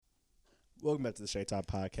Welcome back to the Straight Top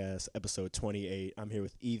Podcast, episode 28. I'm here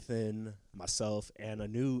with Ethan, myself, and a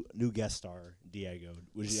new guest star, Diego.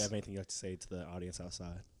 Would you have anything you have to say to the audience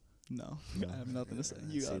outside? No. I have nothing to say.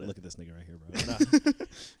 You got it. Look at this nigga right here,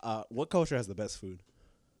 bro. What culture has the best food?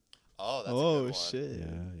 Oh, that's a good one. Shit.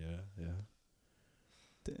 Yeah.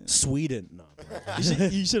 Damn. Sweden. No, bro.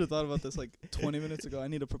 You should have thought about this like 20 minutes ago. I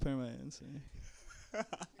need to prepare my answer.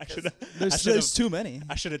 There's too many.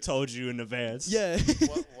 I should have told you in advance. Yeah.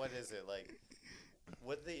 What is it like?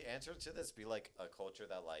 Would the answer to this be like a culture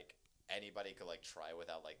that like anybody could like try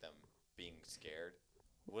without like them being scared?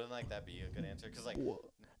 Wouldn't like that be a good answer? Because like,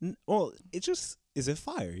 Well, it just is it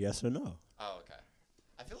fire? Yes or no? oh okay,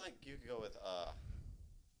 I feel like you could go with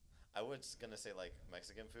I was gonna say like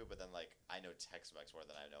Mexican food, but then like I know Tex-Mex more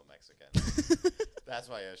than I know Mexican. That's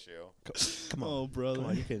my issue. Come on, Oh, brother. Come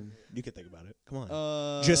on, you can think about it. Come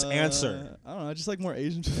on, just answer. I don't know. I just like more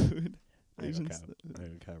Asian food. Asian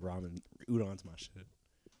Okay, ramen, udon's my shit.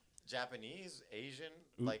 Japanese, Asian,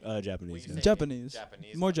 like Japanese. when you Yeah. say Japanese.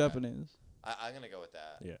 Japanese, More okay. Japanese. I'm gonna go with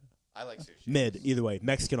that. Yeah. I like sushi. Mid, either way,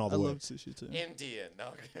 Mexican all I the way. love sushi too. Indian,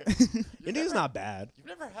 no. Indian's not bad. You've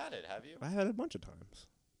never had it, have you? I had it a bunch of times.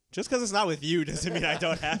 Just because it's not with you doesn't mean I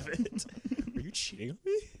don't have it. Are you cheating on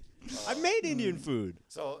me? I made Indian food.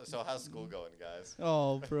 So how's school going, guys?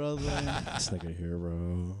 Oh, brother. This nigga here,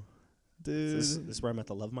 bro. Dude. This is where I'm at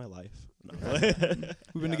the love of my life. No.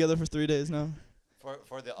 We've been together for 3 days now.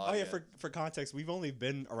 For the Oh audience. yeah, for context, we've only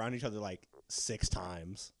been around each other like 6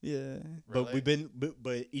 times. Yeah. Really? But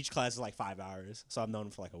but each class is like 5 hours, so I've known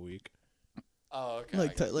him for like a week. Oh, okay.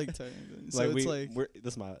 Like technically. So like it's like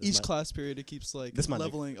this is my each class period it keeps like This my nigga.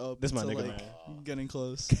 leveling up. This my to, nigga, like, man. getting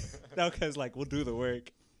close. No, because like we'll do the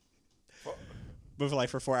work, but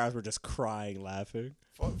for 4 hours we're just crying, laughing.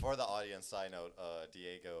 For the audience, side note,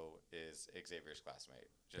 Diego is Xavier's classmate.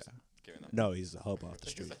 Just giving them. No, he's a hope off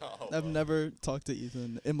the street. I've never talked to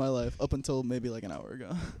Ethan in my life up until maybe like an hour ago,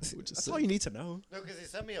 which is That's sick. all you need to know. No, because he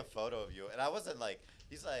sent me a photo of you, and I wasn't like,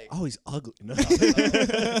 he's like, Oh, he's ugly. No. and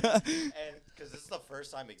because this is the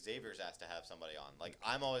first time Xavier's asked to have somebody on. Like,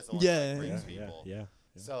 I'm always the one that brings people. Yeah.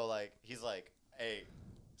 So like, he's like, hey,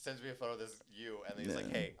 sends me a photo of this you, and then he's like,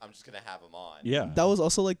 hey, I'm just gonna have him on. Yeah. That was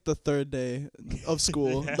also like the third day of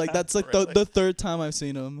school. Yeah. Like that's like Really? the third time I've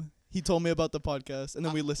seen him. He told me about the podcast, and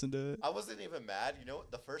then we listened to it. I wasn't even mad. You know,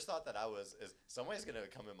 the first thought that I was is somebody's gonna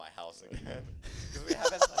come in my house again because we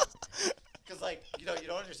haven't. Because like you don't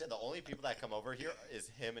understand. The only people that come over here is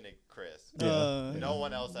him and Chris. Yeah. No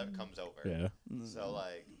one else that comes over. Yeah. So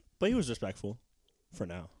like, But he was respectful for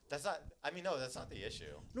now. that's not. I mean, no, that's not the issue.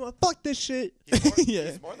 No, fuck this shit. He's more,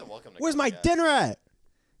 Yeah. he's more than welcome to. Where's come my again. dinner at?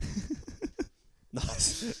 No,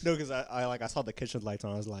 because I saw the kitchen lights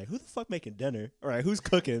on. I was like, who the fuck making dinner? All right, who's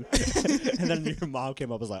cooking? And then your mom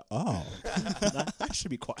came up. I was like, oh, that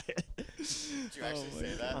should be quiet. Did you actually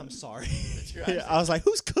say that? I'm sorry. Did you actually I was like,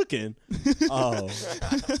 who's cooking? Oh.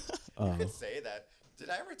 You could say that. Did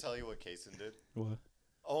I ever tell you what Kaysen did? What?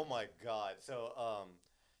 Oh my god. So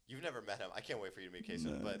you've never met him. I can't wait for you to meet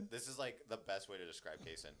Kaysen, but this is like the best way to describe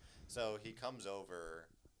Kaysen. So he comes over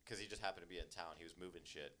because he just happened to be in town. He was moving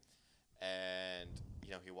shit. And,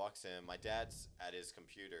 he walks in. My dad's at his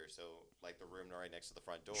computer, so, like, the room right next to the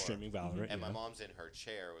front door. Streaming Valorant. And my mom's in her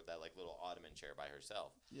chair with that, like, little ottoman chair by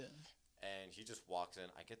herself. Yeah. And he just walks in.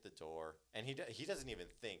 I get the door. And he doesn't even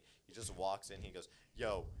think. He just walks in. He goes,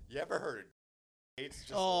 yo, you ever heard of It's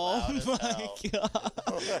just loud as hell. God.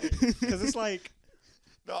 Because it's like.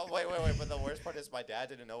 No, wait. But the worst part is my dad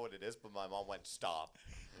didn't know what it is, but my mom went, stop.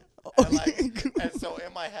 Oh, And so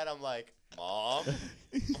in my head, I'm like, Mom?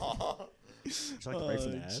 She's like the break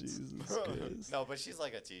from the ads. Jesus Christ. No, but she's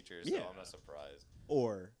like a teacher, so Yeah. I'm not surprised.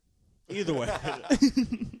 Or either way.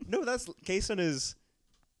 No, that's Kaysen is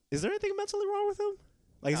there anything mentally wrong with him?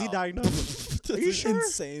 Like, is he No. diagnosed? Are you That's sure?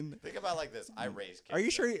 insane. Think about it like this. I raised kids. Are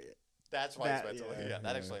you sure? That's why he's mentally ill.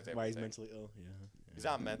 That explains everything. Why he's mentally ill. Yeah. He's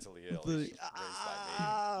not mentally ill. The- He's just raised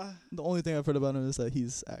by me. The only thing I've heard about him is that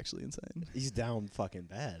he's actually insane. He's down fucking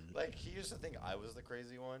bad. Like, he used to think I was the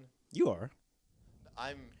crazy one. You are.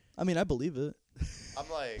 I'm I believe it.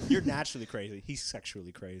 like... You're naturally crazy. He's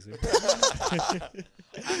sexually crazy.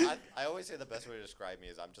 I always say the best way to describe me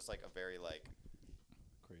is I'm just like a very, like,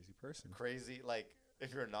 Crazy person. crazy, like,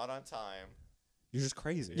 if you're not on time... You're just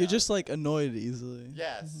crazy. You're just like annoyed easily.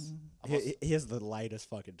 Yes. He has the lightest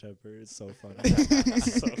fucking temper. It's so funny.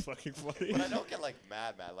 It's so fucking funny. But I don't get, like,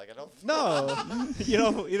 mad. Like, I don't... No. you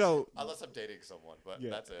know. Unless I'm dating someone, but Yeah.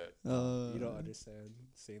 that's it. You don't understand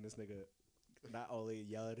seeing this nigga not only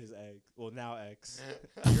yell at his ex, well, now ex,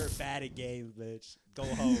 you're bad at games, bitch. Go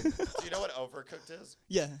home. Do you know what Overcooked is?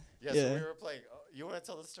 Yeah. Yeah, so we were playing. You want to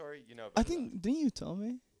tell the story? You know. I think, didn't you tell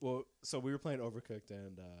me? Well, so we were playing Overcooked,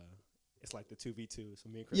 and it's like the 2v2. So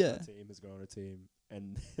me and Chris on a team, his girl on a team,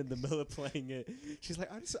 and in the middle of playing it, she's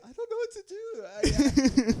like, I don't know what to do.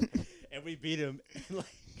 And we beat him, and like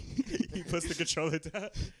he puts the controller down.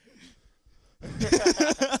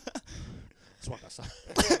 Let's walk outside.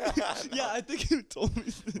 Yeah, I think you told me.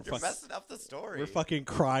 You're messing up the story. We're fucking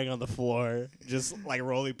crying on the floor, just like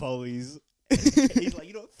roly polies. He's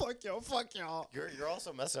like, fuck y'all. You're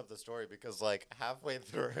also messing up the story because like halfway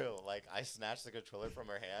through, like I snatched the controller from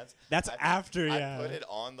her hands. That's after, I put it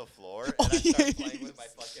on the floor and I started playing with my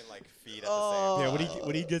fucking like feet at the same time. Yeah,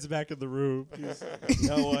 when he gets back in the room, he's like, you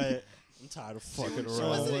know what? I'm tired of fucking around. She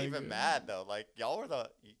wasn't even mad though. Like y'all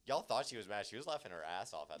thought she was mad. She was laughing her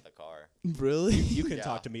ass off at the car. Really? You can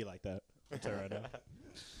talk to me like that. I'll tell you right now.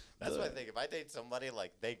 That's what I think. If I date somebody,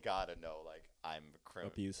 like they gotta know, like I'm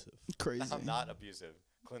criminal. Abusive. Crazy. I'm not abusive.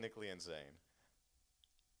 Clinically insane.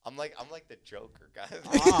 I'm like the Joker, guys.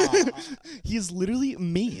 He's literally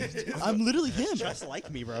me. I'm literally him. Just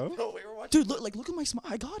like me, bro. No, we were watching. Dude, look at my smile.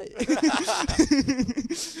 I got it.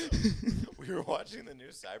 We were watching the new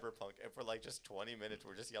Cyberpunk, and for like just 20 minutes,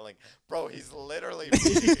 we're just yelling, "Bro, he's literally me."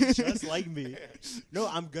 Just like me. No,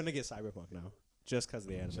 I'm gonna get Cyberpunk now, just because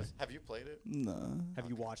of the anime. Have you played it? No. Have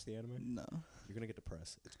you watched the anime? No. You're gonna get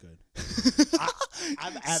depressed. It's good.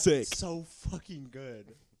 I'm Sick. so fucking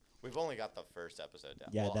good. We've only got the first episode down.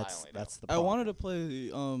 Yeah, well, that's the. I problem. wanted to play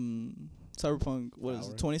Cyberpunk. What is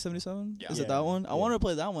it? 2077? Yeah. Is it that one? I wanted to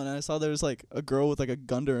play that one, and I saw there was like a girl with like a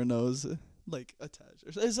gun to her nose, like attached.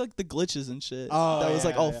 It's like the glitches and shit. Oh, that was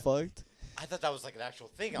like yeah, all yeah. fucked. I thought that was like an actual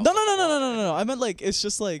thing. No. I meant like it's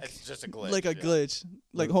just like It's just a glitch. like a glitch,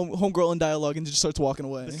 like homegirl in dialogue and just starts walking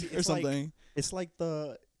away But see, or it's like- something. It's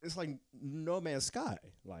like No Man's Sky.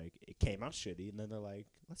 Like it came out shitty, and then they're like,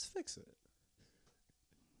 let's fix it.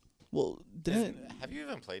 Well, didn't Have you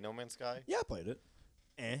even played No Man's Sky? Yeah, I played it.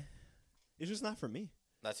 It's just not for me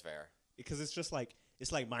That's fair. because it's just like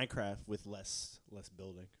Minecraft with less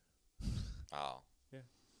building. Oh,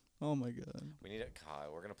 Oh my god, we need it. God,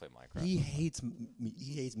 we're gonna play Minecraft. He hates me.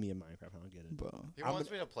 He hates me in Minecraft. I don't get it. bro. He I'm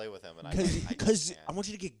wants me to play with him, and I Because just I can't. want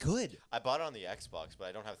you to get good. I bought it on the Xbox, but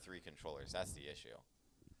I don't have 3 controllers. That's the issue.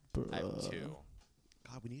 I have 2.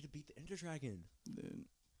 God, we need to beat the Ender Dragon. Dude.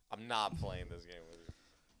 I'm not playing this game with you.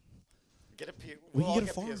 Get a P. We We'll can all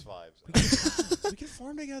get a farm. PS5s. We can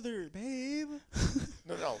farm together, babe.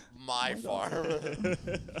 No, my farm.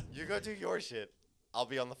 You go do your shit. I'll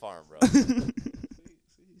be on the farm, bro.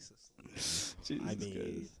 Jesus I mean,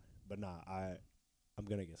 Christ. but nah, I'm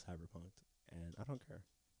gonna get Cyberpunk, and I don't care.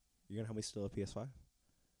 You're gonna help me steal a PS5?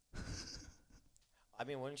 I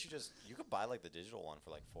mean, wouldn't you could buy like the digital one for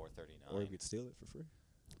like $4.39. Or you could steal it for free.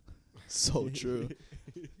 So true.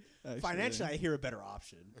 Actually. Financially, I hear a better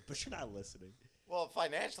option, but you're not listening. Well,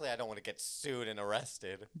 financially, I don't want to get sued and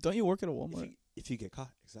arrested. Don't you work at a Walmart? If you get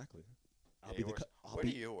caught, exactly. Yeah, he works- Where do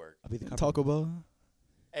you work? I'll be the cover. Taco Bell.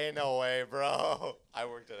 Ain't no way, bro. I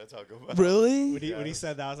worked at a Taco Bell. Really? When he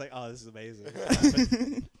said that, I was like, oh, this is amazing.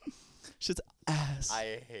 Shit's ass.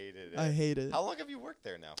 I hated it. I hate it. How long have you worked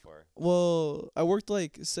there now for? Well, I worked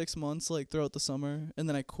like 6 months, like throughout the summer, and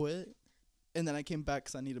then I quit, and then I came back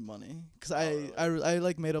 'cause I needed money. 'Cause I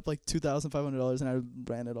like made up like $2,500 and I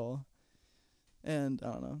ran it all. And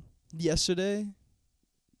I don't know. Yesterday,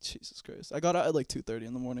 Jesus Christ, I got out at like 2:30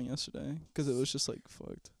 in the morning yesterday 'cause it was just like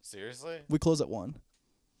fucked. Seriously? We closed at 1.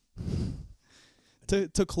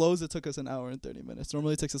 To close, it took us an hour and 30 minutes.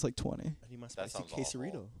 Normally, it takes us like 20. I need my spicy sounds quesarito.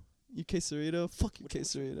 awful. You quesarito? Fuck you, Which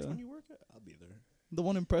quesarito. one you work at? I'll be there. The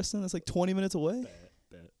one in Preston that's like 20 minutes away.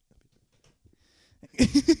 Bet.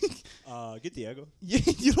 Get Diego.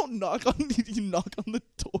 You don't knock on you knock on the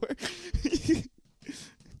door.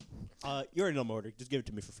 You already know my order. Just give it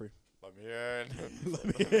to me for free. Let me in. Let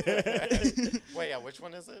me in. Wait, yeah, which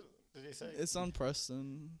one is it? Did he say? It's on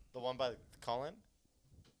Preston. The one by Colin?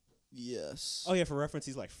 Yes. Oh yeah, for reference,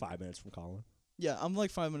 he's like 5 minutes from Colin. Yeah, I'm like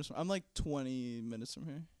 5 minutes. I'm like 20 minutes from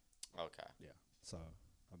here. Okay. So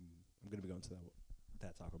I'm gonna be going to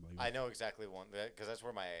that Taco Bell. I know exactly one because that's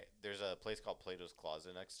where there's a place called Plato's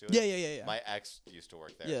Closet next to it. Yeah. My ex used to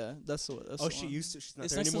work there. Yeah, that's the. That's Oh, the she one. used to. She's not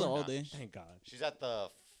It's there next to the anymore. Aldi. Thank God. She's at the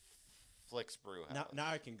Flicks Brew House. Now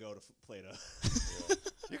I can go to Play-Doh. Yeah.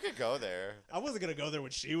 You could go there. I wasn't gonna go there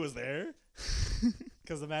when she was there.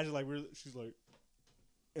 Cause imagine like she's like,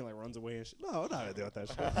 and like runs away and shit. No, I'm not gonna deal with that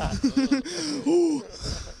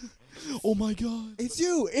shit. Oh my god. It's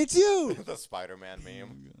you. It's you. The Spider-Man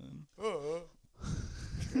meme. Oh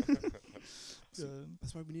god.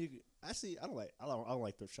 That's why we need. Actually, I don't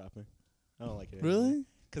like thrift shopping. I don't like it. Really?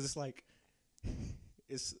 Because it's like,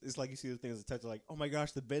 it's like you see the things that touch like, oh my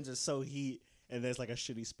gosh, the bins are so heat, and there's like a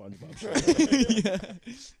shitty SpongeBob shirt. Yeah.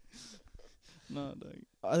 No,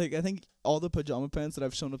 I think all the pajama pants that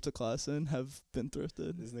I've shown up to class in have been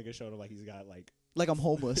thrifted. This nigga showed up like he's got like I'm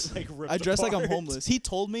homeless. like ripped I dress like I'm apart. homeless. He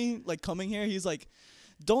told me like coming here, he's like,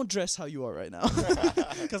 don't dress how you are right now.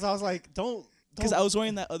 Because I was like, don't. Because I was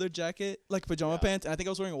wearing that other jacket, like pajama pants, and I think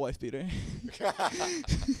I was wearing a wife beater.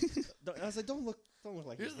 I was like, don't look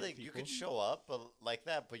like. Here's the thing: you could show up like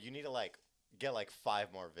that, but you need to like get like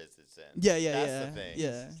 5 more visits in. Yeah, That's the thing.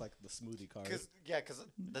 Yeah. It's like the smoothie card. Because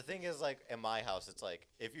the thing is, like, in my house, it's like,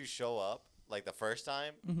 if you show up, like, the first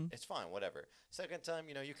time, it's fine, whatever. Second time,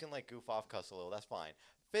 you know, you can, like, goof off, cuss a little, that's fine.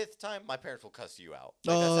 5th time, my parents will cuss you out.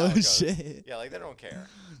 Like, that's how it goes. Shit. Yeah, like, they don't care.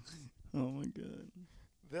 Oh, my God.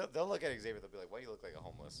 They'll look at Xavier, they'll be like, why do you look like a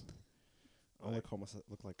homeless? I like homeless.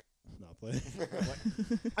 Look like not playing.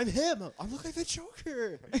 I'm him. I look like the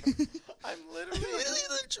Joker. I'm literally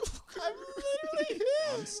the Joker. I'm literally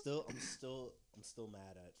him. I'm still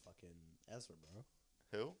mad at fucking Ezra,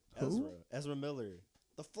 bro. Who? Ezra Miller.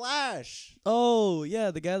 The Flash. Oh,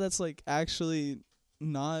 yeah, the guy that's, like, actually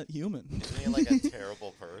not human. Isn't he like a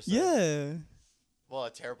terrible person? Yeah. Well,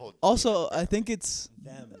 a terrible. Also, I think it's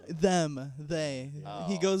Them. they. Oh.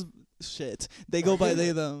 He goes, shit. They go by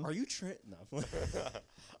they, them. Are you No.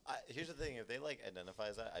 Here's the thing: if they like identify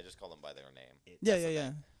as that, I just call them by their name.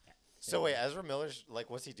 Yeah. So wait, Ezra Miller's like,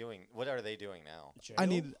 what's he doing? What are they doing now? Jail? I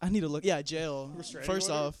need to look. Yeah, jail. Restraining First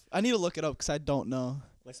order? off, I need to look it up because I don't know.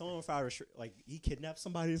 Like someone without like he kidnapped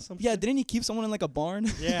somebody or something. Yeah, didn't he keep someone in like a barn?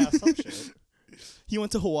 Yeah, some shit. He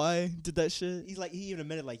went to Hawaii, did that shit. He even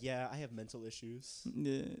admitted like, yeah, I have mental issues.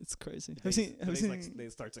 Yeah, it's crazy. Have you seen? Like they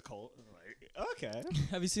starts a cult. Like, okay.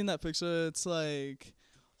 Have you seen that picture? It's like,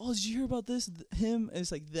 oh, did you hear about this? Him? And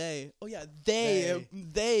it's like they. Oh yeah,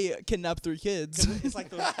 they kidnapped 3 kids. It's like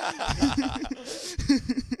those.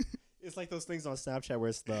 It's like those things on Snapchat where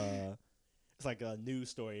it's like a news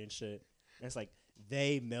story and shit. And it's like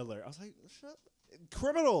they Miller. I was like, shut.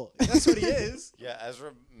 Criminal. That's what he is. Yeah,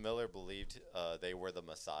 Ezra Miller believed they were the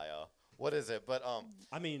Messiah. What is it? But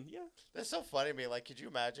I mean, yeah. That's so funny to me. Like, could you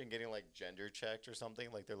imagine getting like gender checked or something?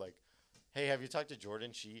 Like they're like, hey, have you talked to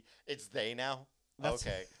Jordan? It's they now.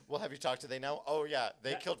 Okay. Well, have you talked to they now? Oh yeah,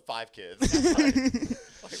 they killed 5 kids. Like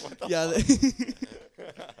what the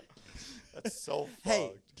fuck? That's so fucked.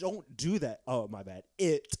 Hey, don't do that. Oh, my bad.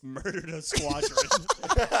 It murdered a squadron.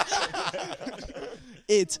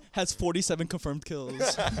 It has 47 confirmed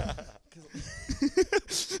kills. I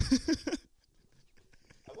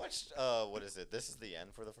watched what is it? This is the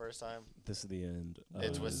end for the first time. This is the end.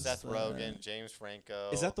 It's with Seth Rogen, James Franco.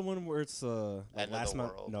 Is that the one where it's End of last the man?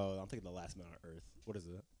 world? No, I'm thinking the last man on Earth. What is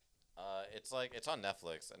it? It's like it's on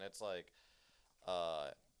Netflix and it's like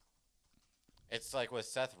with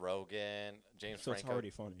Seth Rogen, James So it's Franco, already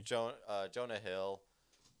funny. Jonah Hill.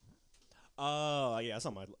 Oh yeah, that's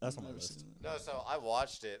on my list. No, so I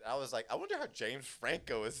watched it. I was like, I wonder how James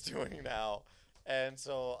Franco is doing now. And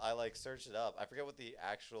so I like searched it up. I forget what the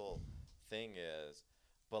actual thing is,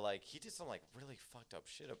 but like he did some like really fucked up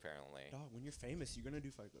shit apparently. Dog, when you're famous, you're gonna do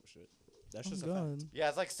fucked up shit. That's Oh just a God. fact. Yeah,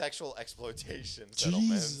 it's like sexual exploitation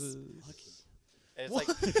settlements. Jesus. And it's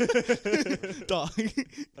like, Dog.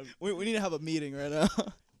 we need to have a meeting right now.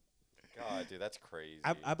 God, dude, that's crazy.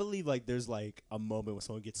 I believe like there's like a moment when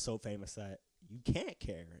someone gets so famous that you can't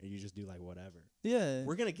care and you just do like whatever. Yeah.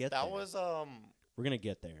 We're gonna get that there. was We're gonna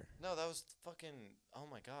get there. No, that was fucking. Oh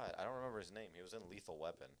my God, I don't remember his name. He was in Lethal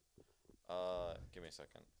Weapon. Give me a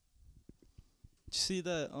second. Did you see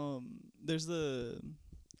that? There's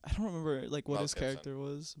I don't remember like what Mel his Gibson. character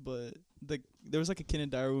was, but there was like a Kid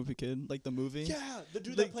and Dire Movie Kid, like the movie. Yeah, the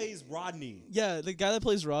dude Like- that plays Rodney. Yeah, the guy that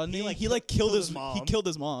plays Rodney, He, like, he like killed killed his his mom. He killed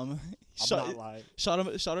his mom. I'm not lying. Shot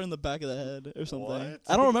her in the back of the head or something. What?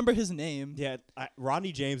 I don't remember his name. Yeah,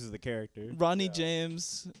 Rodney James is the character. Rodney Yeah.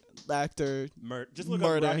 James, the actor. Just look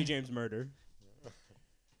Murder. up Rodney James murder.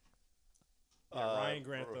 Yeah, Ryan R-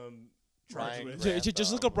 Grantham. Ryan Charged with Grantham.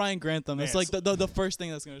 Just look up Ryan Grantham. It's like the first thing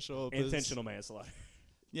that's gonna show up. is- intentional manslaughter.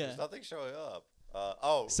 Yeah. There's nothing showing up.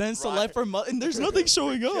 Sense to Ryan- life for mother. And there's nothing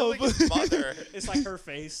showing killing up. his mother. It's like her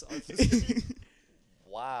face. On the screen.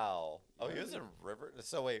 Wow. Oh, he was in River.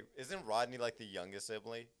 So wait, isn't Rodney like the youngest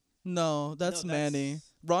sibling? No, that's Manny.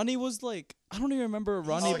 Ronnie was like, I don't even remember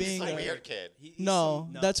Ronnie Oh, he's being. the a- weird kid. No,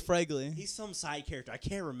 that's Fragley. He's some side character. I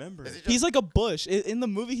can't remember. Is he He's like a bush in the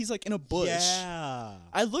movie. He's like in a bush. Yeah.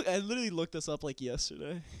 I literally looked this up like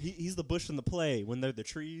yesterday. He's the bush in the play when they're the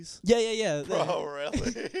trees. Yeah. Bro,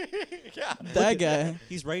 really? Yeah. That guy.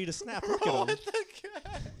 He's ready to snap. Look Bro, at him. what the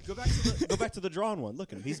guy? Go back to the drawn one.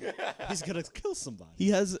 Look at him. He's gonna kill somebody. He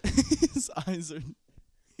has his eyes are.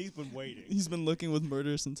 He's been waiting. He's been looking with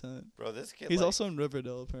murderous intent. Bro, this kid. He's like, also in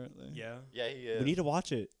Riverdale, apparently. Yeah. Yeah, he is. We need to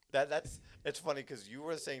watch it. It's funny because you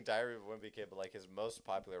were saying Diary of a Wimpy Kid, but like his most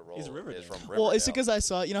popular role He's is Riverdale. from Riverdale. Well, it's because I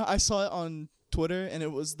saw it. I saw it on Twitter, and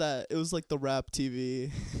it was like the rap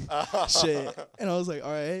TV shit, and I was like,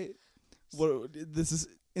 all right, this is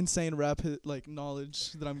insane rap like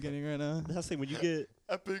knowledge that I'm getting right now. That's the thing when you get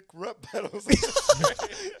epic rap battles.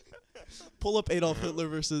 Pull up Adolf Hitler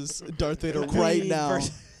versus Darth Vader Queen right now.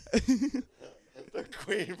 The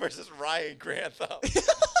Queen versus Ryan Grantham.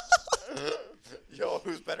 Yo,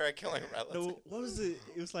 who's better at killing relatives? no, what was it?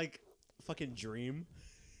 It was like fucking Dream.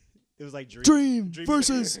 It was like Dream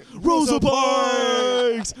versus Rosa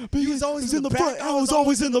Parks. He was always in the front. I was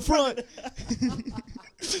always in the front.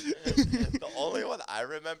 The only one I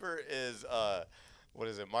remember is what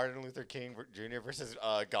is it? Martin Luther King Jr. versus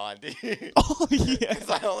Gandhi. Oh yeah. Because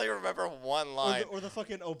I only remember one line. Or the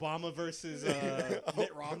fucking Obama versus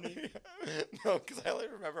Mitt Romney. No, because I only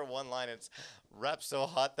remember one line. It's rap so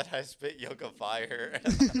hot that I spit yoga fire.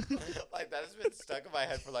 Like that has been stuck in my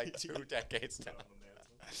head for like 2 decades now.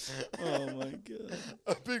 Oh my god.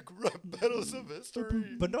 A big rap battles of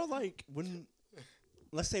history. But no, like when,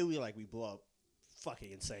 let's say we blow up,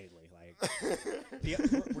 fucking insanely. Like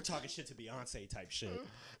we're talking shit to Beyonce type shit.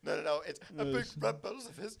 No. It's epic rap battles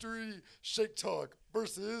of history. Shake Talk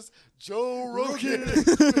versus Joe Rogan.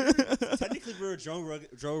 Technically, we're a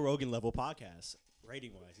Joe Rogan level podcast,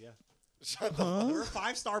 rating wise. Yeah, Shut the Huh? we're a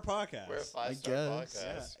 5-star podcast. We're a 5-star guess.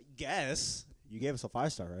 podcast. Yeah. Guess you gave us a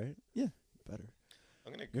 5-star, right? Yeah. Better.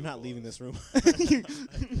 I'm gonna You're not Google leaving this. this room.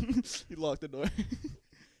 You locked the door.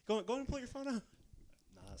 Go and pull your phone out.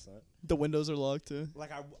 Nah, that's not. The windows are locked too. Like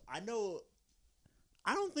I know.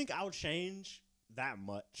 I don't think I would change that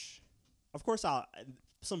much. Of course,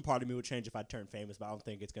 some part of me would change if I turned famous, but I don't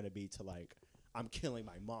think it's gonna be to like I'm killing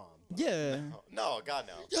my mom. Yeah. No, God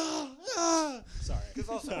no. Sorry. Because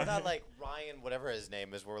also we're not like Ryan, whatever his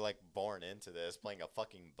name is. We're like born into this, playing a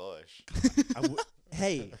fucking bush.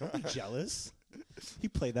 Hey, don't be jealous. He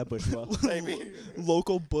played that bush well. Maybe.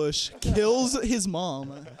 Local Bush kills his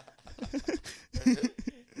mom.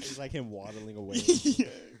 It's like him waddling away. Yeah.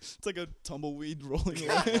 It's like a tumbleweed rolling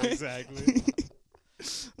away. Exactly.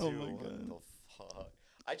 Oh Dude, my what god. the fuck?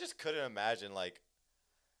 I just couldn't imagine like.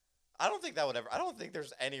 I don't think that would ever. I don't think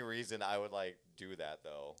there's any reason I would like do that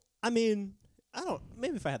though. I mean, I don't.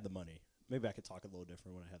 Maybe if I had the money, maybe I could talk a little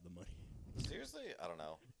different when I had the money. Seriously, I don't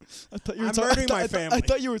know. I thought you were I'm talking. murdering my I family.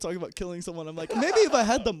 thought you were talking about killing someone. I'm like, maybe if I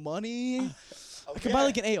had the money, I could buy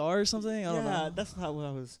like an AR or something. I don't know. That's not what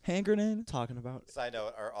I was Hand grenade. talking about. Side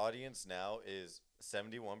note: our audience now is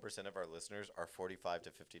 71% of our listeners are 45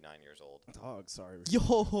 to 59 years old. Dog, sorry.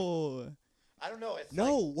 Yo. I don't know. It's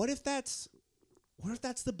No, like, what if that's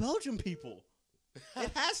the Belgian people?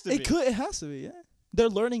 It has to It be. could. It has to be. Yeah. They're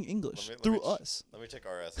learning English Let me through ch- us. Let me check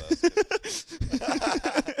RSS.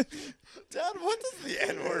 Dad, what does the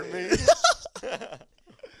N word mean?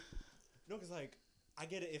 No, because like I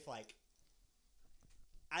get it if like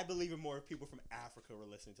I believe it more if people from Africa were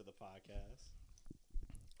listening to the podcast.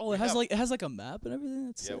 Oh, We it has have- like a map and everything.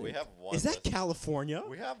 That's Yeah, we sick. have one. Is that listener. California?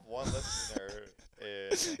 We have one listener. In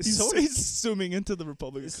He's zooming into the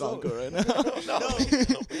Republic of It's so- Congo right now. no,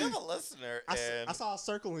 we have a listener I saw a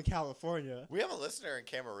circle in California. we have a listener in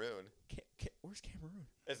Cameroon. Where's Cameroon?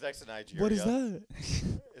 It's next to Nigeria. What is that?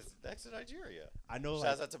 It's next to Nigeria. I know.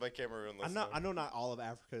 Shouts Like, out to my Cameroon listener. I know not all of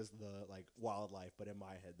Africa is the like wildlife, but in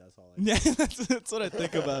my head, that's all. Yeah, that's what I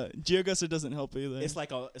think about. GeoGuessr doesn't help either. It's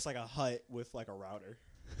like a hut with like a router.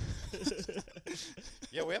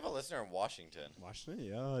 Yeah, we have a listener in Washington. Washington,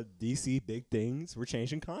 yeah, DC, big things. We're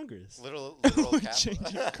changing Congress. Literal We're capital.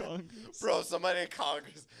 changing Congress. Bro, somebody in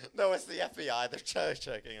Congress. No, it's the FBI. They're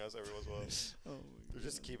checking us every once in a while. Oh They're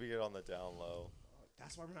just keeping it on the down low.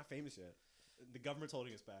 That's why we're not famous yet. The government's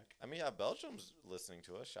holding us back. I mean, yeah, Belgium's listening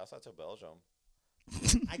to us. Shouts out to Belgium.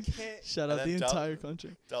 I can't. Shout And out the then entire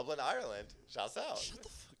country. Dublin, Ireland. Shouts out. Shut the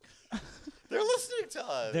fuck. They're listening to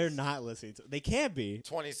us. They're not listening to. They can't be.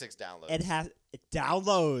 26 downloads. It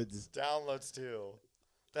downloads. Downloads too.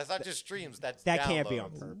 That's not just streams. That's That downloads. can't be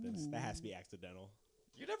on purpose. That has to be accidental.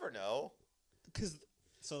 You never know.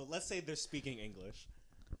 So let's say they're speaking English.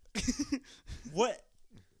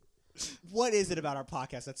 What is it about our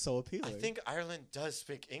podcast that's so appealing? I think Ireland does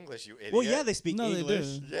speak English, you idiot. Well, yeah, they speak No, they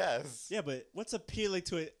English. do. Yes. Yeah, but what's appealing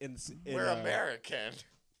to it in We're American.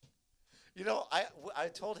 You know, I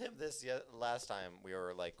told him this last time we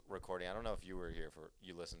were like recording. I don't know if you were here for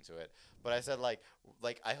you listened to it, but I said like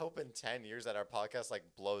I hope in 10 years that our podcast like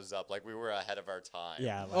blows up, like we were ahead of our time.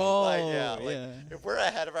 Yeah. Like, Oh, Like, yeah. if we're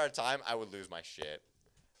ahead of our time, I would lose my shit.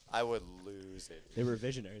 I would lose it. They were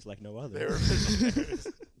visionaries like no other. They were visionaries.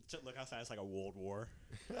 Look outside. It's like a world war.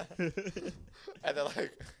 And then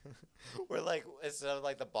like, we're like, instead of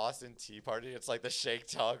like the Boston Tea Party, it's like the Shake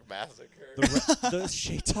Talk Massacre. The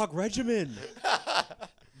Shake Talk regimen.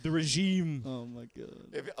 The regime. Oh my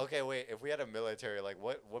god. Okay, wait. If we had a military, like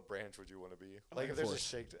what branch would you want to be? Like Air if there's Force.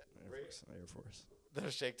 a Shake, Air Force. the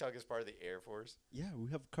Shake Talk is part of the Air Force. Yeah, we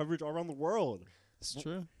have coverage all around the world. It's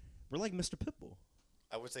true. We're like Mr. Pitbull.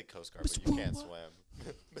 I would say Coast Guard, Mr. but you can't Worldwide.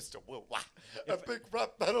 swim. Mr. Worldwide. A big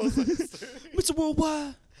rap battle. Mr.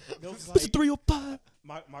 Worldwide. No, it's Mr. like, 305.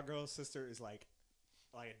 my girl's sister is like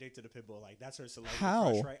addicted to Pitbull. Like that's her celebrity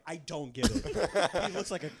How? crush, right? I don't get it. He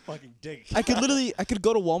looks like a fucking dick. I could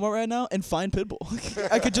go to Walmart right now and find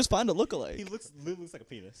Pitbull. I could just find a lookalike. He literally looks like a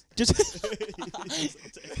penis. Just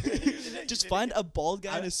He just find a bald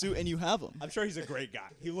guy in a suit and you have him. I'm sure he's a great guy.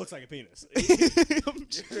 He looks like a penis.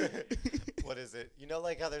 What is it? You know,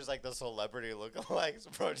 like how there's like the celebrity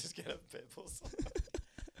lookalikes, bro. Just get a Pitbull song.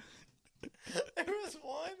 There was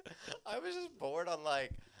one. I was just bored on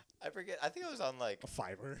like, I forget. I think I was on like A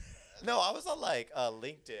Fiverr. no, I was on like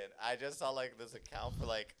LinkedIn. I just saw like this account for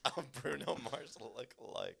like a Bruno Mars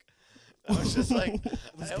lookalike. I was just like,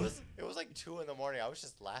 it was like 2 a.m. I was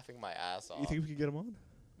just laughing my ass off. You think we could get him on?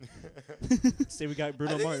 Say we got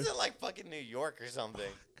Bruno I think Mars. he's in like fucking New York or something,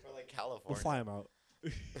 or like California. We'll fly him out.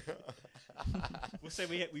 We'll say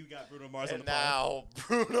we got Bruno Mars on And the pod. now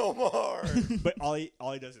Bruno Mars. But all he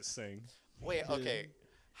does is sing. Wait, okay.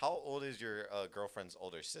 How old is your girlfriend's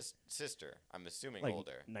older sister? I'm assuming Like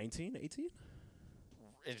older. 19, 18?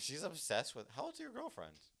 And she's obsessed with. How old's your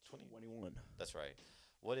girlfriend? 21. That's right.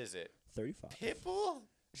 What is it? 35. Pitbull?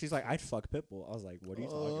 She's like, I'd fuck Pitbull. I was like, what are you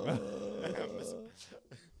talking about?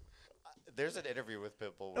 There's an interview with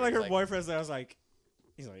Pitbull. And where like he's her boyfriend's there. I was like,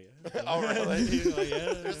 he's like, yeah. Oh, really? He's like,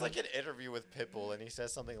 yeah. There's like an interview with Pitbull, and he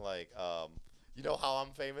says something like, you know how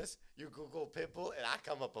I'm famous? You Google Pitbull, and I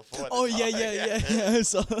come up before. Oh yeah. I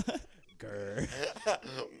saw that. Grr.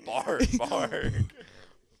 Bark.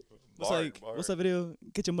 What's that video?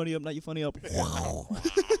 Get your money up, not your funny up. Yeah.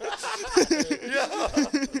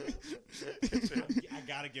 I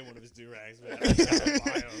gotta get one of his do-rags, man. I gotta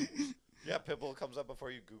buy 'em. Yeah, Pitbull comes up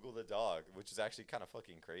before you Google the dog, which is actually kind of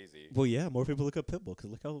fucking crazy. Well, yeah, more people look up Pitbull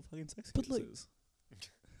because look how fucking sexy But, this like- is.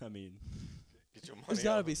 I mean, Get your money There's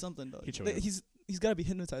gotta up. be something, dog. Get your money up. He's gotta be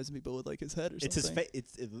hypnotizing people with like his head or it's his something.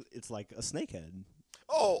 it's like a snake head.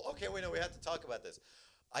 Oh, okay, wait, no, we have to talk about this.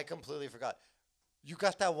 I completely forgot. You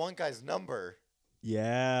got that one guy's number.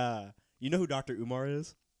 Yeah. You know who Dr. Umar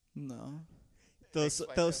is? No. So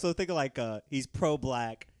think of like he's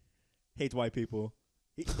pro-black, hates white people.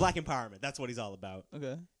 Black empowerment. That's what he's all about.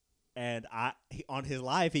 Okay. And on his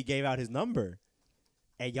live, he gave out his number.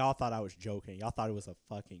 And y'all thought I was joking. Y'all thought it was a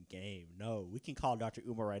fucking game. No, we can call Dr.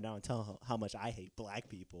 Umar right now and tell him how much I hate black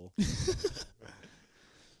people.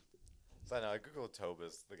 So I know, I googled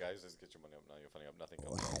Tobis. The guy who says, get your money up, not your funny up, nothing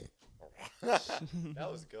comes up.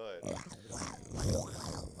 That was good.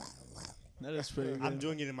 That is pretty good. I'm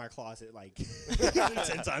doing it in my closet like 10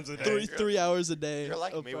 times a day. 3 hours a day. You're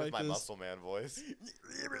like of me with my practice. muscle man voice.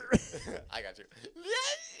 I got you.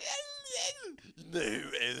 No,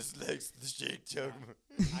 it's like the Shake Talk.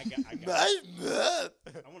 I got My man.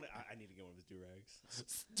 I need to get one of his do-rags.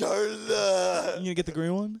 Starla. You gonna get the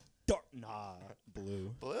green one? Nah,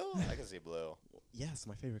 blue. Blue? I can see blue. Yes,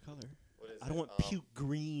 my favorite color. What is I don't it? want puke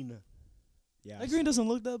green. Yeah. That green doesn't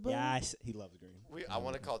look that bad. Yes, he loves green. I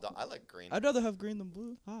want to call I like green. I'd rather have green than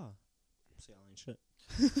blue. Ah. See, I ain't shit.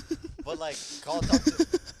 But like,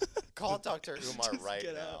 call Dr. Umar Just right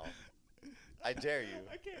get now. out. I dare you.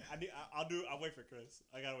 I can't. I'll wait for Chris.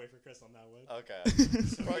 I gotta wait for Chris on that one. Okay.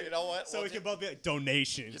 Bro, you know what? So We'll we do- can both be like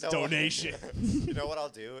donations, You know what? donations. You know what I'll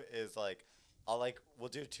do is like, we'll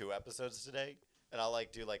do 2 episodes today, and I'll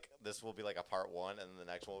like do like this will be like a part 1, and then the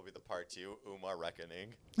next one will be the part 2. Umar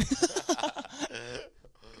Reckoning.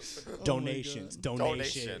 Donations, God.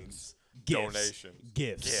 donations, Donations.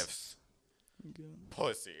 gifts. Gifts. Okay.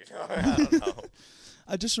 Pussy. I don't know.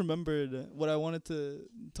 I just remembered what I wanted to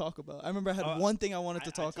talk about. I remember I had one thing I wanted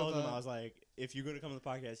to talk I told about. him, I was like, if you're gonna come on the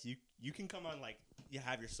podcast, you can come on like you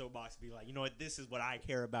have your soapbox, and be like, you know what, this is what I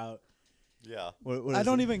care about. Yeah. What I is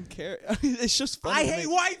don't it? even care. It's just funny. I to hate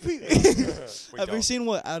me. white people. Have you seen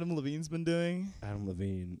what Adam Levine's been doing? Adam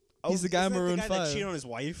Levine. He's the guy in isn't that Maroon the guy that 5. cheated on his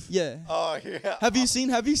wife. Yeah. Oh yeah. Have you seen?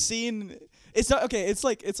 It's not okay. It's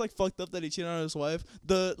like fucked up that he cheated on his wife.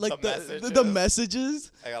 The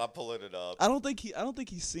messages. I gotta pull it up. I don't think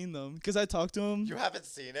he's seen them because I talked to him. You haven't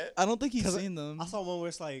seen it? I don't think he's 'Cause seen them. I saw one where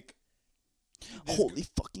it's like, Holy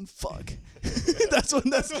fucking fuck! That's the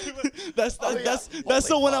Holy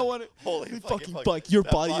one I fuck. wanted. Holy You fucking fucking fuck! Your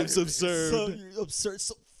That body body is is absurd. so you're absurd.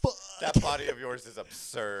 So fuck. That body of yours is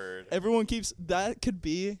absurd. Everyone keeps that could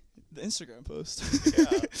be the Instagram post.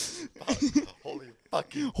 Yeah. Holy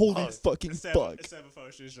fucking fuck. Instead of a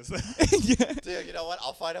photo, she's just Yeah. Dude, you know what?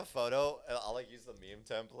 I'll find a photo and I'll like use the meme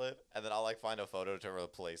template and then I'll like find a photo to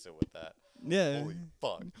replace it with that. Yeah. Holy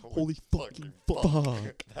fuck. Holy fucking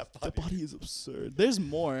fuck. That The body. body is absurd. There's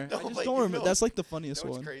more. No, I just but don't you remember. know- That's like the You funniest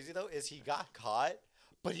know what's one. crazy though is he got caught,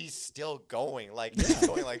 but he's still going. Like he's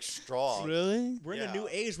going like strong. Really? we're in a new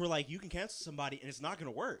age where like you can cancel somebody and it's not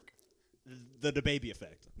gonna work. The baby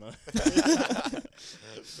effect. No.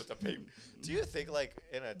 Do you think like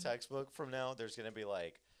in a textbook from now there's gonna be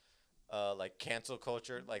like cancel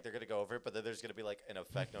culture, like they're gonna go over it, but then there's gonna be like an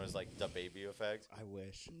effect known as like the baby effect? I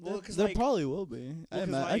wish. There probably will be. Well,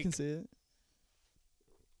 'cause, I can like- see it.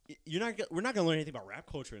 We're not gonna learn anything about rap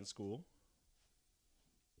culture in school.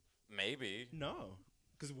 Maybe. No,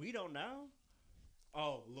 because we don't know.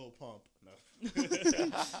 Oh, Lil Pump. No.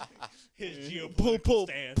 His geopolitical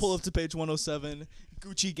stance. Pull up to page 107.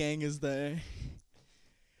 Gucci Gang is there.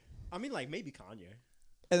 I mean, like maybe Kanye.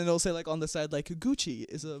 And then it'll say like on the side like Gucci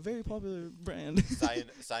is a very popular brand.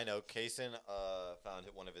 Side note, Kaysen found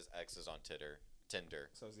one of his exes on Tinder.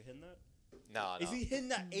 So is he hitting that? No. Is he hitting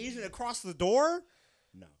that Asian across the door?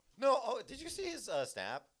 No. No. Oh, did you see his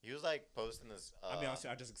snap? He was like posting this. I mean, honestly,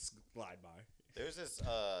 I just glide by. There was this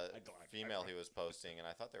female he was posting, and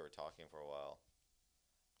I thought they were talking for a while.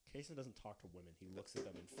 Kaysen doesn't talk to women. He looks at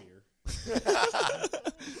them in fear.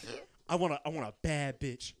 I want a bad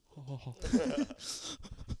bitch.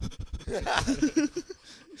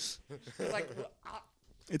 It's like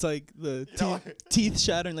It's like the You know- teeth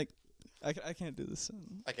shattering. Like I can't do this.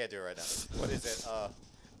 I can't do it right now. What is it?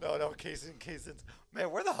 No, Kaysen's. Man,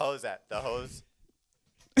 where the hose at? The hose?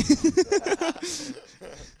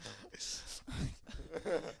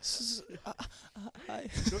 it's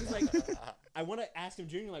like I want to ask him,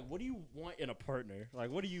 Junior, like, what do you want in a partner? Like,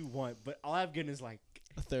 what do you want? But all I've gotten is like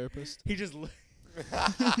A therapist. he just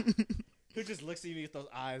he just looks at me with those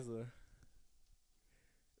eyes.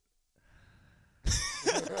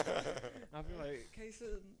 I'll be like,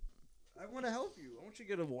 Kaysen, I want to help you. I want you to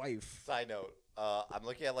get a wife. Side note, I'm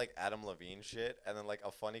looking at like Adam Levine shit, and then like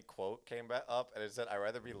a funny quote came back up, and it said, "I'd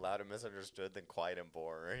rather be loud and misunderstood than quiet and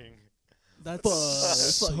boring." That's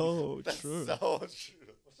so That's true. so true.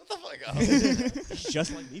 Shut the fuck up, He's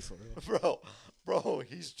just like me for real. bro.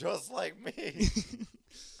 He's just like me.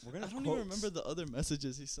 We're gonna I have don't quotes. even remember the other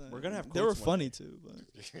messages he sent. We're gonna have They were quotes one funny day. too,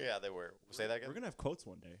 but Yeah, they were. Say that again. We're gonna have quotes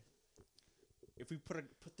one day. If we put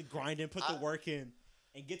the grind in, put the work in,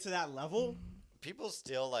 and get to that level, People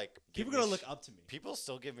still like. give people me are gonna look up to me. People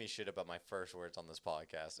still give me shit about my first words on this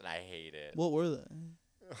podcast, and I hate it. what were they?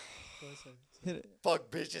 Hit it. Fuck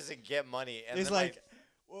bitches and get money. And It's then, like,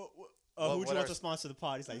 who would what you are want to sponsor the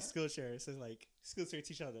pod? He's like Skillshare. It says like Skillshare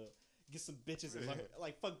teach you how to get some bitches and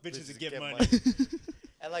like fuck bitches and get money.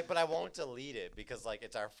 And like, but I won't delete it because like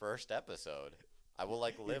it's our first episode. I will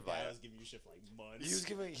like live by I it. was giving you shit for like months.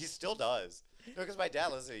 He still does. No, because my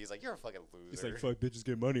dad listens. He's like, "You're a fucking loser." He's like, fuck bitches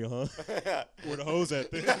get money, huh? Yeah. Where the hoes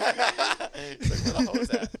at? He's like, "Where the hose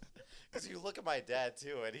at?" Because you look at my dad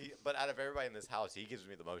too, and but out of everybody in this house, he gives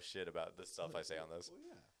me the most shit about the stuff I say on this. Well,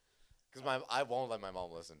 yeah. Because I won't let my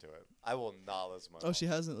mom listen to it. I will not listen to my mom. Oh, she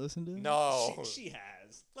hasn't listened to it? No. She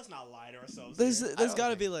has. Let's not lie to ourselves. There's here. there's don't got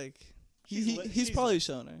to think- be like She's he's probably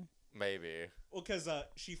shown her. Maybe. Well, because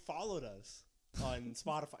she followed us on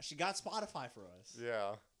Spotify. She got Spotify for us.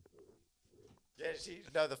 Yeah.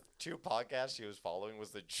 Yeah, the two podcasts she was following was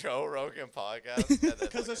the Joe Rogan podcast.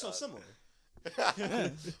 Because they're so similar.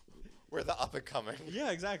 We're the up and coming.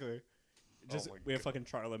 Yeah, exactly. Just my we have fucking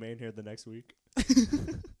Charlemagne here the next week.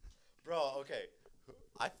 Bro, okay.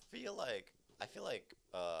 I feel like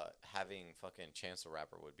having fucking Chance the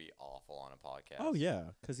Rapper would be awful on a podcast. Oh yeah,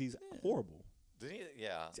 because he's horrible. Didn't he?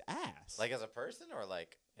 Yeah. He's ass. Like as a person or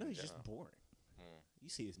like no, in he's just general? boring. You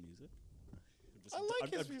see his music. I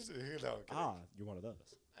like his music. No, I'm kidding. You're one of those.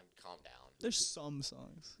 Calm down. There's some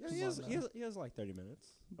songs. Yeah, Come he on has, now. he has like 30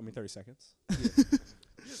 minutes. I mean, 30 seconds.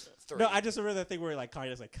 Three. No, I just remember that thing where like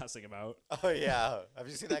Kanye's like cussing him out. Oh yeah. Have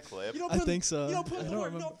you seen that clip? You don't I put think so. You don't put I the don't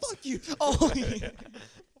word, remember. no, fuck you. Oh, yeah.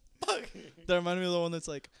 Fuck. That reminded me of the one that's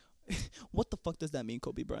like, what the fuck does that mean,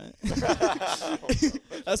 Kobe Bryant?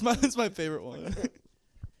 That's my favorite one.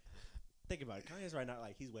 Think about it. Kanye's right now,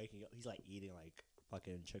 like he's waking up. He's like eating like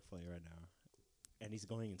fucking Chick-fil-A right now, and he's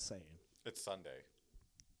going insane. It's Sunday.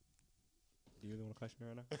 Do you really want to question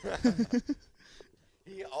me right now?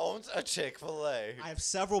 He owns a Chick-fil-A. I have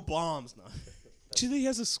several bombs now. Do you think he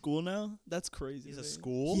has a school now? That's crazy. He's a to me.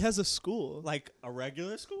 school? He has a school. Like a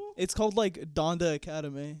regular school? It's called like Donda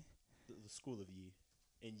Academy. The School of Yi.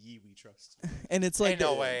 In ye we trust. And it's like Ain't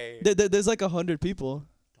no way. There's like 100 people.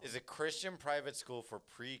 Is a Christian private school for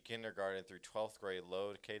pre-kindergarten through 12th grade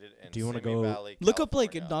located in Do you wanna Simi go- Valley, Look up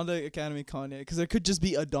like California. Donda Academy Kanye, because there could just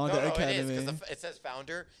be a Donda No, Academy. it is, 'cause it says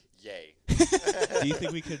founder. Yay. Do you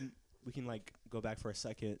think we can like go back for a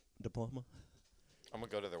second diploma? I'm going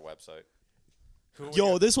to go to their website. Who we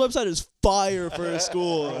Yo, are- this website is fire for a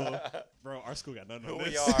school. Bro, our school got none Who of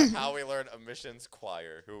we this. are, how we learn, admissions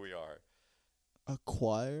choir, who we are. A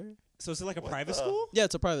choir? So is it like a What private the- school? Yeah,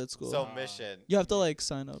 it's a private school. So mission. You have to like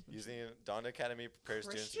sign up. Using Dawn Academy prepares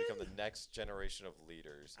students to become the next generation of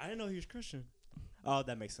leaders. I didn't know he was Christian. Oh,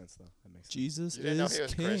 that makes sense though. That makes sense. Jesus You didn't know is he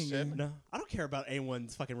was king. Christian? No, I don't care about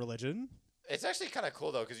anyone's fucking religion. It's actually kind of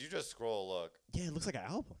cool though, because you just scroll, look. Yeah, it looks like an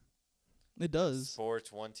album. It does.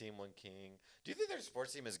 Sports, one team, one king. Do you think their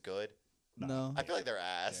sports team is good? No. I feel like they're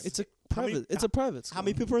ass. It's a How many- private. It's a private school. How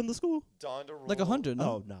many people are in the school? Donda rule. Like 100. No.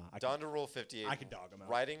 Oh, nah. Donda rule 58. I can dog them out.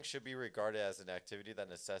 Writing should be regarded as an activity that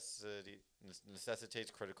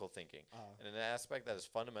necessitates critical thinking, and an aspect that is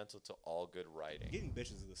fundamental to all good writing. Getting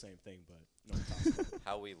bitches is the same thing, but no one talks about it.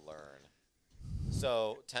 How we learn.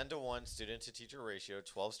 So 10-to-1 student to teacher ratio,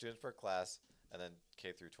 12 students per class, and then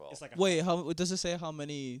K through 12. It's like a Wait, how does it say how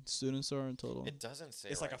many students are in total? It doesn't say.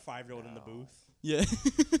 It's like a right 5-year-old in the now. booth. Yeah.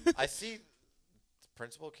 I see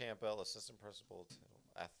Principal Campbell, assistant principal,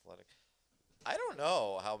 athletic. I don't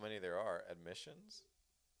know how many there are. Admissions?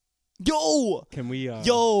 Yo. Can we? Yo.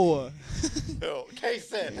 Yo,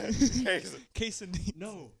 Kaysen. Kaysen. Case in need.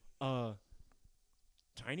 No.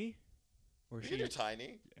 Tiny? Or is You're she?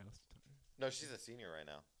 tiny. Yeah, let's do Tiny. No, she's a senior right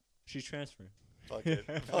now. She's transferring. Fuck it.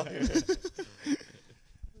 Fuck it.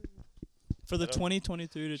 For the I don't-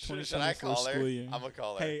 2023 to Should I 2024 call her? school year. I'm gonna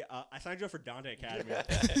call her. Hey, I signed you up for Donda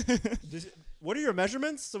Academy. What are your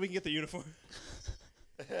measurements so we can get the uniform?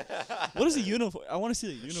 What is the uniform? I want to see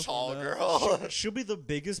the uniform. Tall now. girl. She'll be the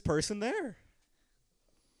biggest person there.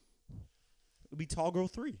 It'll be Tall Girl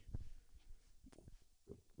 3.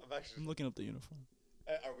 I'm actually. I'm looking up the uniform.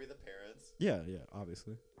 Are we the parents? Yeah,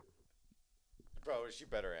 obviously. Bro, she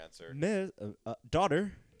better answer.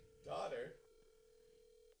 Daughter. Daughter.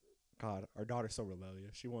 God, our daughter's so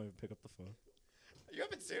rebellious. She won't even pick up the phone. You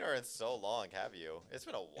haven't seen her in so long, have you? It's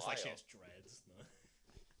been a while. It's like she has dreads.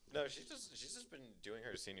 No, she's just been doing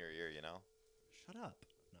her senior year, you know. Shut up.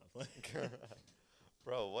 No.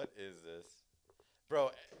 Bro, what is this? Bro,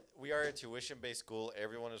 we are a tuition-based school.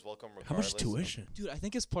 Everyone is welcome regardless. How much tuition? Dude, I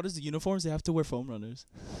think as part of the uniforms, they have to wear foam runners.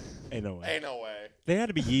 Ain't no way. Ain't no way. They had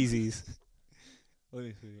to be Yeezys. Let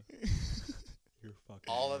me see. You're fucking.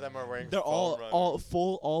 All of them are wearing They're foam runners. all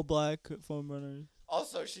full all black foam runners.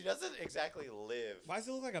 Also, she doesn't exactly live. Why does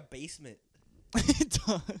it look like a basement? It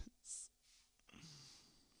does.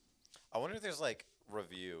 I wonder if there's like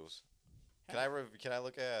reviews. Can I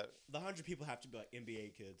look at? The 100 people have to be like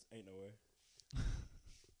NBA kids. Ain't no way.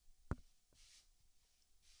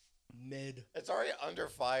 Mid. It's already under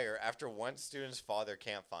fire after one student's father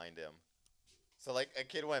can't find him. So like a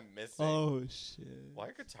kid went missing. Oh shit. Why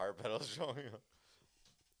are guitar pedals showing up?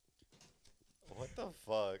 What the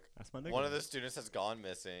fuck? That's my nigga. One of the students has gone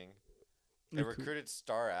missing. They recruited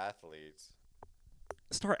star athletes.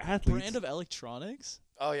 Star athletes. Brand of electronics?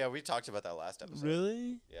 Oh yeah, we talked about that last episode.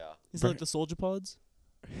 Really? Yeah. Is it like the Soldier Pods?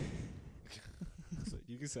 So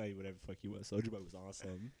you can say whatever the fuck you want. Soulja Boy was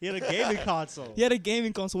awesome. He had a gaming console. He had a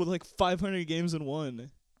gaming console with like 500 games in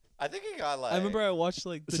one. I think he got like. I remember I watched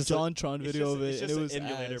like It's the just a- JonTron It's video just- of it, it's and just it was an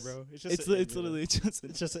emulator, ass. bro. It's just It's an it's emulator. literally just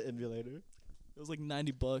It's just an emulator. it was like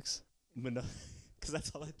 $90. Because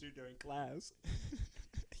that's all I do during class.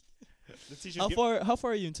 The teacher. How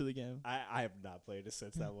far are you into the game? I have not played it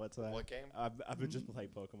since that one time. What game? I've been just playing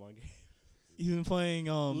Pokemon games. You've been playing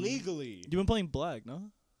Legally. You've been playing Black,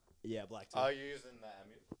 no? Yeah, Black too. Oh, you're using the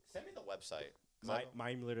Send me the website. 'Cause I don't-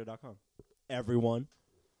 MyEmulator.com. Everyone.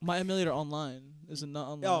 My emulator online. Is it not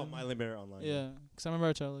online? Oh, MyEmulator online. Yeah, because I remember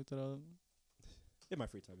I tried to look that up. In my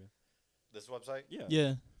free time, yeah. This website? Yeah.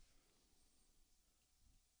 Yeah.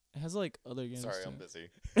 It has like other games. Sorry, too. I'm busy.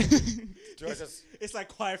 Do I just? It's like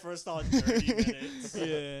quiet for a solid 30 minutes.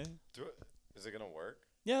 Yeah. Is it gonna work?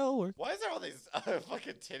 Yeah, it'll work. Why is there all these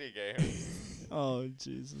fucking titty games? Oh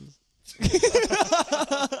Jesus.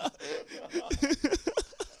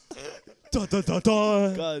 Da, da, da,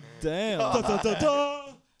 da. God damn. Da, da, da, da.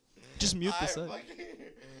 Just mute the I site.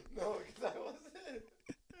 No, because I wasn't.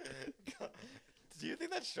 God. Do you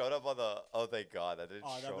think that showed up on the? Oh, thank God, that didn't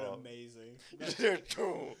Oh, show that up. would be amazing. Dude,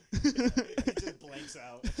 It just blanks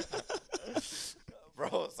out.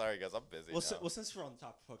 Bro, sorry guys, I'm busy. Well, now. well, since we're on the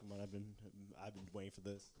topic of Pokemon, I've been waiting for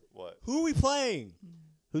this. What? Who are we playing?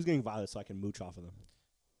 Who's getting Violet so I can mooch off of them?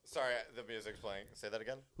 Sorry, the music's playing. Say that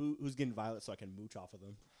again. Who's getting Violet so I can mooch off of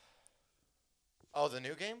them? Oh, the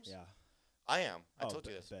new games? Yeah. I am. I told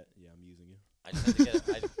you this. Yeah, I'm using you. I just have to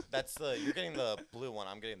get. You're getting the blue one.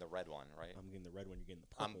 I'm getting the red one, right? I'm getting the red one. You're getting the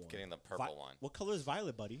purple one. I'm getting the purple one. What color is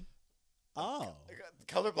Violet, buddy? Oh.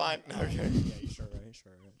 Colorblind. No, yeah, you sure right.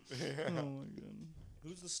 Sure right. Oh my god.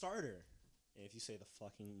 Who's the starter? And if you say the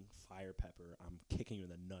fucking Fire Pepper, I'm kicking you in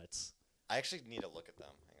the nuts. I actually need to look at them.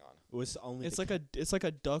 Hang on. It was only. It's like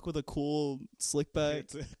a duck with a cool slick back.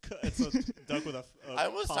 it's a duck with a I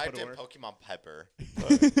almost typed in pompadour. Pokemon Pepper.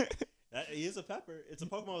 He is a pepper. It's a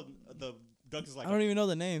Pokemon. The duck is like. I don't even know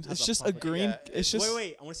the names. It's a just a pumpkin. green. Yeah, it's just.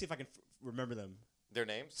 Wait. I want to see if I can remember them. Their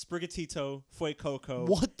names? Sprigatito, Fuecoco,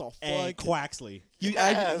 What the and fuck? Quaxley. You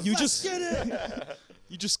Yes. you just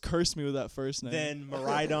you just cursed me with that first name. Then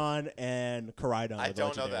Miraidon and Koraidon. I are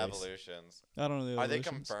don't know the legendaries. evolutions. I don't know the Are they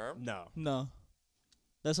evolutions. confirmed? No. No.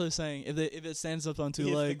 That's what I'm saying. If it stands up on two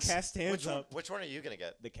If legs. the cat stands up, Which one are you gonna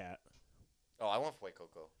get? the cat. Oh, I want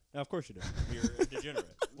Fuecoco. Of course you do. You're a degenerate.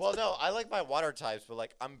 Well, no, I like my water types, but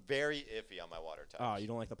like I'm very iffy on my water types. Oh, you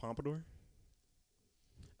don't like the Pompadour?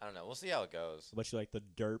 I don't know. We'll see how it goes. But you like the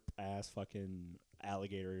derp ass fucking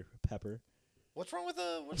alligator pepper? What's wrong with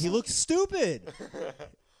the? He looks stupid.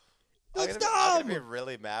 I'm Looks gonna be dumb.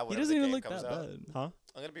 really mad He whenever doesn't the even game look comes that out. bad. Huh?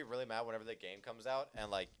 I'm gonna be really mad whenever the game comes out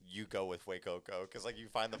and like you go with Fuecoco because like you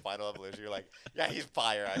find the final evolution. You're like, yeah, he's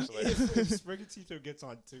fire actually. If Sprigatito gets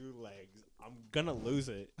on two legs, I'm gonna lose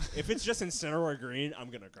it. If it's just Incineroar green, I'm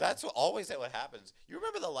gonna cry. That's always what happens. You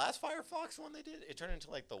remember the last Firefox one they did? It turned into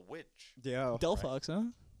like the witch. yeah. Delphox, huh?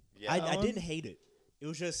 Yeah. I didn't hate it. It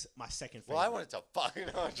was just my second favorite. well, I wanted to fuck.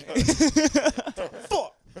 No, I'm joking.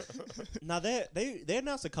 Fuck. Now they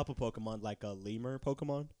announced a couple Pokemon like a lemur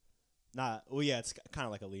Pokemon. Well, yeah, it's kind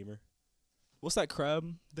of like a lemur. What's that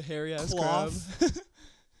crab? The hairy ass crab. Cloth.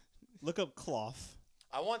 Look up Cloth.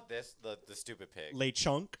 I want the stupid pig.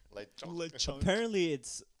 Lechonk. Lechonk. Apparently,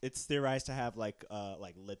 it's theorized to have like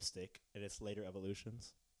lipstick in its later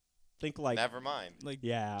evolutions. Think like Never mind. Like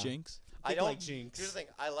yeah. Jinx. I Think don't like Jinx. Here's the thing.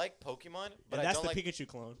 I like Pokemon, but And I that's don't the like. Pikachu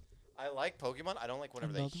clone. I like Pokemon. I don't like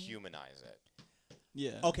whenever they Another one? humanize it.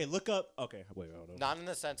 Yeah. Okay, look up. Okay, wait, hold on. Not in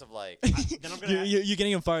the sense of like. Then I'm gonna You're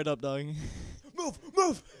getting him fired up, dog.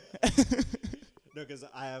 move. No, because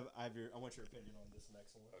I want your opinion on this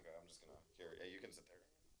next one. Okay, I'm just gonna. Here, yeah, you can sit there.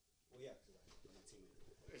 Well, yeah,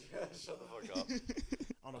 because Shut the fuck up.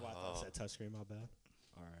 I don't know why I thought it said touchscreen. My bad.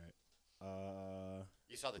 All right.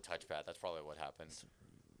 You saw the touchpad. That's probably what happened.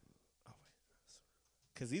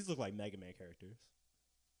 Because these look like Mega Man characters.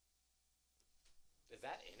 Is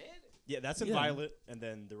that in it? Yeah, that's in Yeah. Violet, and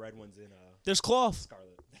then the red one's in There's Cloth.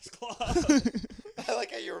 Scarlet. That's Claw. I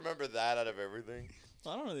like how you remember that out of everything.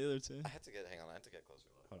 I don't know the other two. I had to get. Hang on. I had to get closer.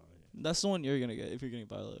 Hold on. That's the one you're gonna get if you're getting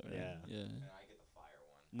Violet. Right? Yeah. Yeah. And I get the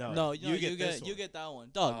fire one. No, you get this you one. get that one,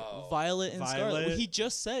 dog. Oh. Violet and Scarlet. Violet. Well, he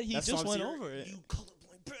just said he That's just what I'm went saying. over it. You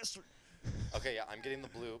colorblind bastard. Okay, yeah, I'm getting the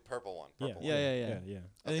purple one. Yeah. Purple Yeah, one. yeah. Yeah. And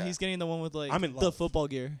then Okay. he's getting the one with like I'm in the love. football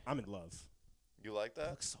gear. I'm in love. You like That that?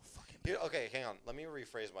 looks so fucking. Here, okay, hang on. Let me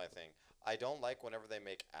rephrase my thing. I don't like whenever they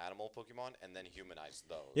make animal Pokemon and then humanize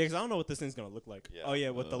those. Yeah, because I don't know what this thing's gonna look like. Yeah. Oh yeah,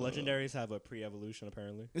 what the legendaries have a pre-evolution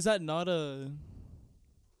apparently. Is that not a?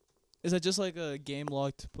 Is that just like a game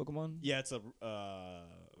locked Pokemon? Yeah, it's a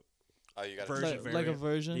Oh, you got Version Like a variant.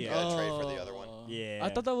 version. Yeah. You gotta trade for the other one. Yeah. I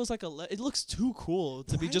thought that was like it looks too cool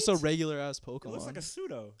to be just a Right? regular ass It Pokemon. looks like a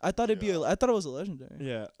pseudo. I thought it'd be. Yeah. I thought it was a legendary.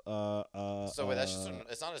 Yeah. So wait, that's just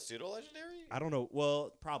it's not a pseudo legendary? I don't know.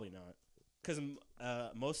 Well, probably not, because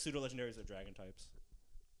most pseudo legendaries are dragon types.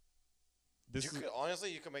 This is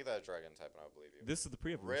Honestly, you could make that a dragon type and I would believe you. this is the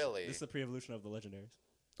pre-evolution. Really? This is the pre-evolution of the legendaries.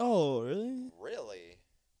 Oh really? Really?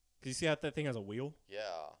 Cause you see how that thing has a wheel? Yeah.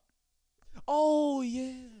 Oh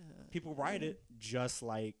yeah. People ride it just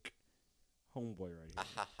like Homeboy right here.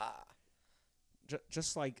 Ha ha.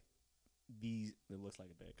 Just like these. It looks like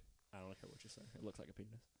a dick. I don't care what you say. It looks like a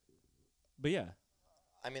penis. But yeah,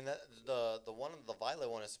 I mean, the one the violet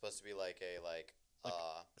one is supposed to be like a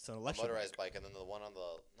it's an a electric motorized bike, and then the one on the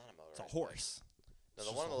not a motorized. It's a horse. Bike. No, It's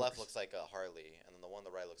the just one on a the left horse. looks like a Harley, and then the one on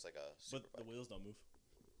the right looks like a super But the bike. wheels don't move.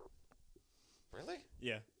 Really?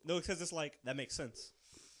 Yeah. No, because it's like that makes sense.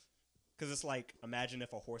 Because it's like imagine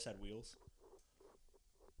if a horse had wheels.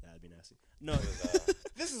 That'd be nasty. No,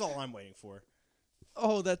 this is all I'm waiting for.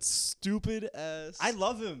 Oh, that stupid ass. I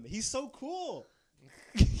love him. He's so cool.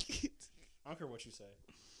 I don't care what you say.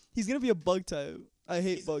 He's gonna be a bug type. I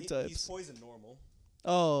hate bug He's types. poison normal.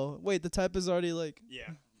 Oh wait, the type is already like Yeah.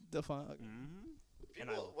 defined.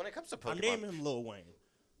 People, when it comes to I'm Pokemon, naming him Lil Wayne.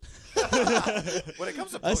 when it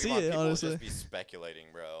comes to Pokemon, I see it, people will honestly. just be speculating,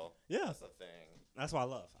 bro. Yeah. That's the thing. That's what I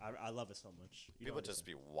love. I love it so much. People just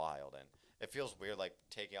be wild, and it feels weird, like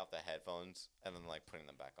taking off the headphones and then like putting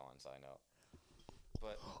them back on. So I know,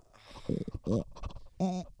 but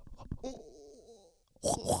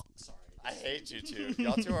Sorry. I hate you two.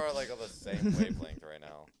 Y'all two are like on the same wavelength right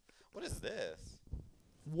now. What is this?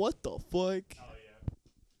 What the fuck? Oh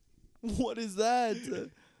yeah. What is that?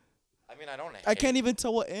 I mean, I don't. I can't even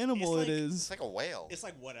tell what animal It's it like- is. It's like a whale. It's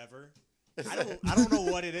like whatever. I don't know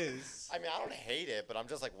what it is. I mean, I don't hate it, but I'm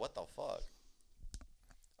just like, what the fuck?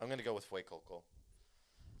 I'm gonna go with Fue Coco.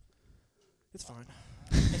 It's fine.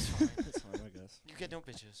 It's fine. It's fine, I guess. You get no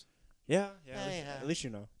bitches. Yeah. Yeah. At least you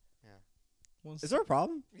know. Once- Is there a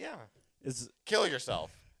problem? Yeah. Is Kill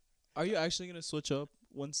yourself. Are you actually gonna switch up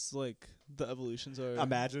once like the evolutions are?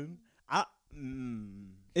 imagine?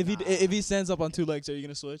 If he stands up on 2 legs, are you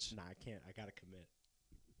gonna switch? Nah, I can't. I gotta commit.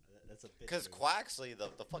 That's a bit. Because Quaxley, the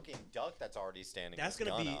fucking duck that's already standing, That's is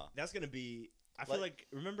gonna be. That's gonna be. I feel like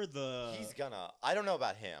remember the. He's gonna. I don't know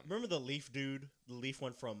about him. Remember the leaf dude, the leaf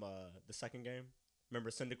one from the second game.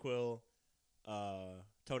 Remember Cyndaquil,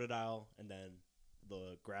 Totodile, and then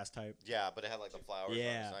the grass type. Yeah, but it had like the flowers. on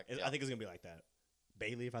Yeah, his neck. I think it's gonna be like that.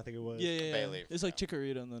 Bayleaf, I think it was. Yeah. Bailey, It's like yeah.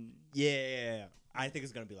 Chikorita and then. Yeah. I think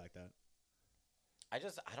it's gonna be like that. I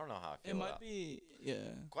don't know how I feel It might about be. Yeah.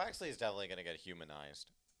 Quaxley is definitely gonna get humanized.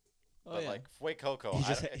 Oh But yeah. like Fue Coco, He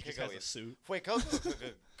just, it he could just go has a either. suit. Fue Coco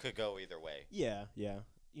could go either way. Yeah.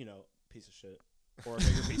 You know, piece of shit, or a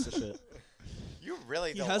bigger piece of shit. You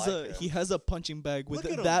really he don't has like him. he has a punching bag with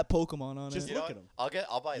Look at him. that Pokemon on Just it. You know look what? at him.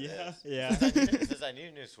 I'll buy Yeah, this. yeah. Since I need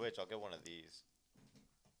a new Switch, I'll get one of these.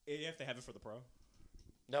 You have to have it for the pro.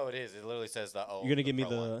 No, it is. It literally says the You're gonna give me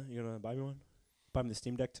Pro one. You're gonna buy me one. Buy me the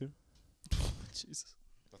Steam Deck too. Jesus.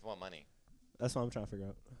 With what money? That's what I'm trying to figure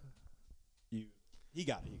out. He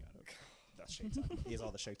got it. That's Shake Talk. He has all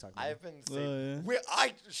the Shake Talk. money. I've been Oh, saying.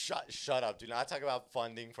 yeah. Shut up. Do not talk about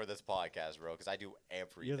funding for this podcast, bro. Because I do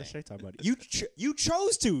everything. You're the Shake Talk buddy. You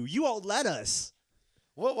chose to. You won't let us.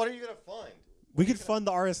 What are you gonna fund? We could fund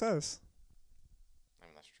the RSS. I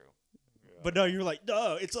mean, that's true. But no, you're like,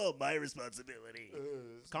 no, it's all my responsibility.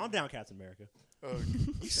 Calm down, Captain America.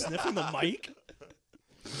 You sniffing the mic?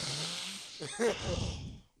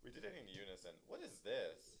 We did it in unison. What is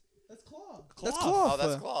this? That's Claw. Claw. Oh,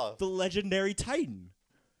 that's Claw. The legendary Titan.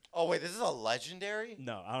 Oh wait, this is a legendary.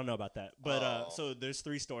 No, I don't know about that. But Oh. so there's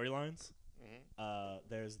 3 storylines. Mhm.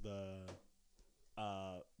 There's the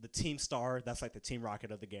Team Star. That's like the Team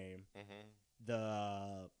Rocket of the game. Mhm.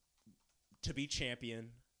 The to be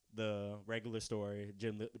champion. The regular story,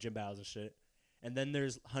 gym battles and shit. And then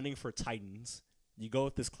there's hunting for Titans. You go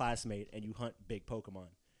with this classmate and you hunt big Pokemon.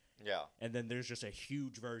 Yeah. And then there's just a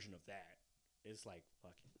huge version of that. It's like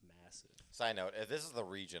fucking massive. Side note: if this is the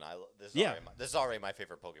region, this Yeah. is already my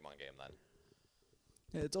favorite Pokemon game. Then.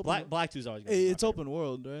 Yeah, it's open. Black 2's always gonna be my It's favorite. open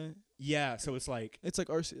world, right? Yeah, so it's like It's like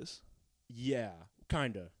Arceus. yeah,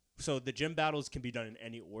 kinda. So the gym battles can be done in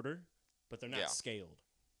any order, but they're not Yeah. scaled.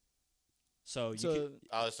 So you So could,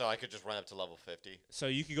 Oh, so I could just run up to level 50.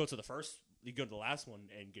 you could go to the first, you go to the last one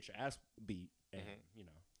and get your ass beat, and Mhm. you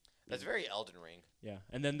know. That's very Elden Ring. Yeah,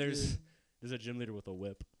 and then there's a gym leader with a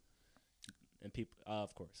whip, and people,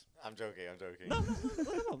 of course. I'm joking. No,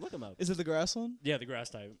 look him up. is it the grass one? Yeah, the grass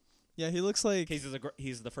type. Yeah, he looks like He's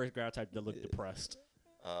the first grass type to look depressed.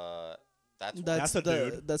 That's That's a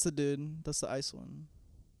dude. That's the dude. That's the ice one.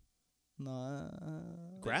 Nah.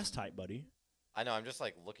 Grass type, buddy. I know. I'm just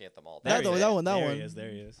like looking at them all. That There he one. That there one. He is. There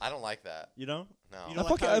he is. I don't like that. You know? No. You don't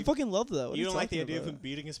like how I he- fucking love that. What You are don't like the talking idea of about? him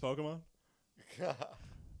beating his Pokemon?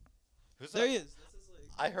 Who's There that? he is.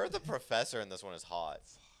 I heard the professor in this one is hot.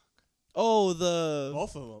 Oh, the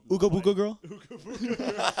Both of them. Ooga Booga girl. Ooga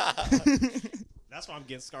Booga. That's why I'm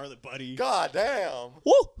getting Scarlet Buddy. God damn.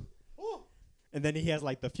 Woo! Woo. And then he has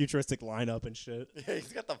like the futuristic lineup and shit. Yeah,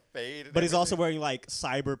 he's got the fade. And But he's also everything. wearing like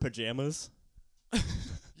cyber pajamas.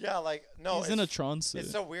 Yeah, like no. He's in a it's- Tron suit.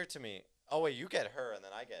 It's so weird to me. Oh wait, you get her and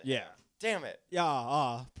then I get Yeah. him. Damn it.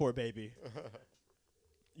 Yeah, poor baby.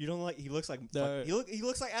 You don't like? He looks like The- he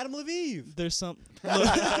looks like Adam Levine. There's some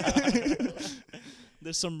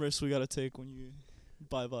there's some risks we gotta take when you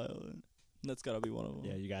buy Violet. That's gotta be one of them.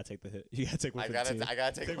 Yeah, you gotta take the hit. You gotta take one I for gotta the team. I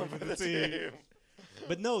gotta take one for the team.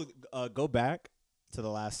 But no, go back to the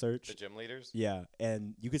last search. The gym leaders. Yeah,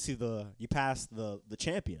 and you could see you passed the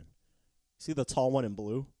champion. See the tall one in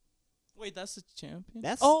blue? Wait, that's the champion.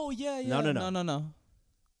 That's- oh yeah. No. No.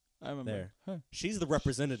 I remember. There. Her. She's the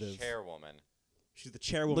representative. Chairwoman. She's the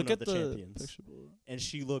chairwoman Look of at the the champions. picture below. And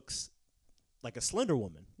she looks like a slender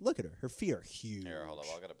woman. Look at her. Her feet are huge. Here, hold up.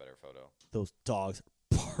 I'll get a better photo. Those dogs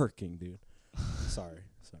are barking, dude. Sorry.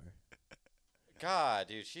 God,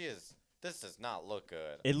 dude, she is. This does not look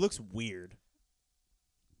good. It looks weird.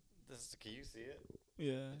 Can you see it?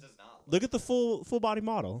 Yeah. It does not. Look at the full body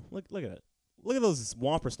model. Look at it. Look at those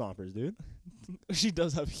Whomper Stompers, dude. She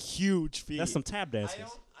does have huge feet. That's some tap dances.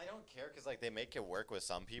 I don't care because like they make it work with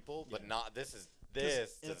some people, but Yeah. not this And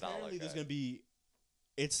does not apparently look there's good. gonna be.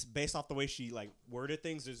 It's based off the way she like worded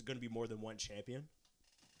things. There's gonna be more than one champion.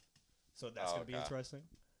 So that's gonna be okay. interesting.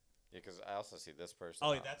 Yeah, because I also see this person.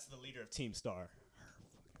 Oh, yeah, that's the leader of Team Star.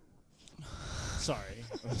 Sorry,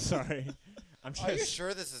 I'm sorry. I'm just. Are you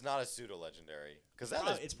sure this is not a pseudo legendary? Because that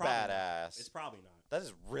is It's probably not. badass. It's probably not. That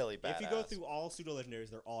is really badass. If you go through all pseudo legendaries,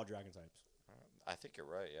 they're all dragon types. I think you're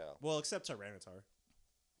right. Yeah. Well, except Tyranitar.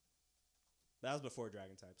 That was before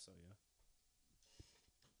dragon types, so yeah.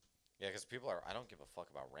 Yeah, because people are. I don't give a fuck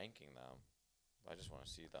about ranking them. I just want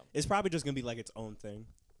to see them. It's probably just gonna be like its own thing,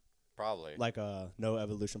 Probably. like no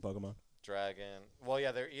evolution Pokemon. Dragon. Well,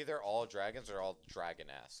 yeah, they're either all dragons or all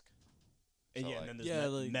dragon-esque. And So, yeah, like- and then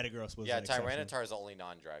there's like- Metagross was Yeah, the exception. Tyranitar is the only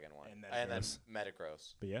non-dragon one. And And then Metagross.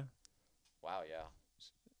 Metagross. But yeah, Wow, yeah.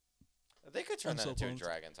 They could turn I'm that so into a pumped.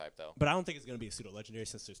 dragon type, though. but I don't think it's gonna be a pseudo legendary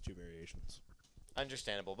since there's two variations.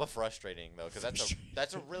 Understandable, but frustrating though, because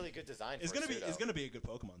that's a really good design. It's for gonna a be pseudo. it's gonna be a good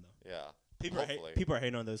Pokemon though. Yeah. People Hopefully. are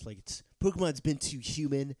hating on those like it's Pokemon's been too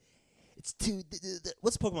human. It's too.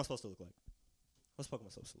 What's Pokemon supposed to look like? What's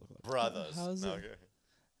Pokemon supposed to look like? Brothers. How's No, it- okay.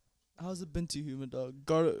 How's it been to human dog?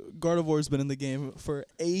 Gardevoir's been in the game for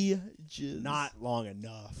ages. Not long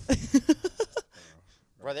enough.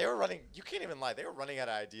 Bro, they were running. You can't even lie. They were running out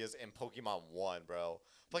of ideas in Pokemon 1, bro.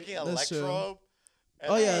 Fucking That's true. Electrode.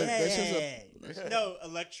 Oh, yeah, Hey, that shows no,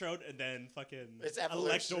 Electrode and then fucking It's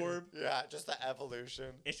evolution. Electorb. Yeah, just the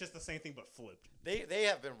evolution. It's just the same thing but flipped. They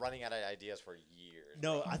have been running out of ideas for years.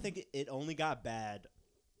 No, bro. I think it only got bad.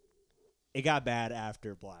 It got bad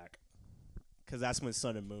after Black, because that's when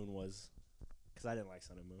Sun and Moon was. Because I didn't like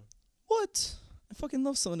Sun and Moon. What? I fucking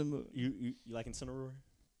love Sun and Moon. You like Incineroar?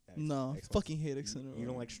 No, Xbox. fucking hate Incineroar. You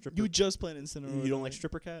don't like Stripper? You just played Incineroar. You don't like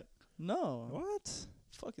Stripper Cat? No. What?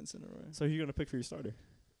 Fuck Incineroar. So who you gonna pick for your starter?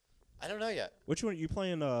 I don't know yet. Which one you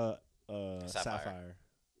playing? Sapphire. Sapphire.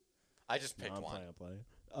 I just No, picked I'm one. playing.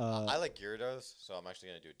 I like Gyarados, so I'm actually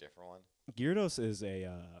gonna do a different one. Gyarados is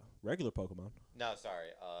a regular Pokemon. No, sorry.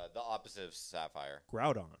 The opposite of Sapphire.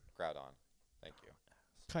 Groudon. Groudon. Thank you.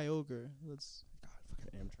 Kyogre. That's God,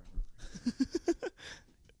 fucking am trying.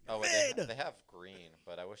 Oh wait, Man! they have green,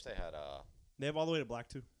 but I wish they had They have all the way to Black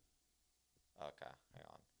too. Okay, hang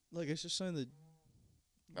on. like it's just showing the.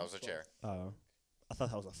 That was a chair. I thought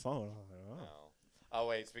that was a phone. I was like, oh. No. Oh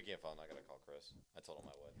wait, speaking of phone, I gotta call Chris. I told him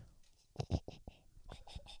I would.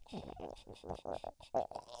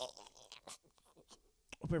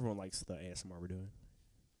 Hope everyone likes the ASMR we're doing.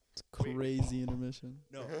 It's crazy intermission.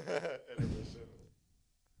 No. Intermission.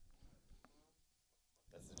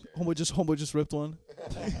 That's the chair. Homeboy just ripped one.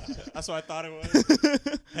 That's what I thought it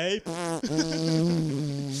was. Hey.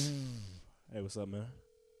 Hey, what's up, man?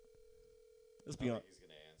 Let's be I on. think he's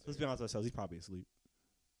gonna answer. Let's be honest with ourselves. He's probably asleep.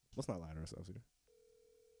 Let's not lie to ourselves here.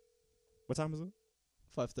 What time is it?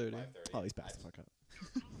 5:30. 5:30. Oh, he's passed the fuck up.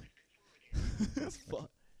 Fuck.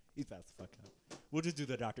 He's passed the fuck up. We'll just do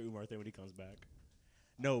the Dr. Umar thing when he comes back.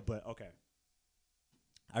 No, but okay.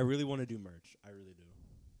 I really want to do merch. I really do.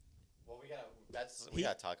 Well, we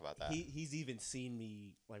gotta talk about that. He's even seen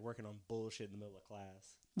me like working on bullshit in the middle of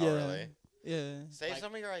class. Oh, Yeah. really? Yeah. Save Like-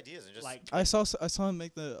 some of your ideas and just Like I saw him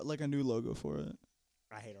make a new logo for it.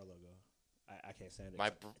 I hate our logo. I can't stand it.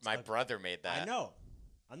 my ugly. brother made that. I know.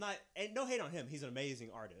 I'm not. And no hate on him. He's an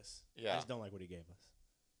amazing artist. Yeah. I just don't like what he gave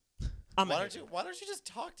us. I'm a Why hater. don't you just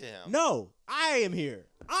talk to him? No, I am here.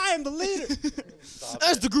 I am the leader. Stop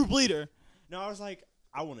As it. the group leader. No, I was like,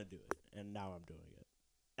 I want to do it, and now I'm doing it.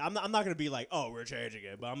 I'm not gonna be like, oh, we're changing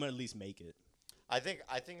it, but I'm gonna at least make it. I think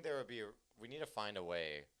there would be. We need to find a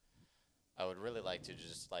way. I would really like to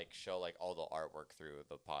just like show like all the artwork through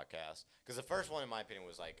the podcast because the first one, in my opinion,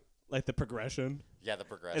 was like Like the progression. the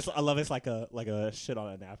progression. I love it's like a shit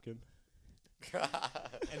on a napkin,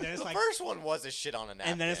 and then it's the like- first one was a shit on a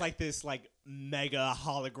napkin. and then it's like this like mega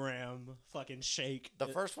hologram fucking shake. the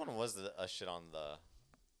first one was a shit on the.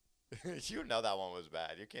 You know that one was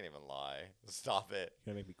bad. You can't even lie. Stop it.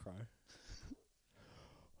 You're gonna make me cry.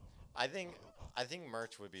 I think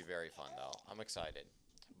merch would be very fun though. I'm excited.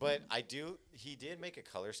 But he did make a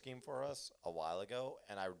color scheme for us a while ago,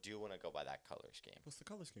 and I do want to go by that color scheme. What's the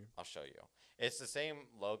color scheme? I'll show you. It's the same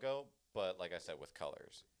logo, but like I said, with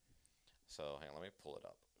colors. So hang on, let me pull it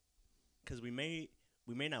up. Because we may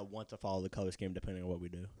not want to follow the color scheme depending on what we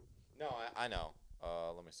do. No, I know.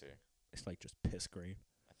 Let me see. It's like just piss green.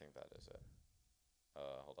 I think that is it.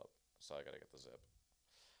 Hold up. So I gotta get the zip.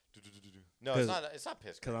 No, 'Cause- it's not. It's not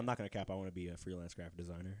piss. Because green. I'm not gonna cap. I want to be a freelance graphic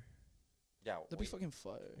designer. Yeah, That'd be fucking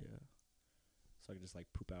fire. Yeah. So I can just like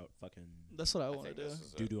poop out fucking That's what I I want to think do. this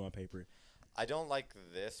is doo it. doo on paper. I don't like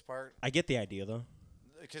this part I get the idea though.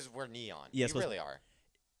 because we're neon. Yeah, you really are.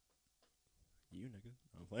 You nigga,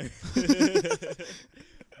 I'm playing.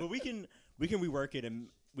 But we can rework it and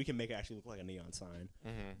we can make it actually look like a neon sign.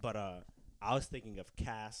 Mm-hmm. But I was thinking of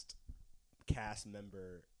cast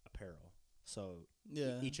member apparel. So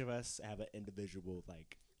Yeah. each of us have an individual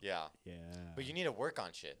like Yeah. yeah. But you need to work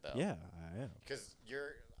on shit though. Yeah, I am. Because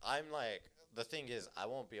I'm like, the thing is, I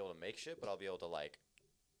won't be able to make shit, but I'll be able to like.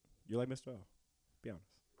 You're like Mr. O. Be honest.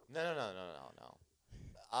 No.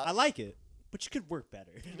 I like it, but you could work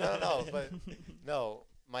better. No, but no.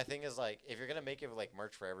 My thing is like, if you're gonna make it like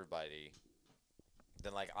merch for everybody,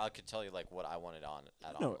 then like I could tell you like what I wanted on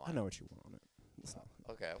at No, online. I know what you want on it. It's not-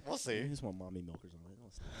 Okay, we'll You see. just want mommy milkers on it. No,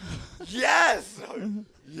 it's not. Yes,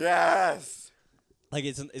 yes. Like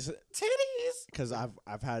it's Titties. because I've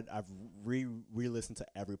re-listened to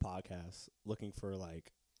every podcast looking for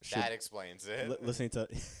like shit, That explains it. listening to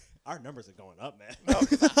our numbers are going up, man. No,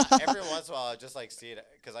 because every once in a while I just like see it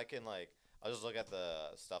because I can like I'll just look at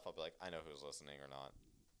the stuff. I'll be like, I know who's listening or not.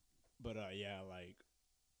 But yeah, like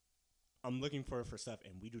I'm looking for stuff,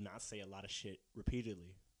 and we do not say a lot of shit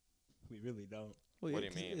repeatedly. We really don't. Well, What yeah, do you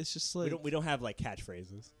 'cause mean? It's just like We don't have like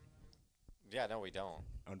catchphrases, Yeah, no, we don't.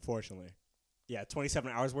 unfortunately. Yeah,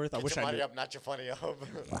 27 hours worth. I Get wish your I money knew. up, not your funny up.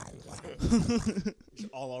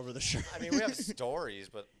 All over the shirt. I mean, we have stories,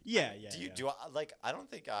 but yeah. do I, like? I don't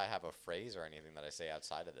think I have a phrase or anything that I say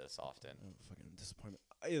outside of this often. Oh, fucking disappointment.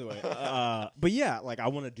 Either way, but yeah, like I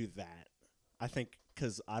want to do that. I think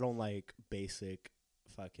because I don't like basic,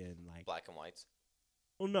 fucking like. Black and whites.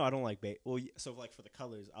 Well, no, I don't like so like for the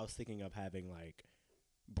colors, I was thinking of having like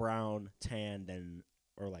brown, tan,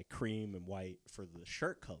 or like cream and white for the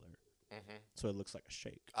shirt color, Mm-hmm. so it looks like a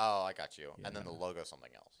shake. Oh, I got you. And then the Yeah. logo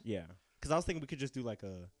something else. Yeah, because I was thinking we could just do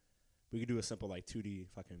we could do a simple like 2D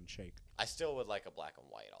fucking shake. I still would like a black and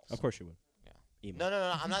white also. Of course you would. Yeah. Emo.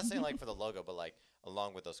 No. I'm not saying like for the logo, but like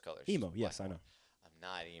along with those colors. Emo. Black Yes, I and know. white. I'm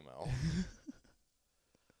not emo.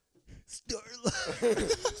 Starla.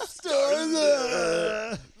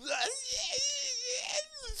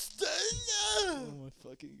 oh my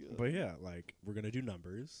fucking god. But yeah, like we're gonna do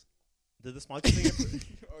numbers. Did the sponsor thing?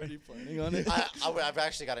 Already planning on it. I've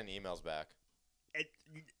actually gotten emails back.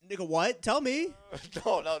 Nigga, what? Tell me.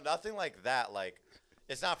 No, nothing like that. Like,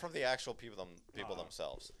 it's not from the actual people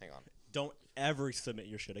themselves. Hang on. Don't ever submit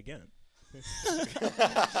your shit again.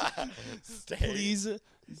 Stay. Please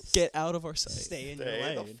get out of our site. Stay in Stay your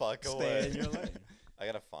lane. the fuck Stay away. in your lane. I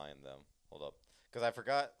gotta find them. Hold up, because I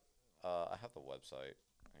forgot. I have the website.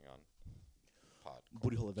 Hang on.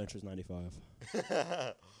 Booty Hole Adventures 95.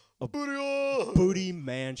 Booty hole. Booty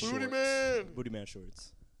Man Shorts. Booty Man. Booty Man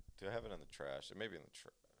Shorts. Do I have it in the trash? It may be in the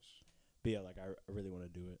trash. But yeah, like I really want to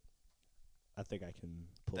do it. I think I can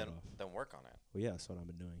pull Then it off. then work on it. Well, yeah, that's what I've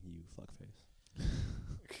been doing. You fuckface.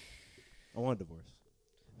 I want a divorce.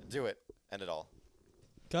 Do it. End it all.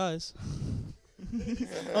 Guys.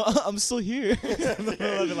 I'm still here.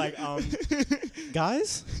 I'll be like,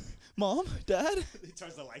 guys. Mom, Dad. He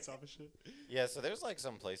turns the lights off and shit. Yeah. So there's like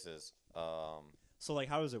some places. So like,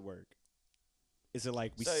 how does it work? Is it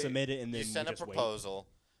like we So submit it and then you send a just wait? proposal,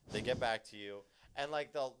 they get back to you, and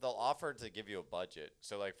like they'll offer to give you a budget.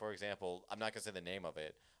 So like for example, I'm not gonna say the name of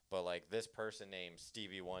it, but like this person named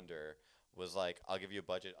Stevie Wonder was like, I'll give you a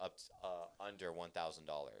budget up under $1,000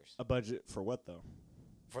 A budget for what though?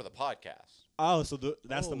 for the podcast. Oh, so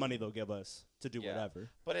that's the Oh. money they'll give us to do Yeah.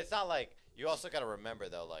 whatever. But it's not like you also gotta remember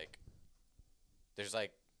though, like there's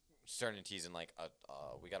like certainties in like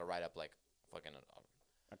we gotta write up like fucking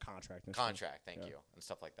A contract. And stuff. contract, thank Yeah. you, and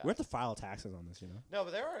stuff like that. We have to file taxes on this, you know. No,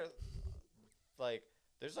 but there are like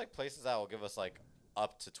there's like places that will give us like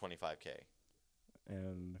up to $25K.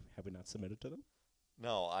 And have we not submitted to them?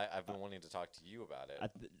 No, I've been wanting to talk to you about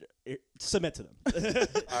it. Submit to them.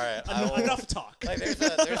 All right, I will- Enough talk. Like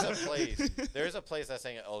there's a place that's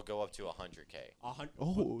saying it'll go up to $100K. Oh.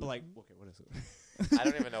 But like, okay, what is it? I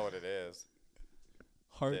don't even know what it is.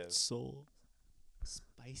 Heart, This. soul.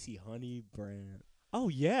 Spicy honey brand. Oh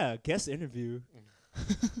yeah, guest interview.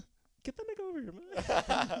 Get that nigga over here,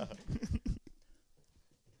 man.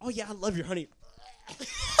 Oh yeah, I love your honey.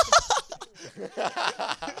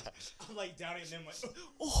 I'm like doubting them, like,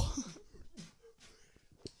 oh.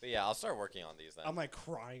 But yeah, I'll start working on these then. I'm like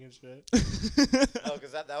crying and shit. No,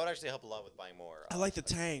 because that would actually help a lot with buying more. I like the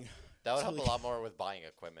tang. That would help Totally. a lot more with buying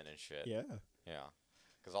equipment and shit. Yeah, Yeah.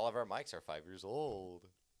 Because all of our mics are 5 years old.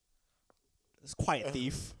 it's quiet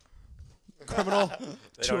thief. Criminal. They don't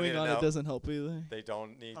need Chewing to on know. it doesn't help either. They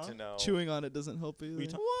don't need to know. Chewing on it doesn't help either. you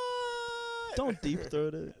talking- What? Don't deep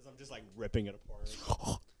throat it. As I'm just like ripping it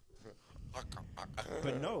apart.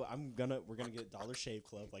 But no, we're gonna get Dollar Shave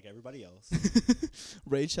Club like everybody else.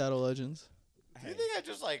 Raid Shadow Legends. Do you think I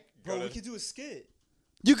just like Bro, we could do a skit.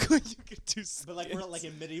 You could do skits. But like we're like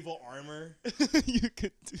in medieval armor. You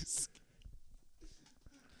could do skits.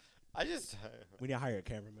 We need to hire a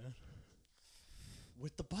cameraman.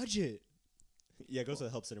 With the budget. Yeah, go to the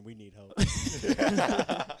help center. We need help.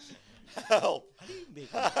 Help. How do you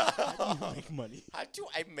make money? How do you make money? How do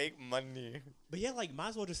I make money? But yeah, like might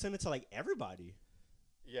as well just send it to like everybody.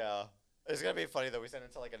 Yeah. It's gonna be funny though. We send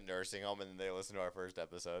it to like a nursing home and then they listen to our first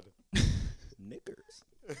episode. Knickers.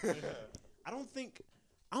 I don't think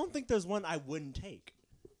there's one I wouldn't take.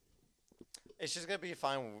 It's just gonna be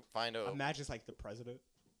fine. Imagine it's like the president.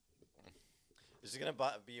 It's just gonna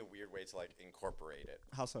be a weird way to like incorporate it.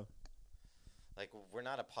 How so? Like we're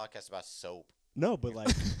not a podcast about soap. No, but like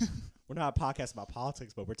we're not a podcast about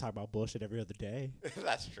politics, but we're talking about bullshit every other day.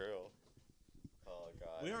 That's true. Oh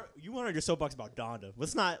god. You went on your soapbox about Donda.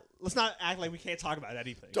 Let's not act like we can't talk about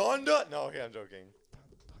anything. Donda? No, okay, I'm joking.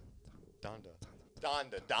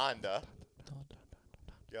 Donda.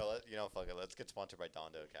 Yo, fuck it. Let's get sponsored by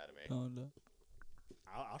Donda Academy. Donda.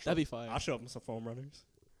 That'd be fine. I'll show up with some foam runners.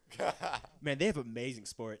 Man, they have amazing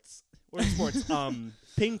sports. What are sports?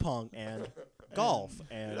 Ping pong and golf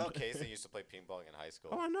and. You know, Casey used to play ping pong in high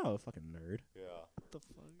school. Oh, I know, fucking nerd. Yeah. What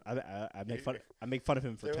the fuck? I make fun of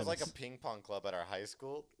him for There tennis. was like a ping pong club at our high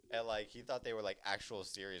school, and like he thought they were like actual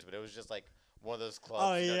serious, but it was just like one of those clubs.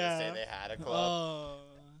 Oh, you know, yeah. to say they had a club.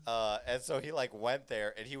 And so he like went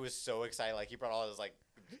there, and he was so excited. Like he brought all his like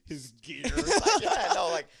his gear.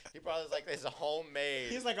 like he brought his homemade.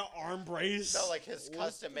 He has like an arm brace. No, like his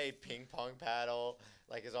custom made ping pong paddle,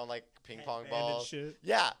 like his own like ping pong Headband ball. and shit.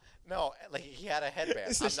 Yeah, no, like he had a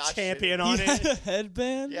headband. It's I'm this not champion shitting. on He it. had a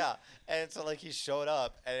headband? Yeah, and so like he showed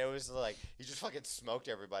up, and it was like he just fucking smoked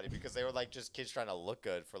everybody because they were like just kids trying to look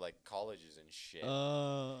good for like colleges and shit.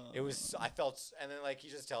 It was I felt, and then like he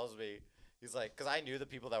just tells me. He's like, because I knew the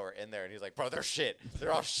people that were in there, and he's like, bro, they're shit.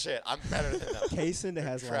 They're all shit. I'm better than them. Kaysen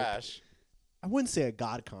has trash. I wouldn't say a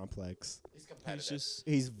god complex. He's competitive.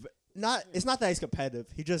 He's not. It's not that he's competitive.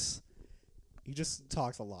 He just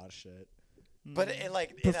talks a lot of shit. But it,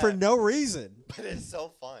 like, But for no reason. But it's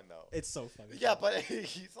so fun though. It's so funny. Yeah, but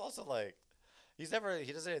he's also like, he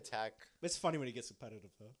doesn't attack. It's funny when he gets competitive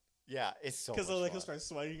though. Yeah, it's so. Because Because like he'll start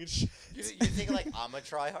sweating and shit. You think like I'm a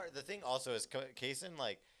try hard. The thing also is Kaysen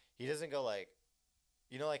like he doesn't go like.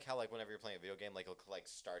 You know, like how like whenever you're playing a video game, like he'll like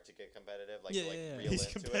start to get competitive, like Yeah, to, like yeah, yeah. reel He's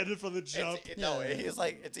into competitive from the jump. No, Yeah. he's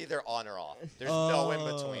like it's either on or off. There's no in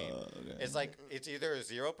between. Okay. It's like it's either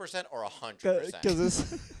 0% or 100%. Because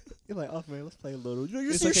it's you're like, oh man, let's play a little. You're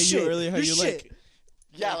It's you're like shit. you earlier how You're you shit. like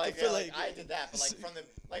Yeah, I like, feel like like I did that, but like from the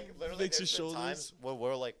like literally Fix your there's been shoulders. times where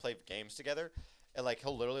we'll like play games together, and like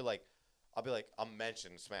he'll literally like I'll be like I'll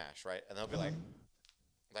mention Smash right, and he'll be like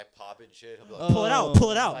popping shit. He'll be like Pull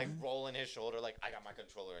it out. like rolling his shoulder like I got my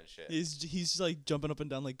controller and shit. He's like jumping up and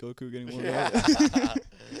down like Goku getting warmed Yeah. up.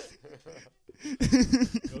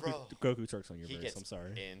 Bro, Goku twerks on your he verse. gets I'm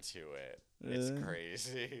sorry. into it. It's Yeah.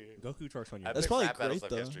 crazy. Goku twerks on your Epic That's verse. probably rap battles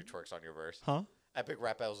great, of though. history twerks on your verse. Huh? Epic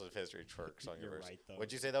rap battles of history twerks on your You're verse. right, though.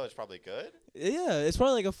 Would you say that was probably good? Yeah, it's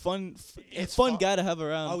probably like a fun It's fun fun. guy to have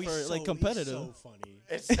around he's for so, like competitive. He's so funny.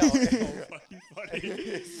 It's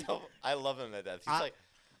so, funny. I love him to death. He's like.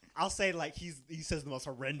 I'll say like he says the most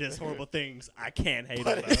horrendous, horrible things. I can't hate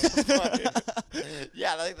But him. it's Though. funny.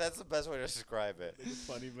 Yeah, I think that's the best way to describe it. It's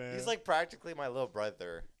funny, man. He's like practically my little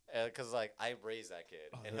brother, because like I raised that kid,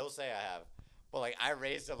 and he'll say I have, but like I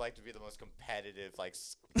raised him like to be the most competitive, like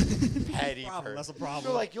petty person. That's a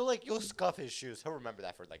problem. You'll scuff his shoes. He'll remember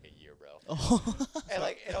that for like a year, bro. Oh. And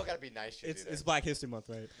like it don't gotta be nice shoes. It's Black History Month,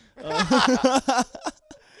 right?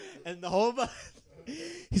 And the whole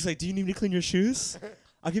he's like, "Do you need me to clean your shoes?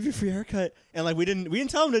 I'll give you a free haircut." And like we didn't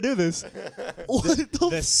tell him to do this. What the The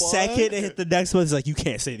fuck? second it hit the next one, he's like, "You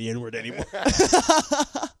can't say the N-word anymore."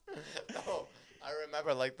 No, I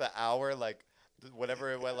remember like the hour, like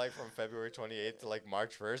whatever it went like from February 28th to like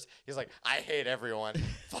March 1st. He's like, I hate everyone.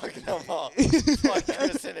 Fuck them all. Fuck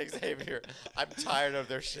Chris and Xavier. I'm tired of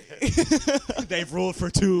their shit. They've ruled for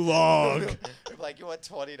too long. Like, you want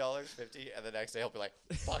 $20, $50, and the next day he'll be like,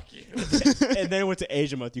 fuck you. And then it went to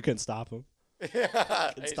Asia Month. You couldn't stop him.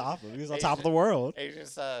 Yeah. Couldn't stop him. He was on top of the world.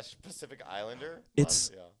 Asian's Pacific Islander. It's-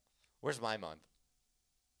 month, yeah. Where's my month?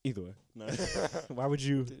 Either way. No. Why would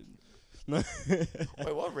you? No.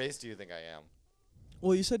 Wait, what race do you think I am?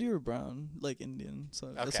 Well, you said you were brown, like Indian, so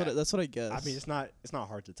Okay. that's what I guess. I mean, it's not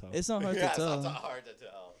hard to tell. It's not hard Yeah, to tell. it's not hard to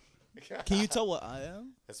tell. Can you tell what I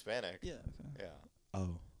am? Hispanic. Yeah. Okay. Yeah.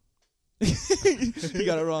 Oh. He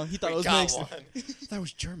got it wrong. He thought We it was got mixed. one. That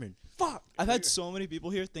was German. Fuck. I've had so many people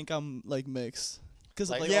here think I'm like mixed, because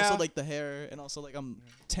Like, of yeah. also like the hair, and also like I'm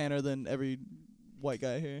tanner than every white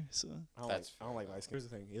guy here. So I don't like light skin. Here's the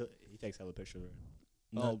thing. He takes hella pictures.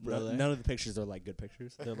 Oh, brother. None of the pictures are like good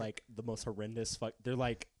pictures. They're like the most horrendous. They're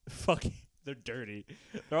like fucking. They're dirty.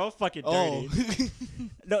 They're all fucking dirty.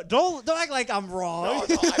 No, don't act like I'm wrong. No, I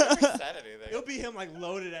never said anything. It'll be him like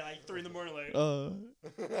loaded at like 3 in the morning. Like,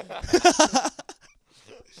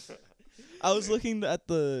 I was looking at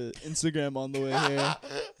the Instagram on the way here.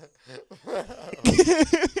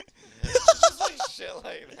 Just like shit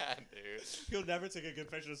like that, dude. he'll never take a good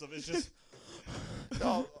picture of something. It's just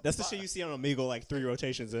No, that's the shit you see on Omegle like 3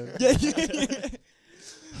 rotations in. Yeah.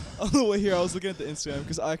 On the way here, I was looking at the Instagram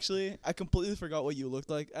because I completely forgot what you looked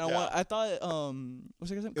like. And Yeah. I thought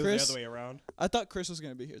what's your name? It was Chris. the other way around. I thought Chris was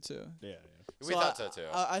gonna be here too. Yeah. we thought so too.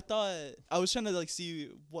 I thought I was trying to like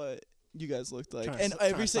see what you guys looked like, Trying to and s-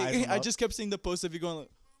 trying every to size second them I up. just kept seeing the post of you going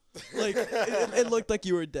like it looked like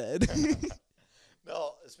you were dead.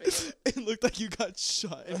 No, speaking It looked like you got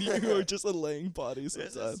shot and you were just a laying body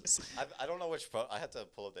sometimes. I don't know which photo. I had to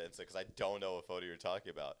pull up the Insta because I don't know what photo you're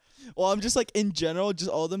talking about. Well, I'm just like in general, just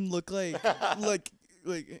all of them look like like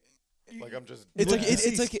Like I'm just. it's like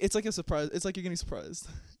Yeah. it's like a surprise. It's like you're getting surprised.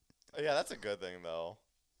 Yeah, that's a good thing though.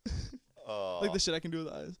 Like the shit I can do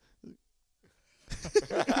with the eyes.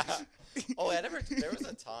 Oh, I never. There was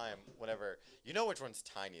a time whenever you know which one's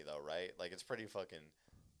tiny though, right? Like it's pretty fucking.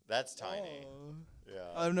 That's tiny. Oh. Yeah.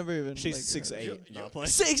 I've never even. She's like, 6'8". you- No, I'm playing.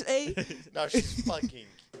 6'8". No, she's fucking.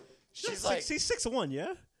 She's like. she's 6'1",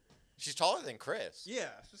 yeah. She's taller than Chris. Yeah,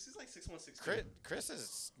 so she's like 6'1", 6'2". Chris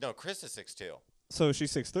is 6'2", So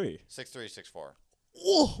she's 6'3". 6'3", 6'4".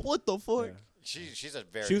 Whoa! What the fuck? Yeah. She's a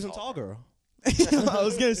very. She was in Tall Girl. I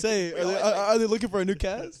was gonna say, We always like- are they looking for a new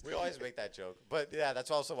cast? We always make that joke, but yeah,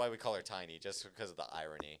 that's also why we call her Tiny, just because of the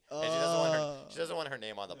irony. And she doesn't want her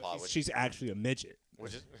name on the pod, She's actually a midget.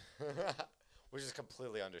 which is which is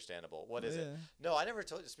completely understandable. What is it? Yeah. No, I never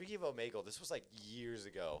told you. Speaking of Omegle, this was like years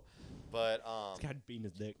ago, but This guy beating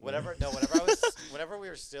his dick. man. whenever we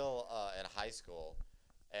were still in high school,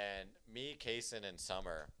 and me, Kaysen, and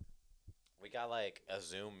Summer, we got like a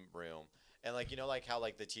Zoom room. And, like, you know, like, how,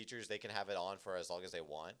 like, the teachers, they can have it on for as long as they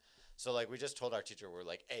want. So, like, we just told our teacher, we're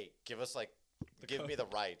like, hey, give me the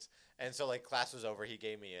rights. And so, like, class was over. He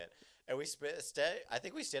gave me it. And we I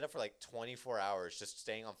think we stayed up for, like, 24 hours just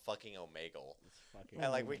staying on fucking Omegle.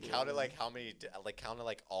 And, like, we counted, like, counted,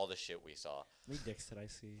 like, all the shit we saw. How many dicks did I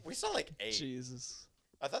see? We saw, like, 8. Jesus.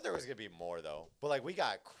 I thought there was going to be more, though. But, like, we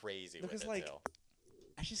got crazy with Because, it, like, too.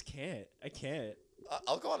 I just can't. I can't.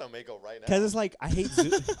 I'll go on Omegle right now. Because it's like, I hate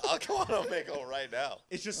Zoom. I'll go on Omegle right now.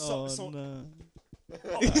 It's just Oh so no.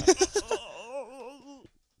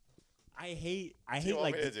 I hate Do you want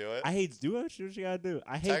like me to do it? I hate do what you gotta do.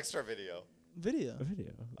 I hate Text or video? Video. a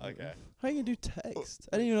video. Okay. How you gonna do text?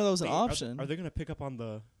 I didn't even know that was an Wait, option. Are they gonna pick up on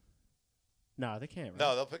the? No, they can't. Right?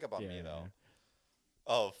 No, they'll pick up on Yeah, me, yeah, though. yeah.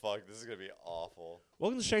 Oh, fuck. This is going to be awful.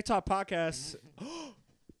 Welcome to Shake Talk Podcast.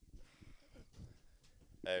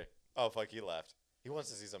 Hey. Oh, fuck. He left. He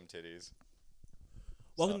wants to see some titties.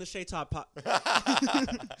 Welcome to Shake Talk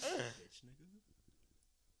Podcast.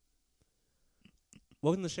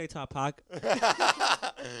 Welcome to Shake Talk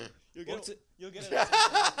Podcast. You'll What's get it? You'll get it. At some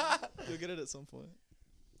point. You'll get it at some point.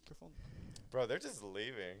 Microphone. Bro, they're just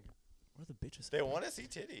leaving. Where are the bitches? They at? want to see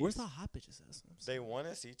titties. Where's the hot bitches at? They want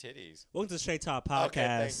to see titties. Welcome to the Shake Talk Podcast.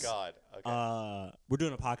 Okay, thank God. Okay. We're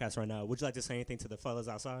doing a podcast right now. Would you like to say anything to the fellas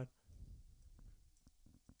outside?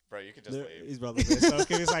 Bro, you can just leave. He's probably there. So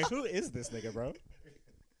he's like, who is this nigga, bro? Can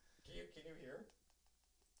you hear?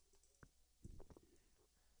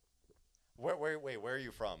 Where are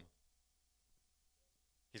you from?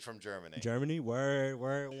 He's from Germany. Germany? Where?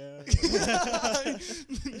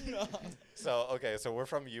 No. So we're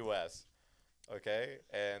from U.S. Okay,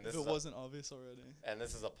 and this If is it wasn't obvious already. and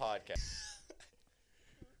this is a podcast.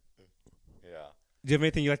 Yeah. Do you have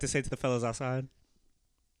anything you'd like to say to the fellas outside?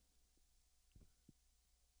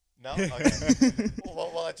 No. Okay.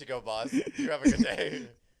 we'll let you go, boss. You have a good day.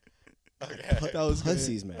 Okay. That was good.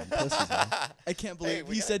 Pussies, man. Pussies, man. I can't believe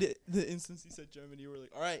he said it. The instance he said Germany, you were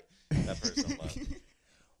like, all right. That person left.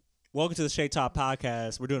 Welcome to the Shake Talk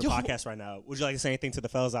Podcast. We're doing a podcast right now. Would you like to say anything to the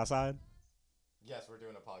fellas outside? Yes, we're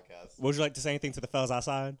doing a podcast. Would you like to say anything to the fellas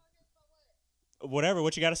outside? Whatever.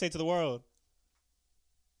 What you got to say to the world?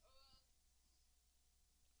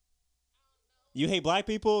 You hate black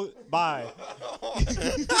people? Bye.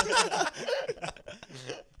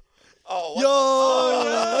 Oh, what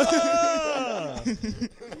Yo! the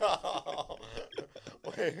fuck? No.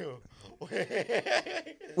 Wait,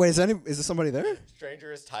 Wait, is there somebody there?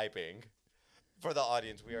 Stranger is typing. For the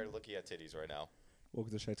audience, we are looking at titties right now.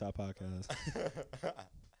 Welcome to Straight Top Podcast.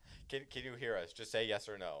 Can you hear us? Just say yes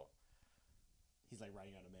or no. He's like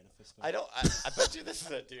writing out a manifesto. I don't. I bet you this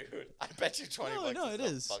is a dude. I bet you 20 bucks. No, it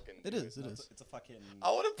is. It is. It's a fucking.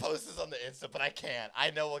 I want to post this on the Insta, but I can't.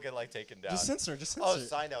 I know we'll get like taken down. Just censor. Oh,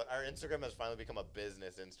 side note: our Instagram has finally become a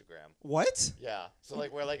business Instagram. What? Yeah. So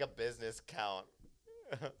like we're like a business count.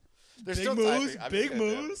 There's Big still moves. typing. Big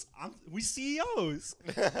moves. We CEOs.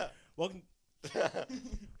 Welcome.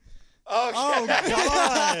 Oh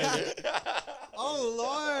God. Oh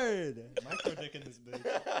Lord. Micro dick in this bitch.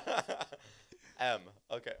 M.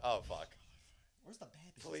 Okay. Oh fuck. Where's the bad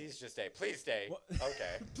bitch? Please just stay. Please stay. What?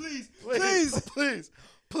 Okay.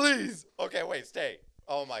 Please. Okay, wait. Stay.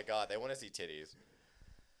 Oh my God. They want to see titties.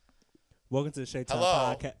 Welcome to the Shade Top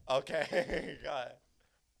Hello. Podcast. Okay. God.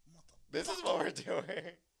 This is what we're doing.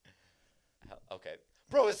 Okay.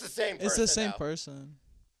 Bro, it's the same person. It's the same now. person.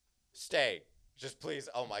 Stay. Just please.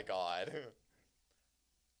 Oh my God.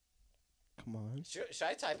 Come on. Should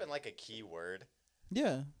I type in like a keyword?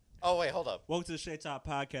 Yeah. Oh, wait. Hold up. Welcome to the Shade Top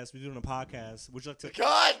Podcast. We're doing a podcast. Would you like to?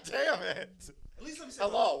 God damn it. At least let me say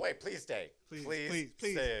Hello. Wait, please stay. Please,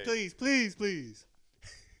 Stay.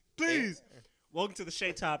 please. Welcome to the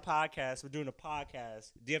Shade Top Podcast. We're doing a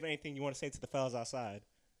podcast. Do you have anything you want to say to the fellas outside?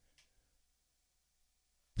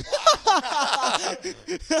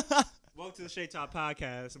 Welcome to the Shade Top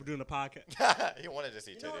Podcast. We're doing a podcast. He wanted to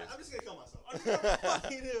see titties. I'm just gonna kill myself. I'm just gonna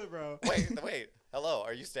fucking do it, bro. Wait. Hello.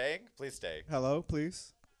 Are you staying? Please stay. Hello,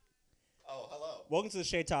 please. Oh, hello. Welcome to the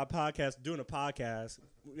Shade Top Podcast. We're doing a podcast.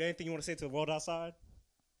 Anything you want to say to the world outside?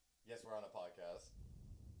 Yes, we're on a podcast.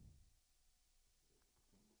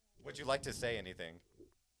 Would you like to say anything?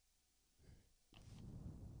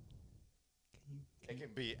 It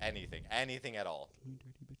can be anything. Anything at all. Can you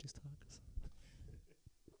dirty bitches talk?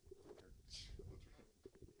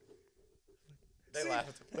 They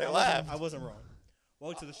laughed. They laughed. I wasn't wrong.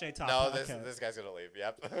 Welcome to the Shade Top No, Podcast. this guy's gonna leave.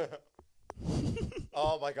 Yep.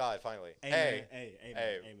 Oh my God! Finally. Hey,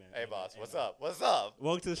 Hey, boss. What's up? What's up?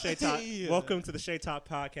 Welcome to the Shade Top. Hey. Welcome to the Shade Top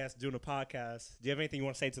Podcast. Doing a podcast. Do you have anything you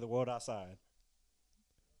want to say to the world outside?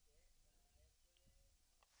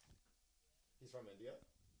 He's from India.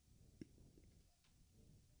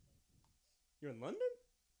 You're in London?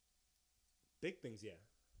 Big things, yeah.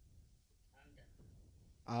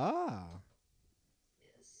 Ah.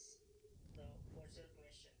 Yes. So, what's your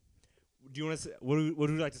question? Do you want to say, what would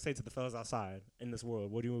you like to say to the fellas outside in this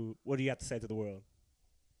world? What do you have to say to the world?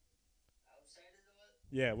 Outside is the world?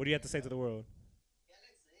 Yeah, what do you have to say to the world?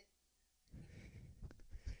 Galaxy.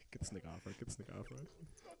 Get this nigga off her. Get this nigga off her.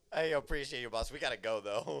 I appreciate you, boss. We gotta go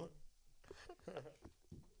though.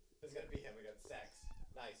 It's gonna be him again. Sex.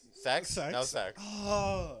 Nice. Sex? No sex.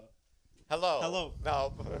 Oh. Hello.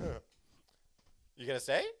 No. You gonna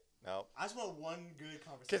stay? No. I just want one good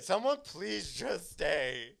conversation. Can someone please just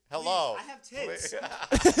stay? Hello. I have tits.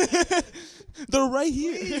 They're right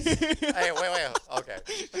here. Hey, wait. Okay.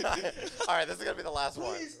 All right, this is gonna be the last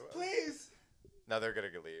one. Please. No, they're gonna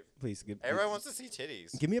leave. Please. Everyone wants to see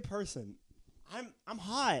titties. Give me a person. I'm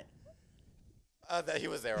hot. That he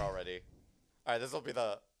was there already. All right, this will be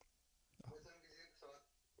the.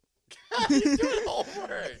 What's He's doing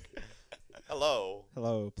homework. Hello.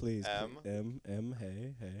 Hello, please. M.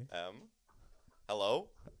 Hey. M. Hello.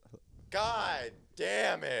 God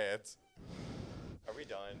damn it. Are we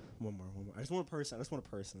done? One more. I just want a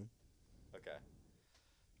person. Okay.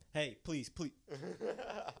 Hey, please.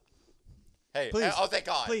 Hey. Please. Oh, thank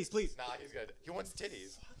God. Please. Nah, he's good. He wants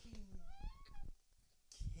titties.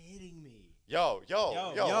 Kidding me. Yo. What's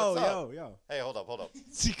up? Yo. Hey, hold up.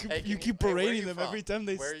 You You keep where are parading you them from? every time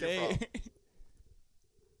they Where are you stay. from?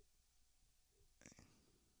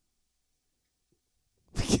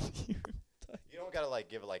 You don't gotta like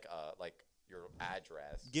give like your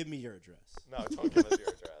address. Give me your address. No, don't give us your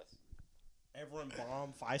address. Everyone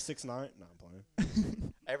bomb 569. No, I'm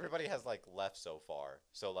playing. Everybody has like left so far.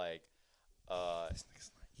 So like,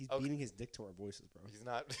 He's Okay. beating his dick to our voices, bro. he's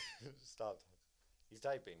not. Stop. He's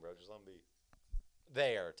typing, bro. Just let him be.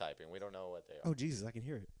 They are typing. We don't know what they are. Oh Jesus, I can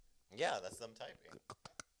hear it. Yeah, that's them typing.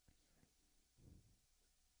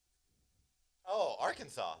 Oh,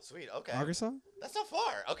 Arkansas. Sweet. Okay. Arkansas? That's not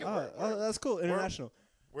far. Okay. Oh, that's cool. International.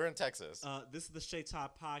 We're in Texas. This is the Shade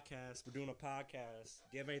Top Podcast. We're doing a podcast.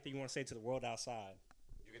 Do you have anything you want to say to the world outside?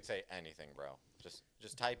 You can say anything, bro. Just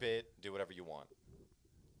type it. Do whatever you want.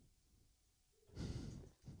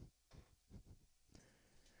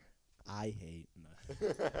 I hate.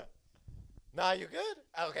 No. Nah, you good?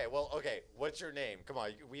 Okay, well, okay. What's your name? Come on,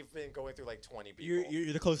 we've been going through like 20 people.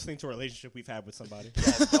 You're the closest thing to a relationship we've had with somebody.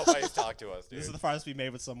 Yes, nobody's talked to us, dude. This is the farthest we made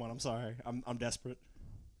with someone. I'm sorry. I'm desperate.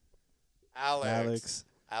 Alex,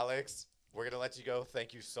 we're gonna let you go.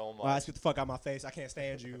 Thank you so much. Well, get the fuck out of my face. I can't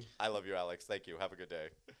stand you. I love you, Alex. Thank you. Have a good day.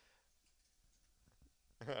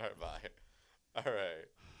 All right, bye. All right.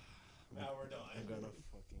 Now we're done. I'm gonna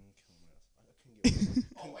fucking kill myself.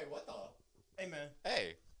 Oh wait, what the? Hey man.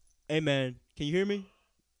 Hey. Hey man, can you hear me?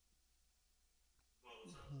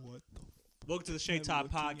 What the Welcome to the Shake I'm Top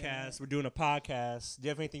looking Podcast. at- We're doing a podcast. Do you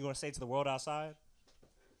have anything you want to say to the world outside?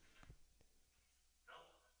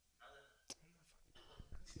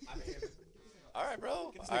 All right,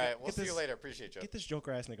 bro. Get this All nigga- right, we'll get see you this- later. Appreciate you. Get this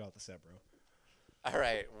joker ass nigga off the set, bro. All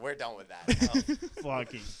right, we're done with that.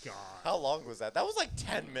 Fucking god. How long was that? That was like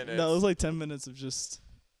 10 minutes. No, it was like 10 minutes of just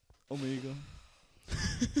Omegle.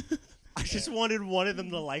 I just wanted one of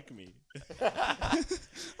them to like me.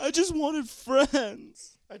 I just wanted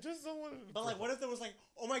friends. I just don't want to. But like, what if there was like,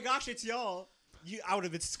 oh my gosh, it's y'all? I would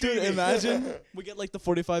have been Dude, screaming. imagine we get like the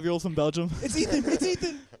 45-year-old from Belgium. It's Ethan. It's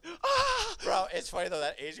Ethan. Ah! Bro, it's funny though.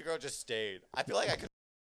 That Asian girl just stayed. I feel like I could.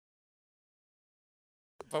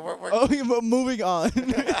 But we're Oh, yeah, but moving on.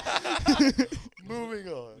 moving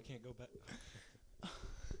on. We can't go back.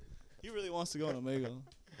 He really wants to go on Omegle.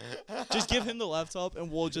 Just give him the laptop and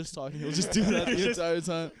we'll just talk. He'll just do that the entire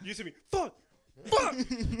time. You see me? Fuck. Fuck.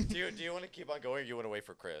 Do you want to keep on going? Or you want to wait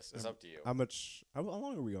for Chris? It's up to you. How much? How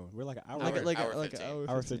long are we going? We're like an hour. Like, Hour- like, hour like an 15. hour,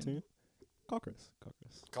 Hour 15. 15. Call Chris. Call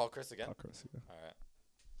Chris. Call Chris again. Call Chris. Yeah. All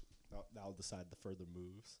right. That'll decide the further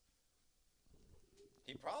moves.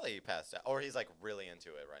 He probably passed out, or he's like really into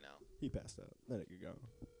it right now. He passed out. Then it could go.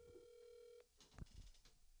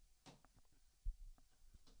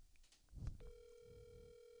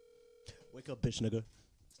 Wake up, bitch, nigga.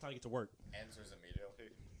 It's time to get to work. Answers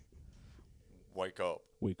immediately. Wake up.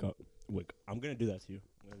 Wake up. Wake. I'm gonna do that to you.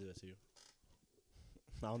 I'm gonna do that to you.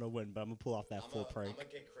 I don't know when, but I'm gonna pull off that full prank. I'm gonna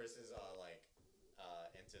get Chris's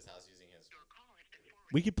into his house using his.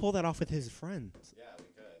 We could pull that off with his friends. Yeah, we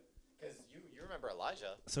could. Cause you remember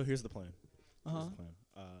Elijah? So here's the plan. Uh-huh. Here's the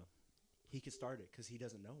plan. He could start it because he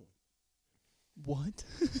doesn't know him. What?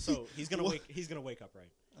 So he's gonna What? wake. He's gonna wake up, right?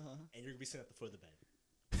 Uh-huh. And you're gonna be sitting at the foot of the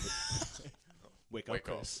bed. Wake up, Wake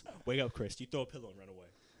up. Chris. Wake up, Chris. You throw a pillow and run away.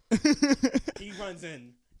 He runs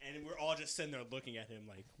in, and we're all just sitting there looking at him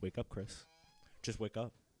like, "Wake up, Chris. Just wake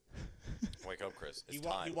up." Wake up, Chris. It's He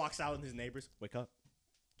time. walks out and his neighbors, "Wake up.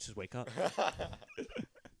 Just wake up." I'm gonna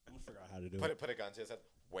figure out how to do it. Put a gun to his head.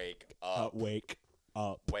 Wake up. Wake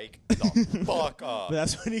up. Wake the fuck up. But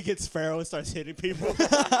that's when he gets feral and starts hitting people.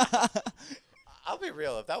 I'll be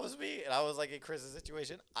real. If that was me and I was like in Chris's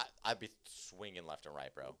situation, I'd be swinging left and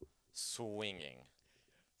right, bro. Swinging.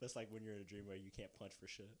 That's like when you're in a dream where you can't punch for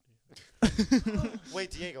shit. Wait,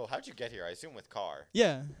 Diego, how'd you get here? I assume with car.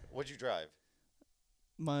 Yeah. What'd you drive?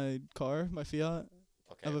 My car, my Fiat.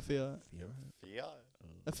 I Okay. have a Fiat. Fiat.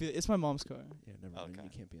 A Fiat. It's my mom's car. Yeah, never mind. Okay. You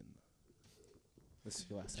can't be in. This is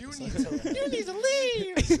your last You episode. need to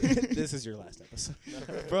leave. This is your last episode.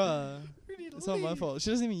 Bruh. You need to It's not my leave. fault. She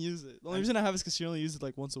doesn't even use it. The only reason I have it is because she only uses it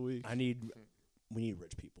like once a week. We need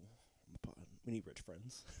rich people on the pod. We need rich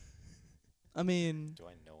friends. I mean, Do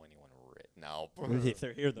I know anyone rich? No. If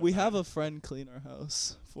they're here, though. we have a friend clean our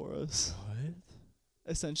house for us. What?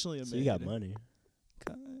 Essentially a So maid. you got money.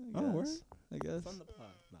 I word. guess. I guess. Fund the pod.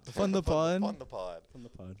 No, Fund the pod. Fund the pod. fund the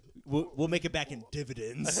pod. We'll make it back in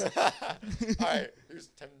dividends. All right. Here's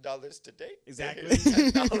 $10 today. Exactly. Here's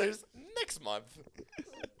 $10 next month.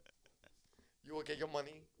 You will get your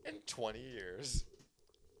money in 20 years.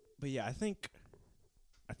 But yeah, I think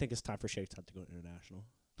it's time for Shake Top to go international.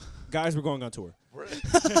 Guys, we're going on tour.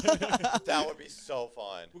 That would be so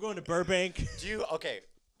fun. We're going to Burbank. Do you okay,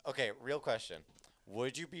 real question.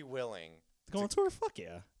 Would you be willing Go on tour? Fuck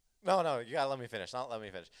yeah. No, you gotta let me finish. Not let me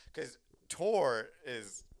finish. Because tour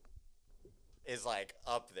is like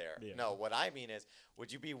up there. Yeah. No, what I mean is,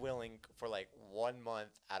 would you be willing for like 1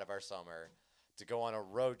 month out of our summer to go on a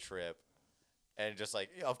road trip and just like,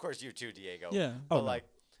 of course you too, Diego. Yeah. But Oh, no. like,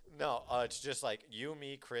 no, it's just like you,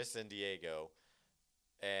 me, Chris, and Diego,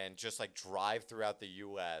 and just like drive throughout the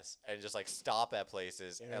U.S. and just like stop at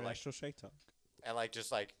places and like International Shake Talk. and like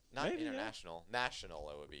just like not Maybe, yeah. international, national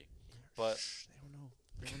it would be, but. Shh, they don't know.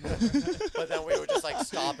 But then we would just like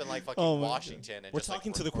stop in like fucking Oh my God. Washington and We're just, like,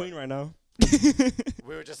 talking to the record. Queen right now.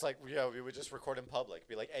 We would just like we would just record in public.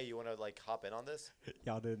 Be like, hey, you want to like hop in on this?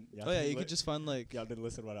 Y'all didn't. Y'all Oh yeah, didn't you could just find like Y'all didn't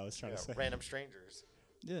listen to what I was trying Yeah, to say. random strangers.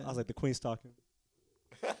 yeah. I was like, the Queen's talking.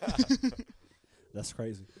 That's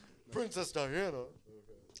crazy. Princess Diana.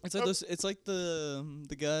 It's like this. It's like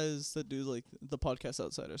the guys that do like the podcast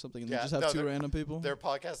outside or something, and Yeah, they just have no, two their- random people. Their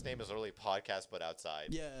podcast name is literally Podcast But Outside.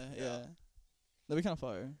 Yeah, Yeah. yeah. That'd be kind of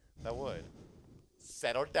fire. That would.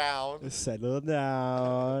 Settle down. Settle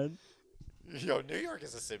down. Yo, New York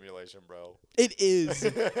is a simulation, bro. It is.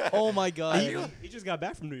 Oh my god. He just got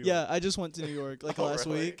back from New York. Yeah, I just went to New York like Oh, last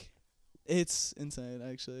really? week. It's insane,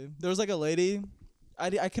 actually. There was like a lady.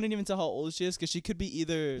 I couldn't even tell how old she is because she could be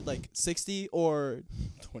either like 60 or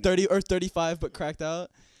 30 or 35, but cracked out.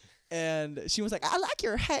 And she was like, "I like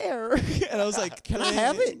your hair," and I was like, "Can I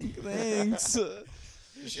have it?" Thanks. Did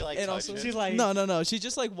she like And touch also, it? she's like, no. She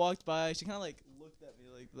just like walked by. She kind of like looked at me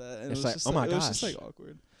like that, and It's it was like, just oh my it was just gosh. like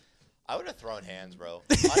awkward. I would have thrown hands, bro.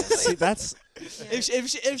 See, Honestly, that's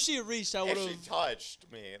If she reached, I would if she have.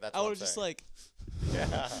 touched me, that's I what would I'm have just saying. like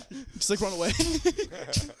Yeah. just like run away.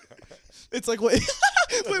 It's like wait,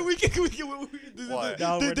 we can What?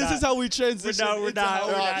 No, we're this not. is how we transition. We're into not. how-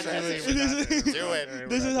 We're not doing it. transitioning. We're not doing it. Do it.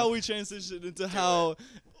 This is how we transition into how.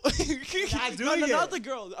 not no, doing it. not the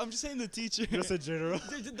girl. I'm just saying the teacher. just a general.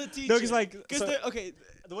 the teacher. No, because like, so okay.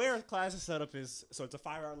 the way our class is set up is so it's a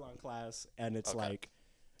 5-hour long class, and it's Okay. like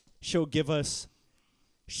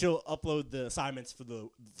she'll upload the assignments for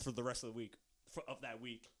the rest of the week of that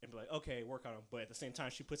week, and be like, okay, work on them. But at the same time,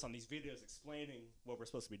 she puts on these videos explaining what we're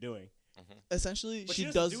supposed to be doing. Essentially, But she she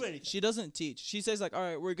doesn't does. do anything. She doesn't teach. She says like, "All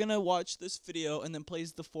right, we're gonna watch this video," and then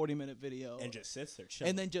plays the 40-minute video, And just sits there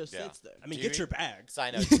chilling. and then just Yeah. sits there. I mean, Do get you- your bag.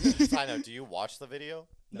 Side note, do you watch the video?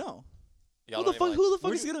 No. Y'all Who the don't even fuck? Who the fuck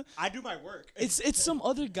We're is gonna? I do my work. It's some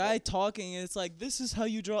other guy talking, and it's like, this is how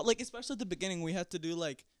you draw. Like, especially at the beginning, we have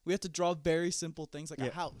to draw very simple things like Yeah.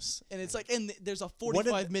 a house, and it's like, and there's a One of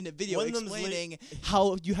the- 45-minute video one of them's explaining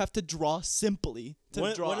how you have to draw simply to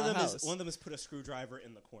one, draw one of a them house. is one of them is put a screwdriver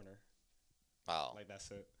in the corner. Oh. Like that's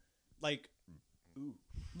it. Like, ooh,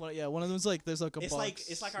 One of them's like, there's like a it's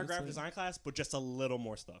box. like our It's graphic like- design class, but just a little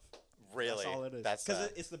more stuff. Really? That's all it is. That's Because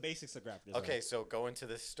it's the basics of graphic design. okay. So go into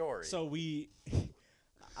this story. So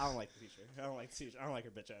I don't like the teacher. I don't like the teacher. I don't like her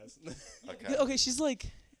bitch ass. okay. Okay, she's like,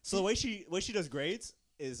 So the way she does grades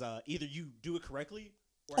is either you do it correctly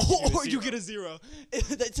or, or you get a zero.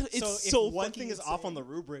 It's so so if one fucking thing is off on insane. the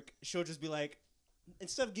rubric, she'll just be like,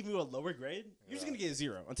 instead of giving you a lower grade, you're just Yeah. gonna get a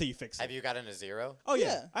 0 until you fix it. Have you gotten a 0? Oh yeah.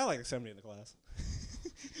 Yeah. I like a 70 in the class.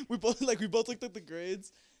 we both looked at the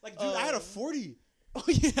grades. Like, dude, I had a Um, 40. Oh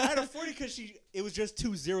yeah, I had a 40 because it was just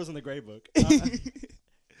 2 zeros in the grade book.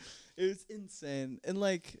 It was insane, and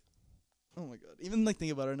like, oh my god, even like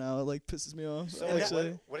thinking about her now, it like pisses me off. So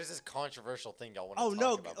actually, what is this controversial thing y'all want to Oh talk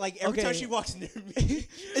no! about? Like every time Okay. she walks near me,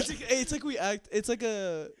 it's like we act. It's like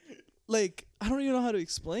a like I don't even know how to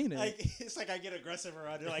explain it. like it's like I get aggressive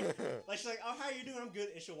around her. Like she's like, "Oh, how you doing? I'm good,"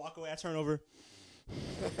 and she'll walk away. I turn over.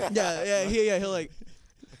 He'll like.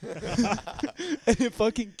 And it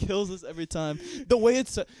fucking kills us every time. The way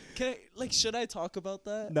it's should I talk about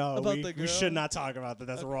that? No, about we, the girl? we should not talk about that.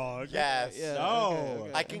 That's wrong. Yes. Yeah, No.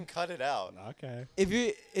 okay. I can cut it out. Okay. If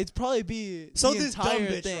you, it'd probably be So the this dumb entire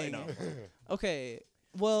bitch thing. right now. Okay,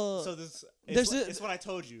 well, So this there's it's what I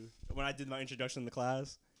told you when I did my introduction to the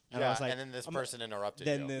class. And I Yeah, was like, and then this I'm- person interrupted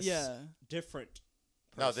then you. this yeah. different.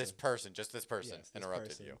 No, this person, just this person Yes, this interrupted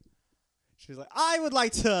person. you. She's like, I would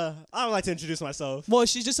like to introduce myself. Well,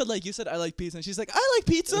 she just said like you said I like pizza, and she's like I like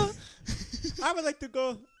pizza. I would like to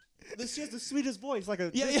go. She has the sweetest voice, like a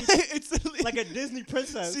yeah, Disney, it's literally like a Disney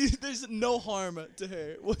princess. See, there's no harm to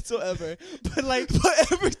her whatsoever. But like,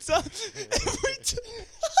 But every time,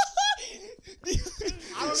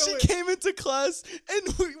 I don't know she what- came into class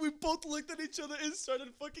and we both looked at each other and started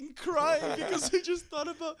fucking crying because we just thought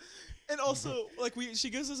about. And also, like she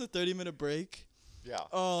gives us a 30-minute break, Yeah.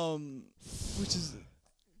 which is.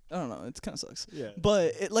 I don't know. It kind of sucks. Yeah.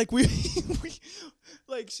 But it like we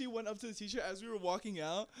like she went up to the teacher as we were walking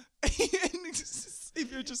out, and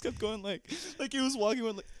Xavier just kept going like he was walking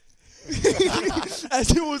with as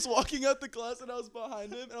he was walking out the class, and I was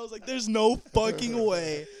behind him, and I was like, "There's no fucking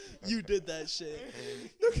way you did that shit."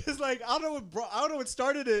 Because like I don't know what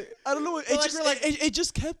started it. I don't know. It But, like, just we're like- it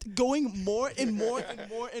just kept going more and more and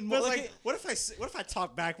more and more. But Like, like, what if I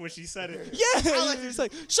talk back when she said it? yeah, I like it's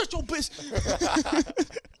like shut your bitch.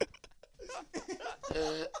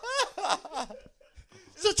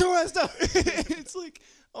 Shut your ass down. It's like,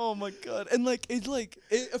 oh my god, and like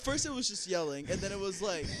at first it was just yelling, and then it was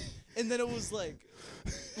like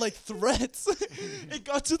threats. It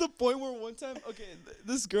got to the point where one time, okay,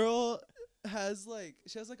 this girl has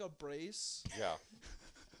a brace. Yeah.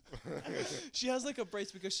 She has like a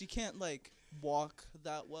brace because she can't like walk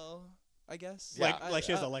that well, I guess. Yeah. Like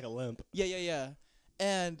she has like a limp. Yeah,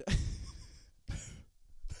 and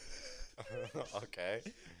Okay.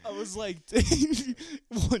 I was like,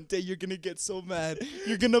 one day you're gonna get so mad,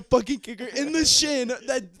 you're gonna fucking kick her in the shin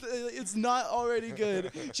that it's not already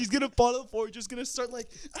good. She's gonna fall to the floor, just gonna start like,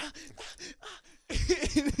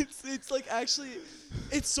 and it's like actually,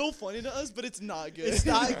 it's so funny to us, but it's not good. It's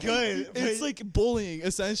not good. It's like bullying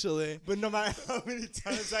essentially. But no matter how many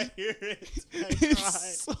times I hear it, I cry.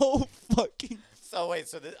 It's so fucking. So wait,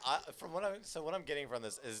 so what I'm getting from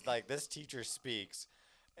this is like this teacher speaks,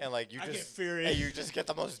 and like you I just get furious. and you just get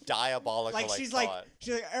the most diabolical Like she's like,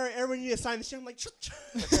 everyone need to sign this shit. I'm like,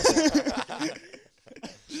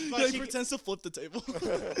 Like pretends to flip the table.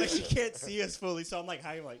 like she can't see us fully, so I'm like,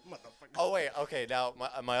 how you like, motherfucker? Oh wait, okay. Now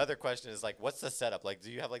my other question is like, what's the setup? Like,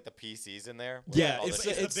 do you have like the PCs in there? Yeah, All it's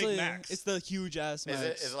the shit? the Big Max. It's the huge ass Max.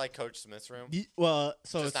 Is it like Coach Smith's room? Well,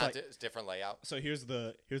 so Just it's not like, it's different layout. so here's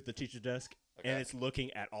the teacher desk, Okay. and it's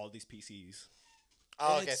looking at all these PCs.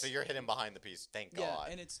 Oh, And okay. it's- So you're hidden behind the piece. Thank yeah, God.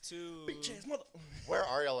 and it's two. mother. Where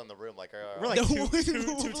are y'all in the room? Like, We're like two we're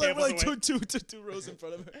tables like away. two rows in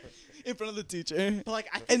front of her, in front of the teacher. But like,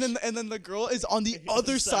 And then the girl is on the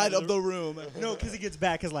other side of the room. no, because it gets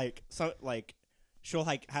bad. Because like, she'll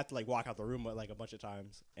like have to like walk out the room like a bunch of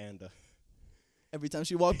times, and Every time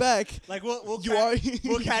she walked back, like we'll You are-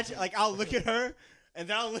 we'll catch like I'll look at her, and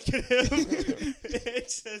then I'll look at him.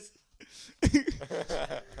 It's just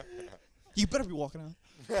you better be walking out.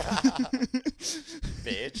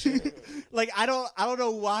 Bitch. like I don't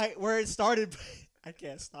know where it started, but I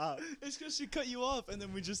can't stop. It's because she cut you off, and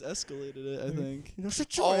then we just escalated it. I think. You know,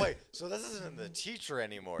 shut your Oh wait, so this isn't the teacher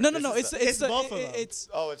anymore. No, This no. is It's the- both of them. It's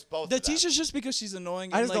it's both. the of them. teacher's just because she's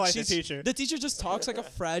annoying. I and, just don't like the she's- teacher. The teacher just talks like a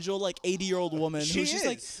fragile, like 80-year-old woman. She who's just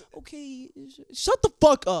like, is. okay, shut the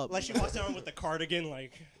fuck up. Like she walks down with the cardigan,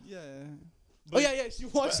 like. yeah. But- Oh yeah. She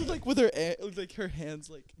walks with like with her like her hands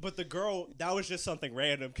like. But the girl, that was just something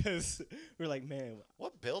random because we were like, man,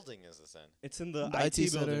 What building is this in? it's in the The IT,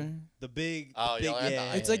 IT building, center. the big, Oh, the big y'all are at the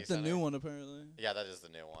yeah. IT. It's like the center. new one apparently. Yeah, that is the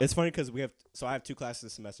new one. It's funny because I have 2 classes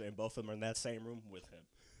this semester, and both of them are in that same room with him.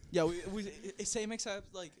 Yeah, we same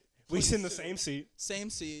exact like. We sit in the 22. same seat, Same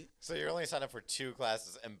seat. So you're only signed up for 2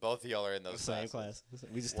 classes, and both of y'all are in those same classes. class.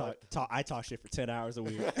 We just What? talk. I talk shit for 10 hours a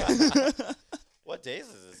week. What days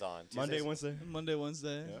is this on? Monday, Tuesdays? Wednesday. Monday,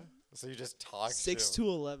 Wednesday. Yeah. So you just talk 6 shit. to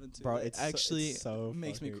 11 too. Bro, It it's actually so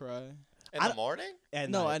makes me fucking- cry. in I the morning. At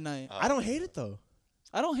No, night. at night. Oh. I don't hate it though.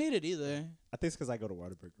 I don't hate it either. I think it's because I go to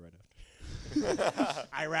Waterbury right after.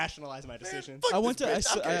 I rationalize my decision. fuck I went to. this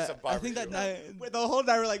bitch. Okay, some I think that barbecue. night. Wait, the whole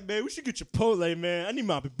night we're like, man, we should get Chipotle, man. I need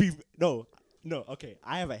my beef. No, okay.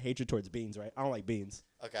 I have a hatred towards beans, right? I don't like beans.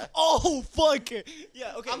 Okay. Oh fuck!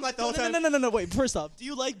 Yeah, okay. I'm like the So whole time- No. Wait. First off, do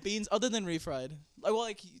you like beans other than refried? Like, well,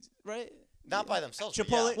 like, right? Not by themselves. but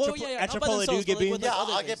Chipotle. Yeah, Well, Chipo- yeah, at not by Chipotle, do themselves, you get but, like, beans? with, yeah, like,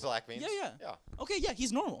 other I'll things. get black beans. Yeah. Yeah. Okay, yeah,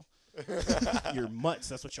 he's normal. You're mutts.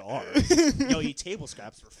 That's what you are. Yo, eat table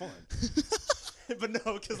scraps for fun. But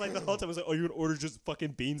no, because like the whole time I was like, oh, you're gonna order just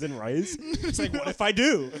fucking beans and rice? It's like, what if I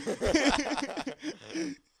do?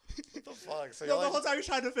 What the fuck? So No, you're the like, whole time you're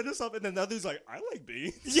trying to finish up, and then the other dude's like, I like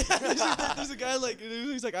beans. Yeah, there's a guy like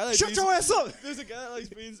he's like I like Shut beans. your ass up. There's a guy that likes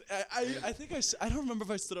beans. I think I don't remember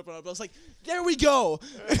if I stood up or not, but I was like, there we go.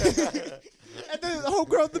 And then the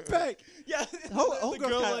homegirl in the back. Yeah, Whole the girl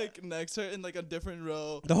girl kinda- like next her in like a different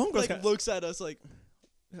row. The homegirl's like kinda- looks at us like,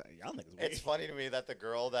 Y'all niggas weird. it's funny to me that the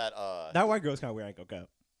girl that That white girl's kind of weird. I ain't gonna cap.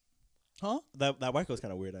 huh? That white girl's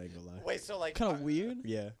kind of weird. I ain't gonna lie. wait, so like Kind of weird.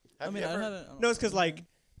 Yeah. I have mean, you I ever- haven't. No, it's because like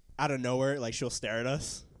out of nowhere, like she'll stare at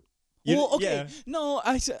us. Well, okay, Yeah. no,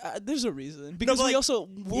 there's a reason because but, we like, also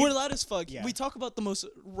we're loud as fuck. Yeah. We talk about the most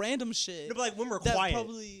random shit. No, but like when we're that quiet.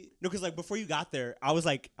 probably. No, because like before you got there, I was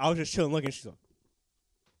just chilling, looking. She's like,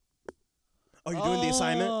 "Oh, you're doing the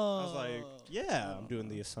assignment?" I was like, Oh. "Yeah, I'm doing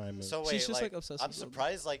the assignment." So wait, She's just, like, obsessed I'm with them.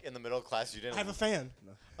 surprised, like in the middle class, you didn't. I have a fan.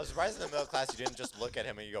 No. I'm surprised in the middle class you didn't just look at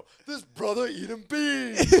him and you go, "This brother eating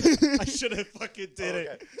beans." I should have fucking did Okay.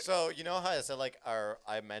 it. So you know how I said like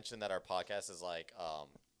I mentioned that our podcast is like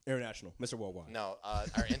International, Mr. Worldwide. no our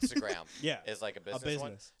Instagram Yeah. is like a business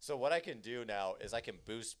one. business. So what I can do now is I can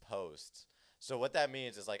boost posts. So what that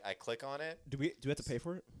means is like I click on it. Do we have to pay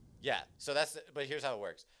for it? Yeah. So but here's how it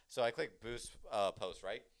works. So I click boost post,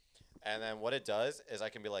 right? And then what it does is I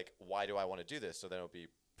can be like, why do I want to do this? So then it'll be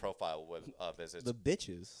profile visits The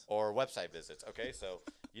bitches. or website visits. Okay. So,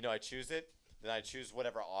 I choose it. Then I choose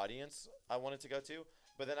whatever audience I want it to go to.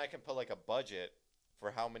 But then I can put like a budget for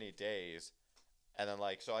how many days. And then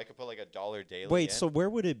so I could put like $1 daily. Wait, in. so where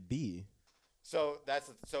would it be? So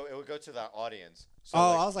it would go to the audience. So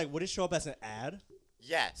I was like, would it show up as an ad?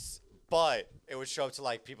 yes. but it would show up to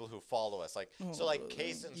like people who follow us. Like so, like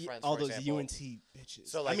Kaysen's friends, all for those example. UNT bitches.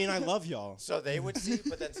 So, I like- mean, I love y'all. So they would see,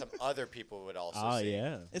 but then some other people would also Oh see.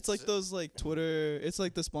 yeah. It's like those like Twitter. It's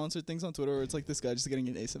like the sponsored things on Twitter where it's like this guy just getting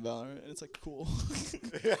an ace of Valorant, and it's like cool.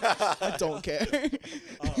 I don't care.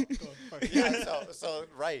 Oh, cool. Yeah. So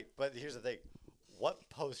right, but here's the thing: what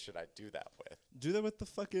post should I do that with? Do that with the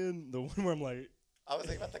one where I'm like, I was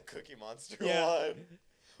thinking about the Cookie Monster Yeah. one.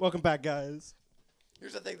 welcome back, guys.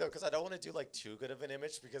 Here's the thing though, because I don't want to do like too good of an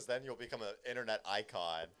image, because then you'll become an internet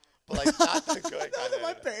icon. But like not the good kind of.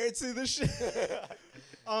 My parents see this shit.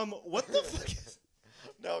 What the fuck?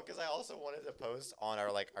 No, because I also wanted to post on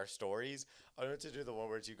our stories. I wanted to do the one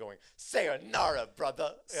where it's you going, "Sayonara,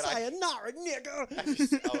 brother." And Sayonara,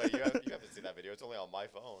 nigga. oh wait, you haven't seen that video. It's only on my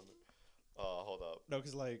phone. Hold up. No,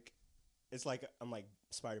 because like, it's like I'm like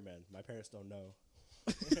Spider-Man. My parents don't know.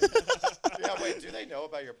 Yeah, wait. Do they know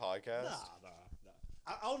about your podcast? Nah.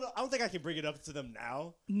 I don't know. I don't think I can bring it up to them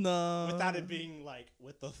now No. without it being like,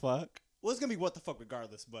 what the fuck? Well, it's gonna be what the fuck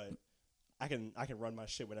regardless, but I can run my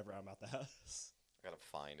shit whenever I'm out the house. I gotta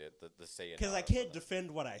find it. The Sayonara. Because I can't brother.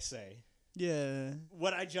 defend what I say. Yeah.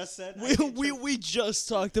 What I just said. I We can't we just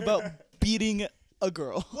talked about beating a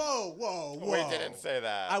girl. Whoa. We didn't say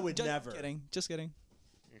that. I would Just never. kidding. Just kidding.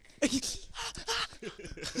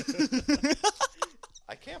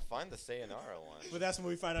 I can't find the Sayonara one. But that's when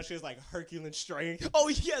we find out she has like Herculean strength. Oh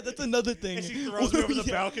yeah, that's another thing. And she throws me over the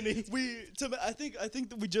Yeah. balcony. I think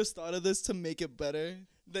that we just thought of this to make it better.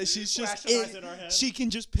 That she's just Rationalize it in our head. she can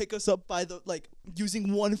just pick us up by the like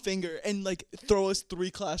using one finger and like throw us 3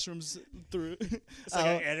 classrooms through. It's like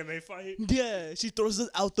an anime fight. Yeah, she throws us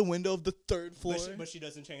out the window of the 3rd floor. But she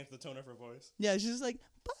doesn't change the tone of her voice. Yeah, she's just like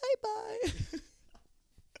bye bye.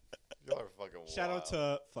 Y'all are fucking wild. Shout out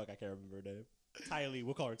to fuck, I can't remember her name. Tylee,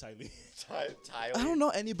 we'll call her Tylee. Tyler. I don't know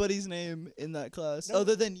anybody's name in that class No,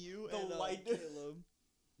 other than you the and white- Caleb.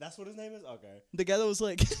 That's what his name is. Okay. The guy that was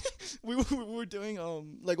like, we were doing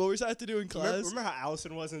like what we had to do in class. Remember how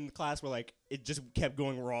Allison was in class where like it just kept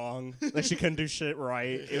going wrong, like she couldn't do shit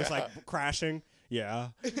right. It was like crashing. Yeah.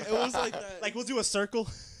 It was like that. Like we'll do a circle.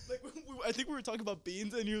 Like I think we were talking about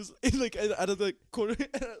beans, and he was like out of the corner,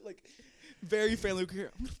 like very friendly. I'm gonna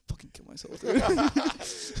fucking kill myself. Dude.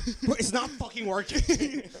 Bro, it's not fucking working.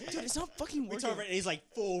 Dude, it's not fucking We working. talk about it, he's like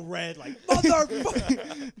full red, like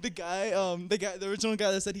Motherfucker. the original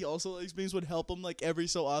guy that said he also likes beans would help him like every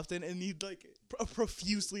so often, and he'd like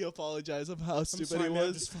profusely apologize of how I'm stupid sorry, he man, I'm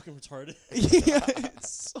was. just fucking retarded. Yeah,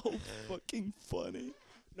 it's so fucking funny.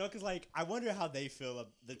 No, because like I wonder how they feel,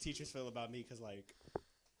 the teachers feel about me, because like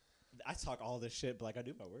I talk all this shit, but like I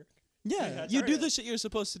do my work. Yeah, Yeah, you do turn the it. shit you're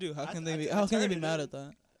supposed to do. How I- can I- they be? I How can they turn be it mad in. at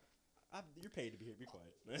that? You're paid to be here. Be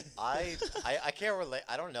quiet. I can't relate.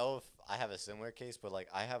 I don't know if I have a similar case, but like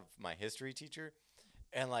I have my history teacher,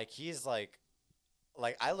 and like he's like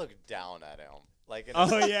I look down at him. Like in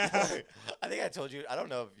Oh, yeah. I think I told you. I don't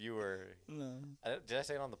know if you were. No. Did I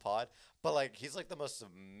say it on the pod? But like he's like the most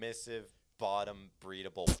submissive, bottom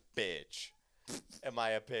breedable bitch, in my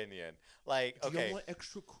opinion. Like Do okay. you want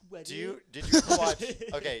extra credit? Did you ever watch?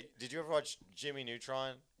 Okay, did you ever watch Jimmy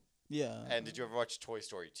Neutron? Yeah. And did you ever watch Toy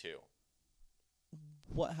Story 2?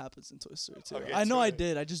 What happens in Toy Story 2? Okay, I know I Toy-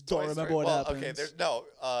 did. I just Toy don't remember Story- what well, happens.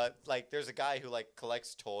 Okay, there's a guy who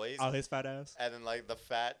collects toys, Oh, his fat ass. and then the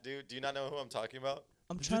fat dude. Do you not know who I'm talking about?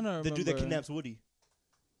 I'm trying to remember. The dude that kidnaps Woody.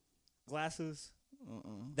 Glasses. Uh-uh.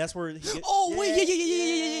 That's where he gets, Oh wait,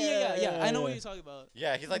 yeah. I know what you're talking about.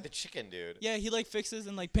 Yeah, he's like the chicken dude. Yeah, he like fixes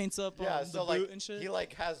and like paints up Yeah, the so boot and shit. he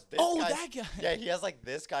has this. Oh, guy's, that guy. Yeah, he has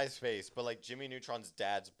this guy's face, but Jimmy Neutron's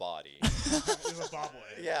dad's body. He's a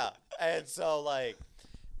bobblehead. Yeah, and so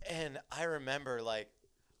and I remember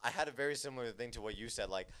I had a very similar thing to what you said.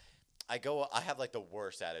 I have the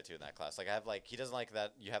worst attitude in that class. I have he doesn't like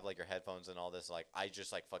that you have your headphones and all this. I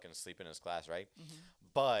just fucking sleep in his class, right? Mm-hmm.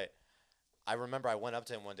 But I remember I went up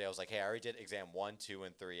to him one day. I was like, "Hey, I already did exam 1, 2,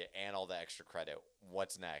 and 3, and all the extra credit.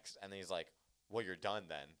 What's next?" And then he's like, "Well, you're done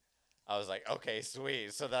then." I was like, "Okay,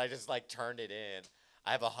 sweet." So then I just turned it in.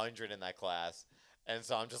 I have 100 in that class, and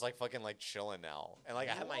so I'm just fucking chilling now. And I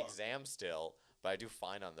have my exam still, but I do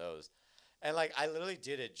fine on those. And I literally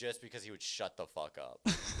did it just because he would shut the fuck up.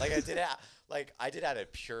 I did it. I did it out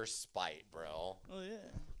of pure spite, bro. Oh yeah.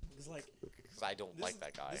 It's Because I don't like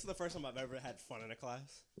that guy. This is the first time I've ever had fun in a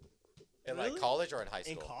class. In Really? college or in high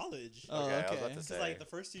In school? college. Oh, Okay, I was okay. about to Because say. the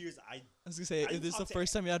first 2 years, I was gonna say, I is this the talked to-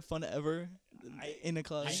 first time you had fun ever in a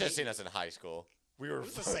class? You should have seen us in high school. We were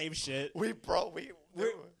it's the same shit. We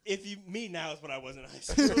If you me now is what I was in high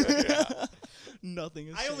school. yeah. Nothing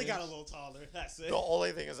has I only got a changed. little taller. That's it. The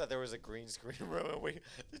only thing is that there was a green screen room.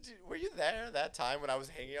 And were you there that time when I was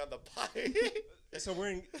hanging on the pipe? So we're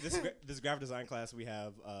in this graphic design class. We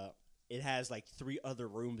have it has like 3 other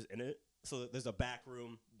rooms in it. So there's a back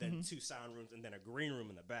room, then 2 sound rooms, and then a green room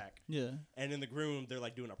in the back. Yeah. And in the green room, they're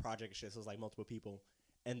like doing a project and shit. So it's like multiple people,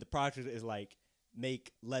 and the project is like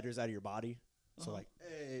make letters out of your body. So like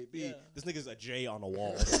A B. Yeah. This nigga's a J on a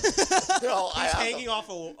wall. No, He's hanging off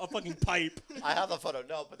a fucking pipe. I have the photo.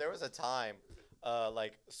 No, but there was a time,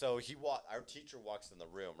 so our teacher walks in the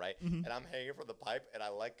room, right? And I'm hanging from the pipe, and I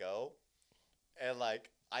let go, and like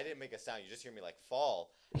I didn't make a sound. You just hear me like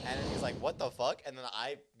fall, and then he's like, "What the fuck?" And then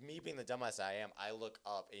me being the dumbass I am, I look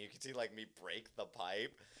up, and you can see like me break the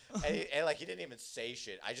pipe, and like he didn't even say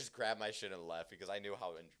shit. I just grabbed my shit and left because I knew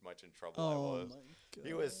how much in trouble I was. My God.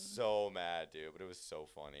 He was so mad, dude, but it was so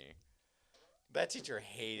funny. That teacher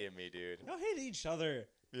hated me, dude. Y'all hated each other.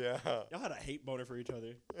 Yeah. Y'all had a hate boner for each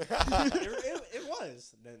other. It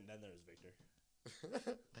was. Then there was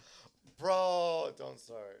Victor. Bro, don't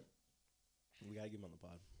start. We gotta get him on the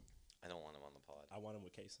pod. I don't want him on the pod. I want him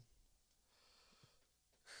with Kason.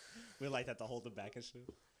 We like that to hold him back and shit.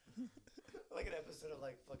 Like an episode of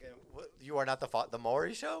like fucking You Are Not the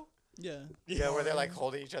Maury Show? Yeah. Yeah, where they're like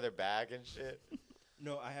holding each other back and shit.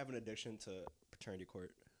 No, I have an addiction to paternity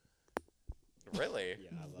court. Really? Yeah,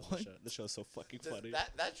 I love What? the show. The show's so fucking funny.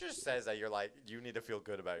 That just says that you're like, you need to feel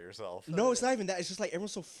good about yourself. No, it's not even that. It's just like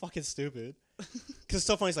everyone's so fucking stupid. Because it's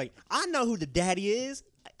so funny. It's like, I know who the daddy is.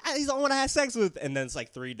 He's the one I had sex with. And then it's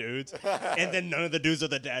like 3 dudes. And then none of the dudes are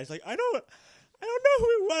the dad. It's like, I don't know who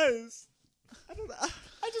it was. I don't know.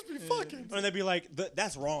 I just be fucking. And they'd be like,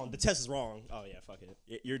 that's wrong. The test is wrong. Oh, yeah, fuck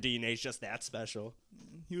it. Your DNA's just that special.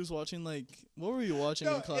 He was watching like, what were you watching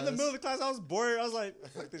No, in class? in the middle of the class, I was bored. I was like,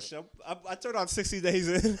 fuck this show. I turned on 60 Days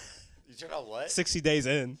In. You turned on what? 60 Days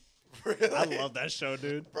In. Really? I love that show,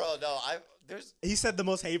 dude. Bro, no, there's. He said the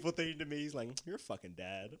most hateful thing to me. He's like, you're a fucking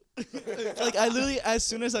dad. Like I literally, as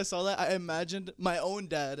soon as I saw that, I imagined my own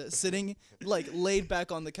dad sitting like laid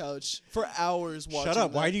back on the couch for hours watching. Shut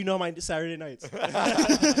up. that. Why do you know my Saturday nights?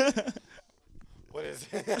 What is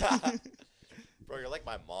it? Bro, you're like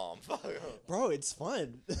my mom. Bro, it's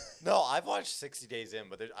fun. No, I've watched 60 Days In,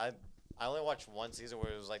 but I only watched one season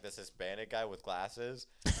where it was like this Hispanic guy with glasses,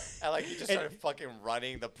 and like he just started fucking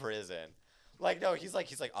running the prison. Like no, he's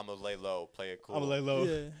like I'm gonna lay low, play it cool. I'm gonna lay low.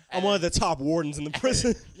 Yeah. I'm one of the top wardens in the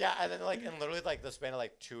prison. Yeah, and then like in literally like the span of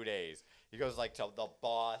like 2 days, he goes like to the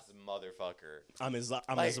boss motherfucker. I'm his Like,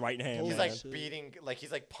 right hand. He's man. like beating, like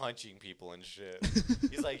he's like punching people and shit.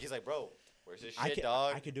 he's like, bro, where's this I shit, can,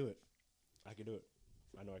 dog? I could do it. I could do it.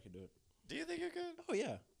 I know I could do it. Do you think you could? Oh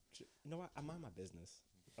yeah. You know what? I mind my business.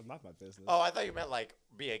 I mind my business. Oh, I thought you meant like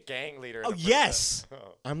be a gang leader. In Oh, a prison. yes!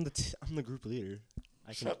 Oh, I'm the group leader.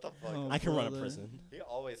 I can shut the fuck Oh, up. I can run a brother. prison. He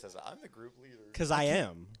always says, I'm the group leader. Cause I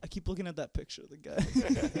am. I keep looking at that picture of the guy.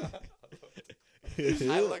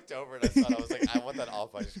 I looked over and I thought, I was like, I want that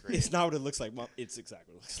off my screen. It's not what it looks like, Mom. It's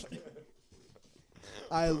exactly what it looks like.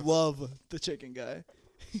 I love the chicken guy.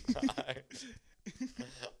 I'm like,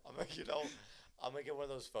 I'm gonna get one of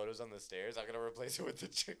those photos on the stairs. I'm gonna replace it with the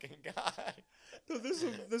chicken guy. No,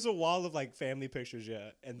 there's a wall of like family pictures, yeah.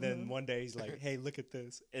 And then one day he's like, "Hey, look at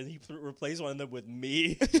this," and he replaced one of them with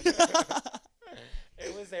me.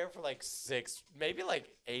 It was there for like 6, maybe like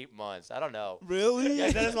 8 months. I don't know. Really? Yeah,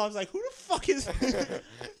 and then his mom's like, "Who the fuck is?"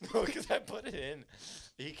 No, because I put it in.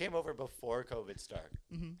 He came over before COVID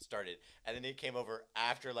started, and then he came over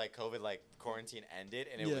after like COVID like quarantine ended,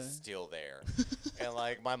 and it was Yeah. still there. And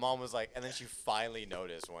like my mom was like, and then she finally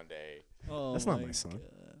noticed one day. Oh, That's not my son.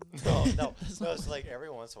 God. No. It's like every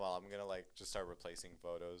once in a while I'm gonna like just start replacing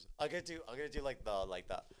photos. I'm gonna do like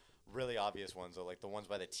the really obvious ones, or like the ones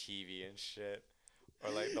by the TV and shit. Or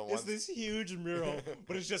like the It's ones. this huge mural,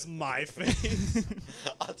 but it's just my face.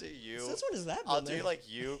 I'll do you. Since when has that I'll been do there?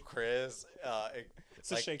 like you, Chris. It's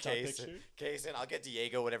a like shake top picture. Kason. I'll get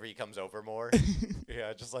Diego whenever he comes over more.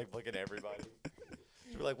 Yeah, just like look at everybody.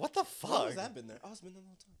 Just be like, what the When fuck, has that been there? Oh, it's been there a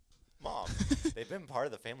long time. Mom? They've been part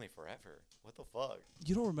of the family forever. What the fuck?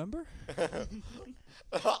 You don't remember?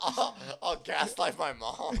 I'll gaslight my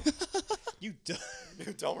mom. You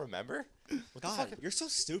You don't remember? What the God, fuck? you're so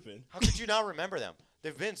stupid. How could you not remember them?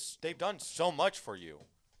 They've done so much for you.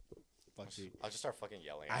 Fuck you. I'll just start fucking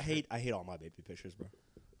yelling. I at her. hate all my baby pictures, bro.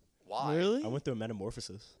 Why? Really? I went through a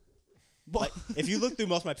metamorphosis. But Like, if you look through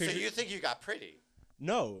most of my So pictures, you think you got pretty?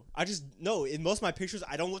 no, in most of my pictures,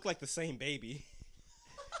 I don't look like the same baby.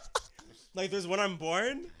 Like, there's when I'm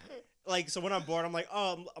born, like, so when I'm born, I'm like,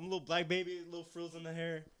 oh, I'm a little black baby, little frills in the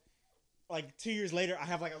hair. Like, 2 years later, I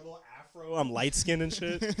have like a little afro. I'm light skinned and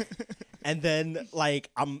shit. And then like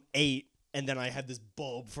I'm 8, and then I had this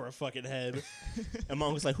bulb for a fucking head. And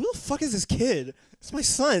Mom was like, "Who the fuck is this kid? It's my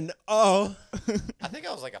son." Oh. I think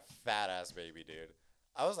I was like a fat ass baby, dude.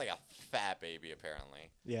 I was like a fat baby, apparently.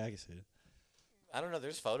 Yeah, I can see it. I don't know.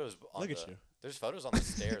 There's photos. Look at you. There's photos on the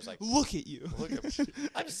stairs. Like, Look at you. look at me.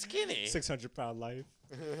 I'm skinny. 600-pound life.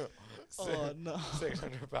 Oh no.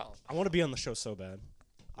 600 pounds. I want to be on the show so bad.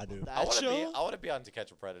 I do. I want to be. show? I want to be on To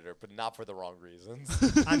Catch a Predator, but not for the wrong reasons.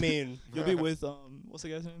 I mean, You'll be with what's the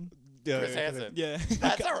guy's name? Chris Hansen. Yeah.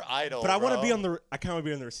 That's our idol. But I want to bro. be on the. I kind of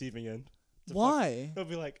be on the receiving end. To Why? He'll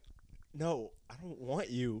be like, "No, I don't want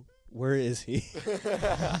you. Where is he?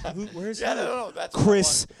 Where is Yeah, he? no, that's what I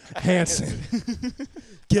Chris want. Hansen.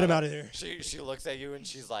 Get him out of here." She looks at you and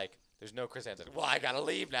she's like, "There's no Chris Hansen." Well, I gotta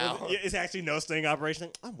leave now. It's actually no sting operation.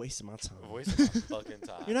 I'm wasting my time. Wasting my fucking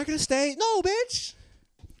time. You're not gonna stay? No, bitch.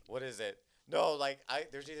 What is it? No, like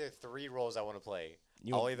there's either 3 roles I want to play.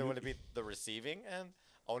 I'll either want to be the receiving end.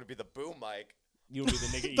 I want to be the boom mic. You'll be the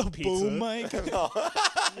nigga eating The pizza. boom mic. No.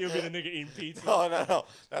 You'll be the nigga eating pizza. No.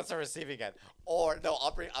 That's the receiving end. Or no,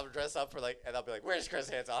 I'll dress up for and I'll be like, "Where's Chris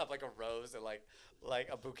Hansen?" I'll have like a rose and like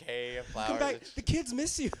a bouquet of flowers. Come back. The kids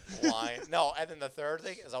miss you. And wine. No, and then the third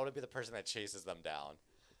thing is I want to be the person that chases them down.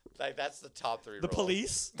 Like that's the top 3 The roles.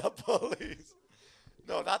 police. The police.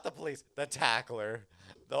 No, not the police. The tackler.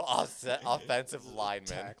 The offensive lineman.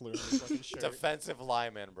 Tackler in the fucking shirt. Defensive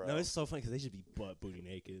lineman, bro. No, it's so funny because they should be butt booty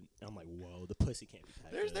naked. And I'm like, whoa, the pussy can't be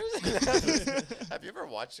that There's, good. have you ever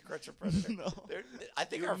watched The Catch a Predator? No. I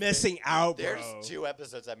think You're our missing out, bro. There's 2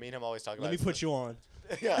 episodes that me and him always talk about. Let me put you on.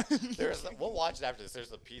 Yeah, we'll watch it after this. There's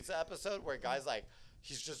the pizza episode where a guy's like,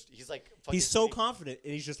 he's like. Fucking He's so confident,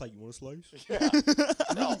 and he's just like, "You want a slice? Yeah.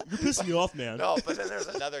 No, You're pissing me off, man." no, but then there's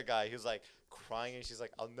another guy who's like crying, and she's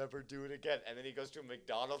like, "I'll never do it again." And then he goes to a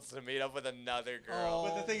McDonald's to meet up with another girl.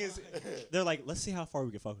 But the thing is, they're like, "Let's see how far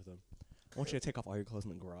we can fuck with him. I want you to take off all your clothes in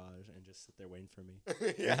the garage and just sit there waiting for me."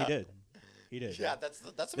 Yeah. And he did. He did. Yeah, that's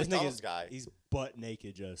the This McDonald's nigga's guy. He's butt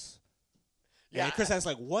naked, just. Yeah. And Chris has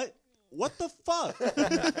like, "What? What the fuck?"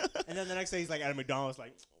 And then the next day he's like at a McDonald's,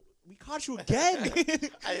 like, "We caught you again."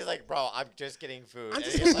 And he's like, "Bro, I'm just getting food." I'm And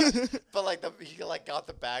just- he's like, but like he like got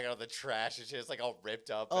the bag out of the trash and shit. It's like all ripped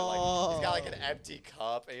up. And like he's got like an empty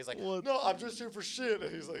cup. And he's like, What? "No, I'm just here for shit."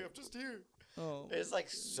 And he's like, "I'm just here." Oh. It's like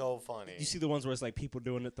so funny. You see the ones where it's like people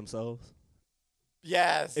doing it themselves?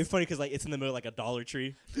 Yes. It's funny because like it's in the middle of, like a Dollar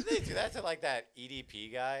Tree. Did they do that to like that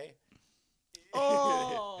EDP guy?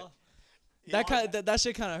 Oh. That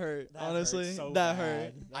shit kind of hurt. That honestly, hurt so that bad.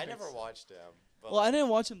 hurt. I never watched him. But Well, I didn't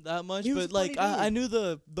watch him that much, He was but like funny, I dude. knew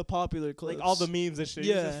the popular clips. Like all the memes and shit.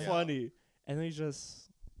 Yeah. Yeah. Just funny. And then he just,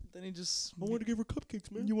 Then he just. "I want to give her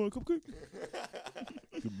cupcakes, man. You want a cupcake?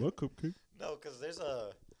 Give my cupcake." no, because there's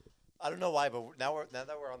I don't know why, but now that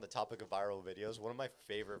we're on the topic of viral videos, one of my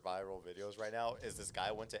favorite viral videos right now is this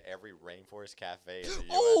guy went to every rainforest cafe in the U.S.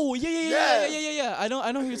 Oh yeah. Yes! I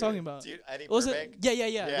know who you're talking about. Dude, Eddie Was Burbank? it?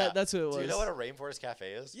 Yeah. That's who it was. Do you know what a rainforest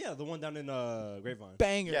cafe is? Yeah, the one down in Grapevine.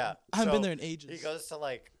 Banger. Yeah, I haven't been so there in ages. He goes to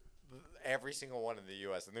like every single one in the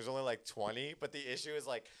U.S. and there's only like 20, but the issue is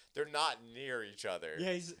like they're not near each other.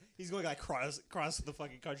 Yeah, he's going like cross the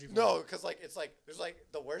fucking country. No, because like it's like there's like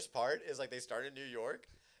the worst part is like they start in New York,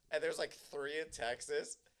 and there's like 3 in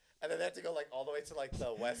Texas, and then they have to go like all the way to like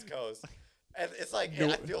the West Coast, and it's like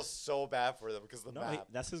I feel so bad for them because the No, map.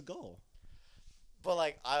 that's his goal. But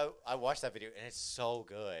like I watched that video and it's so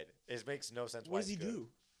good. It makes no sense. What why does he it's good. do?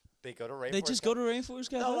 They go to rainforest. They just go to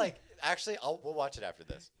Rainforest Cafe. No, like actually, we'll watch it after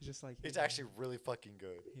this. He's just like, It's actually really fucking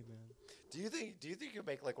good. hey man. Do you think you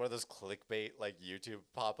make like one of those clickbait like YouTube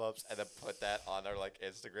pop-ups and then put that on our like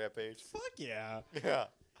Instagram page? Fuck yeah. Yeah.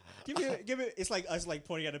 Give it. It's like us like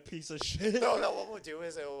pointing at a piece of shit. No. What we'll do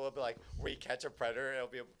is it will be like we catch a predator and it'll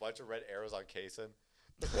be a bunch of red arrows on Kason.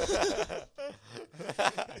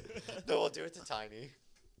 No, we'll do it to Tiny.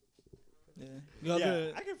 Yeah. You have Yeah,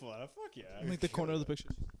 to I can pull it. Fuck yeah. make the corner of the picture.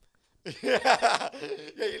 Yeah,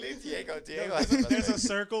 you need Diego. Diego has a There's a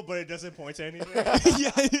circle, but it doesn't point to anything.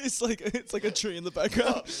 Yeah, it's like a tree in the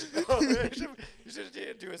background. You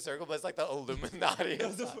should do a circle, but it's like the Illuminati.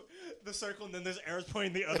 The circle, and then there's arrows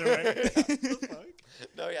pointing the other way. What the fuck?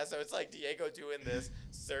 No, yeah, so it's like Diego doing this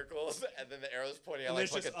circles, and then the arrows pointing out And like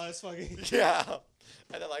there's just fucking us fucking. yeah,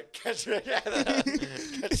 and then like catching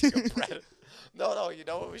catching a predator. No, you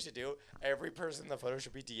know what we should do? Every person in the photo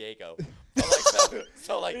should be Diego. But like,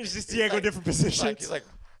 so like It's just he's Diego like- different he's positions. like, he's like,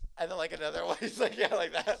 and then like another one, he's like, yeah,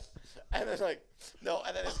 like that, and then like, no,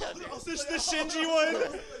 and then it's gotta the Shinji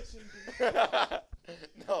one.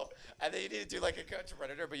 no, and then you need to do like a catch a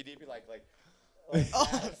predator, but you need to be like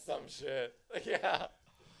some shit. Yeah.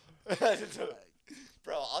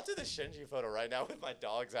 Bro, I'll do the Shinji photo right now with my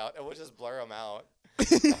dogs out, and we'll just blur them out.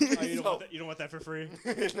 Oh, you don't So- want that? You don't want that for free?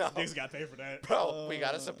 no, Niggas got to pay for that. bro, we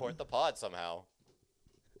gotta support the pod somehow.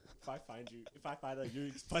 If I find out you're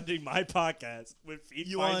funding my podcast with Feed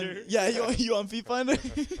You Finder, on? Yeah, you on Feet Finder?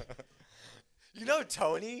 You know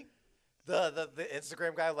Tony, the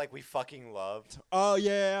Instagram guy like we fucking loved. Oh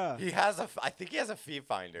yeah. He has I think he has a feed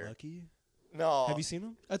finder. Lucky. No. Have you seen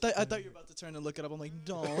him? I thought you were about to turn and look it up. I'm like,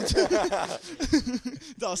 don't.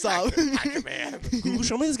 Don't stop. Man. Google,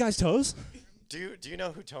 show me this guy's toes. Do you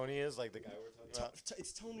know who Tony is? Like the guy we're talking about?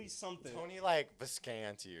 It's Tony something. Tony like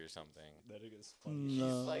Viscanti or something. That nigga's funny. No.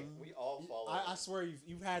 He's like we all follow. I swear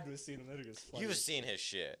you've had to have seen him. That nigga's funny. You've seen his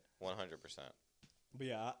shit, 100%. But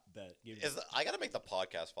yeah, I bet. I gotta make the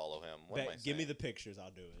podcast follow him. What am I Give me saying? the pictures.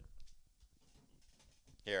 I'll do it.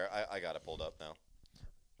 Here, I got it pulled up now.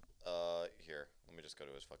 Here, let me just go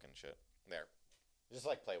to his fucking shit. There. Just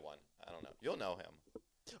like play one. I don't know. You'll know him.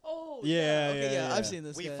 Oh, Yeah, Okay, yeah, I've yeah. seen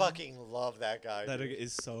this We guy. fucking love that guy. That dude. nigga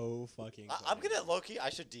is so fucking. I'm funny. gonna low-key, I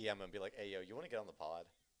should DM him and be like, hey, yo, you wanna get on the pod?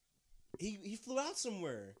 He flew out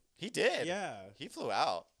somewhere. He did. Yeah. He flew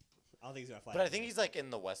out. I don't think he's gonna fly. But I down think here. he's like in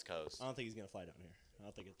the West Coast. I don't think he's gonna fly down here. I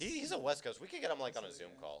don't think it's. He's a West Coast. We could get him like on a Zoom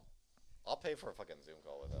call. I'll pay for a fucking Zoom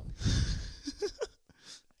call with him.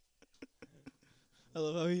 I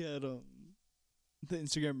love how he had the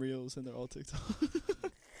Instagram reels and they're all TikTok.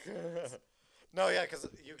 No, yeah, because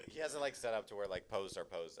he has it like set up to where like posts are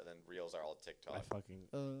posts and then reels are all TikTok. I fucking.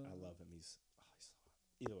 I Uh, love him. He's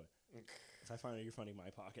either way. If I find out you're funding my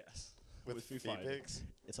podcast With Feed feed Finder, pics?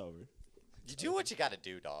 it's over. You do what you gotta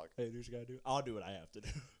do, dog. Hey, do what you gotta do. I'll do what I have to do.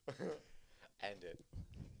 End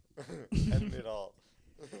it. End it all.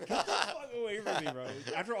 Get the fuck away from me, bro.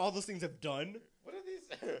 After all those things have done, What are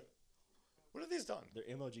these? What have these done? they're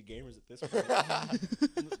MLG gamers at this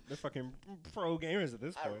point. They're fucking pro gamers at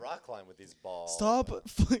this I point. rock climb with these balls. stop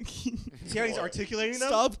fucking. See how he's articulating them?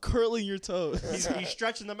 Stop curling your toes. He's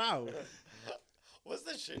stretching them out. What's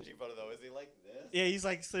the Shinji photo though? Is he like this? Yeah, he's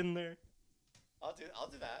like sitting there. I'll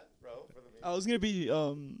do that, bro, for the meme. I was gonna be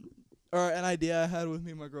or an idea I had with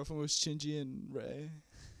me and my girlfriend was Shinji and Ray.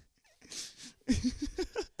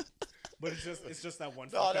 But it's just that one.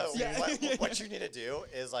 No, fuck no. up scene. What you need to do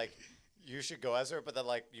is like, you should go as her, but then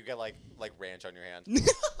like you get like ranch on your hand,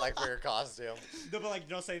 like for your costume. No, but like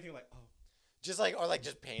don't say anything like, oh. Just like or like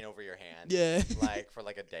just paint over your hand. Yeah. Like for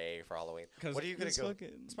like a day for Halloween. 'Cause What are you gonna It's go?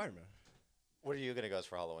 fucking- Spider-Man. What are you gonna go as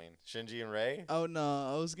for Halloween? Shinji and Ray? Oh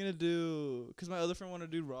no, I was gonna do because my other friend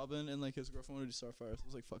wanted to do Robin and like his girlfriend wanted to do Starfire. So I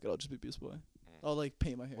was like, fuck it, I'll just be Beast Boy. I'll like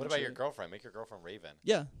paint my hair. What and about your shit. girlfriend? Make your girlfriend Raven.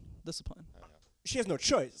 Yeah, that's the plan. I don't know. She has no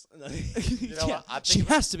choice. You know yeah, what? I'm she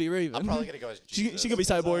thinking has to be Raven. I'm probably gonna go as she Jesus. she could be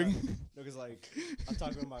cyborg. No, because like I'm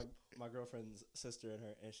talking with my girlfriend's sister and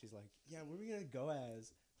her, and she's like, "Yeah, what are we gonna go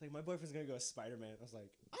as?" Like my boyfriend's gonna go as Spider-Man. I was like,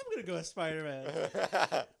 "I'm gonna go as Spider-Man."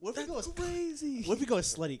 What if we go as crazy. What if we go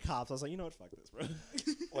as slutty cops? I was like, you know what? Fuck this, bro.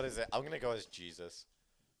 What is it? I'm gonna go as Jesus.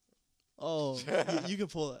 Oh, you can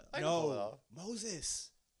pull that. I can pull it No, off. Moses.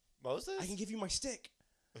 Moses? I can give you my stick.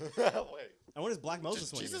 Wait. I went as Black Moses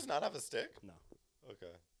Does one Jesus year. not have a stick? No,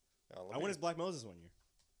 Okay. Now, let I me- went as Black Moses one year.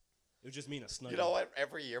 It was just me and a snuggie. You know what?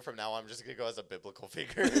 Every year from now, I'm just gonna go as a biblical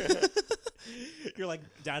figure. You're like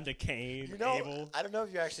down to Cain, You know, Abel. I don't know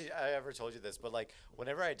if I ever told you this, but like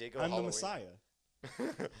whenever I did go I'm the Halloween, Messiah.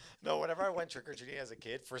 no, whenever I went trick or treating as a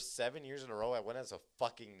kid, for 7 years in a row, I went as a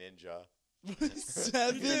fucking ninja.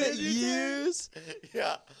 7 Yeah, you did. years.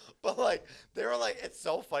 Yeah, but like they were like, it's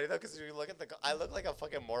so funny though, because you look at I look like a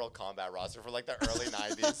fucking Mortal Kombat roster for like the early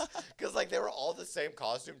 '90s, because like they were all the same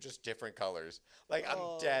costume, just different colors. Like I'm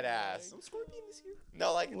Oh dead my ass. I'm Scorpion this year.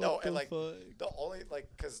 No, like no, What and the like fuck? the only like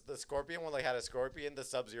because the Scorpion one like had a scorpion, the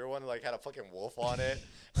Sub-Zero one like had a fucking wolf on it,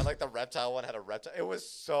 and like the reptile one had a reptile. It was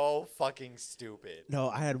so fucking stupid. No,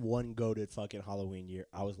 I had one goated fucking Halloween year.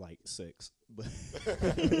 I was like 6. But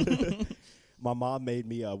my mom made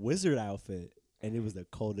me a wizard outfit, and it was the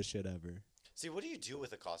coldest shit ever. See, what do you do with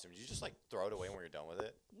the costume? Do you just like throw it away when you're done with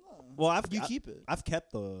it? Well, You keep it. I've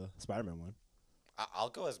kept the Spider-Man one. I'll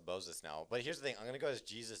go as Moses now, but here's the thing: I'm gonna go as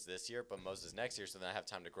Jesus this year, but Moses next year, so then I have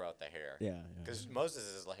time to grow out the hair. Yeah, Because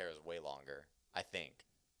Moses' hair is way longer, I think.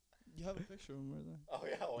 You have a picture of him right there. Oh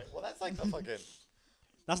yeah, wait, well that's like the fucking.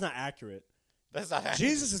 That's not accurate. That's not.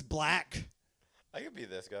 Jesus is black. I could be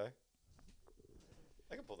this guy.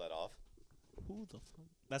 I can pull that off. Who the fuck?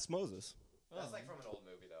 That's Moses. That's like from an old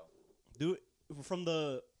movie though. Do it from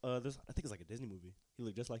the this. I think it's like a Disney movie. He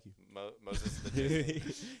looked just like you. Moses the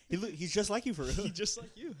Disney. He's just like you for real. He just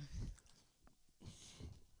like you.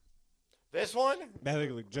 This one? That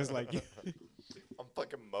nigga look just like you. I'm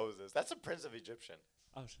fucking Moses. That's a prince of Egyptian.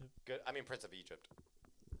 Oh shit. Good. I mean, prince of Egypt.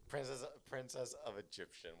 Princess of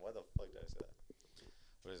Egyptian. Why the fuck did I say that?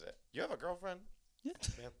 What is it? You have a girlfriend? Yeah.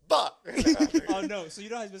 But Oh no! So you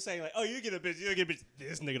know how he's been saying like, "Oh, you get a bitch, you get a bitch."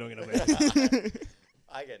 This nigga don't get a bitch.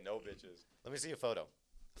 I get no bitches. Let me see a photo.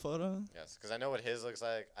 Photo. Yes, because I know what his looks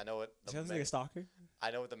like. I know what Is the this many, nigga a stalker?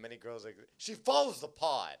 I know what the many girls like. She follows the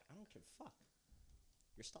pod. I don't give a fuck.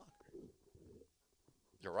 You're a stalker.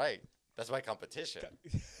 You're right. That's my competition.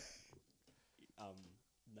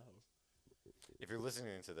 No. If you're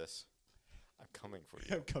listening to this, I'm coming for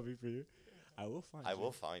you. I'm coming for you. I will find you. I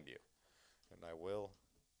will find you, and I will.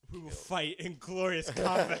 We will kill. fight in glorious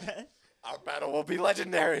combat. Our battle will be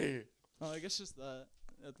legendary. Oh, I guess just that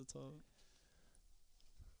at the top.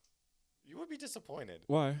 You would be disappointed.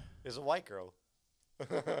 Why? It's a white girl.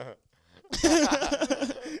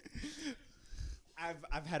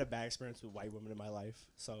 I've had a bad experience with white women in my life,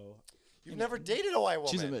 so You've never dated a white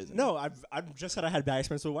woman. She's amazing. no, I've just said I had bad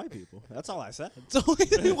experience with white people. That's all I said. So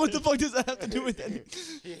what the fuck does that have to do with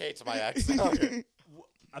anything? He hates my ex.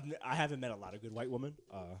 I haven't met a lot of good white women.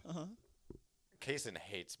 Kaysen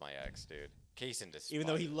hates my ex, dude. Kaysen despises. Even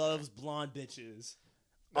though he loves blonde bitches.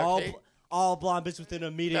 No, All blonde bitches within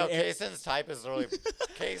a median. No, Kaysen's type is literally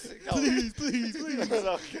Kaysen. No. Please.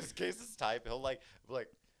 No, because Kaysen's type, he'll like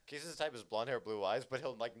Kaysen's type is blonde hair, blue eyes, but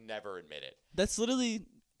he'll like never admit it. That's literally.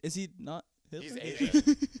 Is he not Hitler? He's Asian.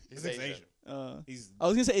 He's He's Asian. He's I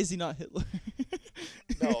was gonna say, is he not Hitler?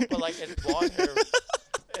 No, but like it's blonde hair.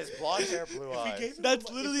 It's blonde hair, blue eyes.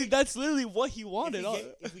 That's literally what he wanted.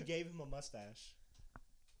 if we gave him a mustache.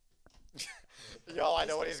 Yo, I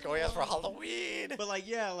know what he's going as for Halloween. But like,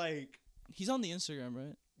 yeah, like He's on the Instagram,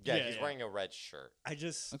 right? Yeah, Yeah, he's yeah. wearing a red shirt. I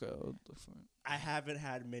just Okay, I'll look for it. I haven't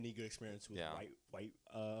had many good experiences with Yeah. white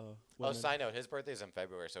Oh, women. side note, his birthday's in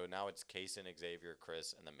February, so now it's Kaysen, Xavier,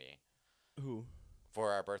 Chris, and then me. Who?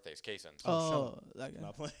 For our birthdays, Kaysen's. Oh, that guy.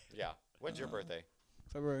 Not playing. Yeah. When's your birthday?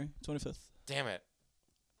 February 25th. Damn it.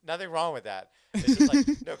 Nothing wrong with that. It's just like,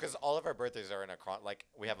 no, because all of our birthdays are in like,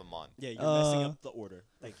 we have a month. Yeah, you're messing up the order.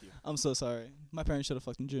 Thank you. I'm so sorry. My parents should have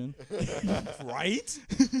fucked in June. Right?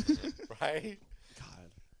 Right?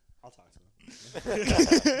 God, I'll talk to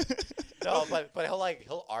him. No, but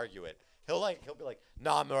he'll argue it. He'll be like,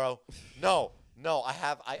 nah, bro, no,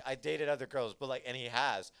 I dated other girls, but like, and he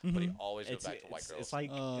has, but he always goes back to white girls. It's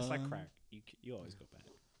like crack. You always go back.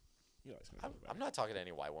 You always go back. I'm not talking to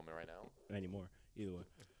any white woman right now. Anymore. Either way.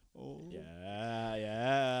 Oh.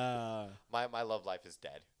 Yeah. My love life is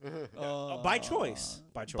dead. By choice.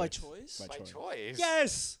 By choice. By choice? My choice.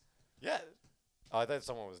 Yes. Yeah. Oh, I thought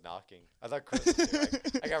someone was knocking. I thought Chris was here.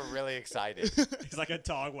 I got really excited. He's like a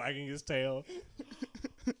dog wagging his tail.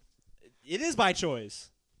 It is by choice.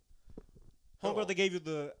 Cool. Homegirl, they gave you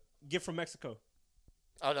the gift from Mexico.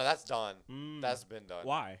 Oh no, that's done. Mm. That's been done.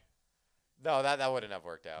 Why? No, that wouldn't have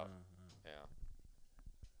worked out. Yeah.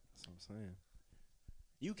 That's what I'm saying.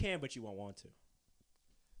 You can, but you won't want to.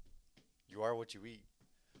 You are what you eat.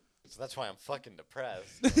 So that's why I'm fucking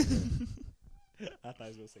depressed. I thought he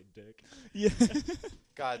was going to say dick. Yeah.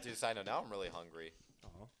 God, dude, side note, now I'm really hungry.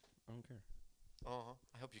 Oh, I don't care.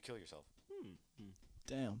 I hope you kill yourself.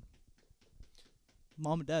 Damn.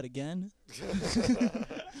 Mom and dad again?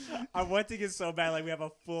 I want to get so bad, like we have a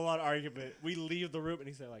full-on argument. We leave the room, and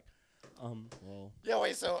he said, like, well. Yeah,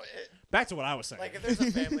 wait, so, Back to what I was saying. like, if there's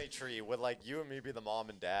a family tree, would, like, you and me be the mom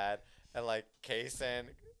and dad, and, like, Kaysen,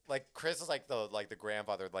 like, Chris is, like, the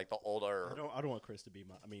grandfather, like, the older. I don't want Chris to be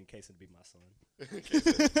Kaysen to be my son.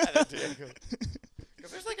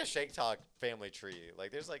 Because there's, like, a Shake Talk family tree.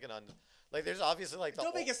 Like, there's, like, there's obviously, like, the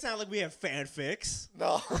Don't make it sound like we have fanfics.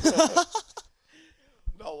 No.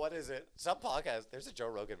 No, what is it? Some podcast. There's a Joe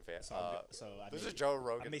Rogan fan. There's a Joe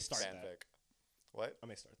Rogan may start fanfic. that. What? I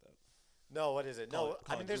may start that. No, what is it? Call No, it- I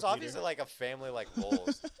call mean, it there's group obviously leader. like a family like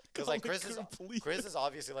roles. Because like Call it Chris is group leader. Chris is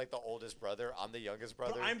obviously like the oldest brother. I'm the youngest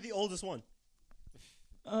brother. But I'm the oldest one.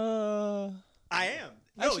 Uh, I am.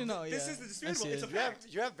 Actually, no, This yeah. is the I disputable. see It's a it. fact.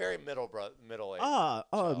 you have very middle age.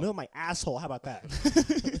 Middle of my asshole. How about that?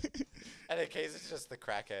 And in case it's just the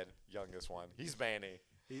crackhead youngest one. He's Manny.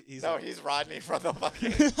 He's He's Rodney from the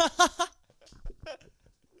fucking.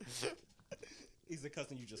 he's the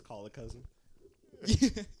cousin you just call a cousin.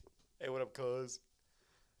 Hey, what up, cuz?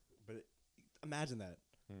 But imagine that.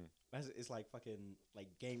 Imagine it's like fucking like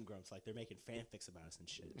Game Grumps. Like they're making fanfics about us and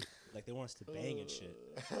shit. Like they want us to bang and shit.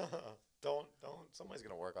 Don't. Somebody's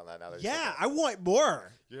gonna work on that now. that you Yeah, said I want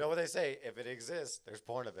more. that. You know what they say? If it exists, there's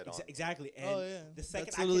porn of it on. Exactly. And Oh, yeah. the second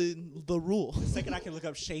That's I literally can, the rule. the second I can look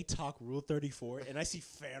up Shade Talk Rule 34 and I see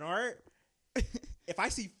fan art, if I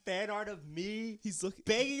see fan art of me He's looking.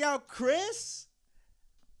 banging out Chris,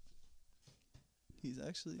 He's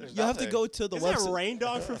actually. There's You have to nothing. go to the is that website. Rain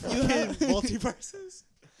Dog from fucking Multiverses?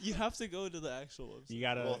 You have to go to the actual website. You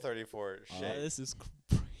gotta. Rule 34 Oh. shit. This is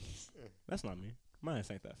crazy. That's not me. Mine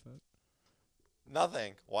ain't that fuck.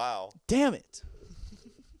 Nothing. Wow. Damn it.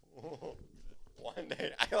 One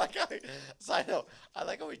day, I like how. Side note, I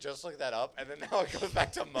like how we just looked that up, and then now it goes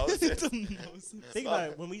back to Moses. Think about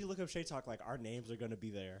it. When we look up Shake Talk, like our names are gonna be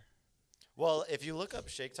there. Well, if you look up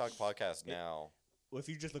Shake Talk podcast now, Well, if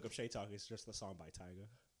you just look up Shake Talk, it's just the song by Tyga.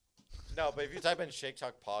 no, but if you type in Shake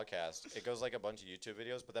Talk podcast, it goes like a bunch of YouTube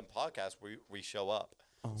videos, but then podcast we show up.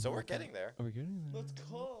 So we're getting there. Are we getting there? Let's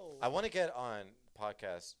go. I want to get on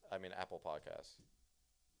podcast. I mean Apple Podcasts,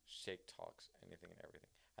 Shake Talks, anything and everything.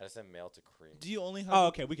 I just send mail to Cream. Do you only have? Oh,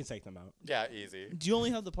 okay. We can take them out. Yeah, easy. Do you only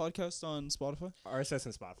have the podcast on Spotify? RSS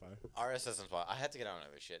and Spotify. RSS and Spotify. I had to get on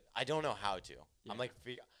other shit. I don't know how to. Yeah. I'm like,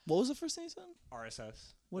 What was the first thing you said?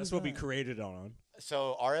 RSS. What That's is what we that? created it on.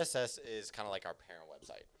 so RSS is kind of like our parent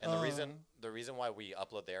website, and Oh. the reason why we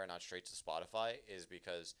upload there and not straight to Spotify is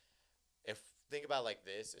because if think about it like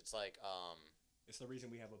this, it's like It's the reason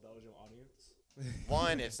we have a Belgian audience.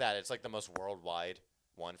 one, it's that it's like the most worldwide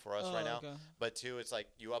one for us right now. Okay. But two, it's like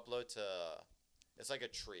you upload to, it's like a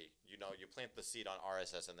tree. You know, you plant the seed on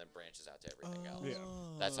RSS and then branches out to everything else. Yeah.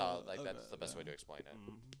 That's how, like, Okay, that's the best way to explain it.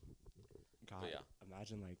 God, But yeah.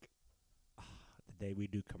 imagine like the day we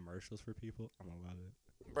do commercials for people. I'm gonna love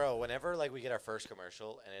it. Bro, whenever like we get our first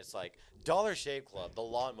commercial and it's like Dollar Shave Club, the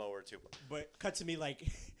lawnmower 2. But cut to me like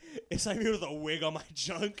it's like me with a wig on my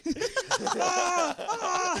junk.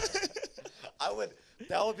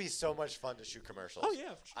 That would be so much fun to shoot commercials. Oh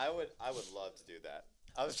yeah. I would love to do that.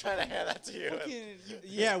 I was trying to hand that to you.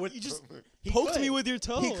 Yeah, with, You just he poked could. me with your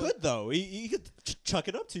toe. He could though. He could chuck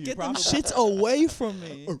it up to you. Get them probably. shits away from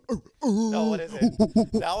me. No, what is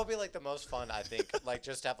it? That would be like the most fun, I think. Like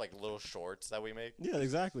just have like little shorts that we make. Yeah,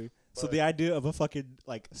 exactly. So But- the idea of a fucking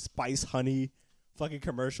like spice honey fucking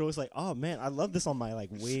commercial is like, oh man, I love this on my like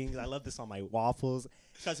wings. I love this on my waffles.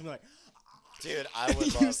 Cuts to me like, Dude, I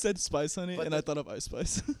would You love said Spice Honey, But and the- I thought of Ice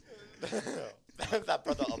Spice. that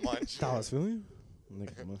brother a munch. Dallas, feel me?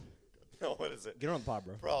 Like, come on. No, what is it? Get on the pod,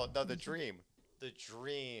 bro. Bro, no, the dream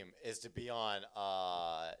is to be on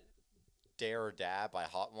Dare or Dab by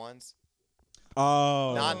Hot Ones.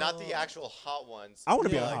 Oh. Not the actual Hot Ones. I want to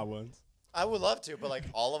be Yeah. on Like, hot ones. I would love to, but like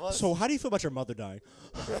all of us. So how do you feel about your mother dying?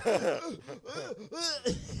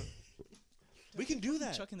 We can do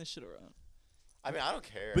that. Chucking this shit around. I mean, I don't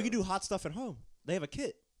care. We can do hot stuff at home. They have a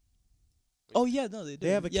kit. Oh yeah, no, they do.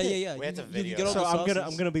 They have a yeah, kit. yeah, yeah. We had to You can video get all it. So the I'm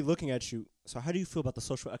sauces. gonna be looking at you. So how do you feel about the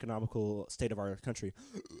social economical state of our country?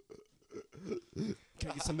 Can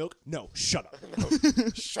I get some milk? No, shut up.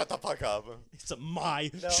 Shut the fuck up. It's my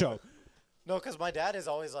No. show. No, because my dad is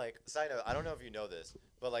always like, side note, I don't know if you know this,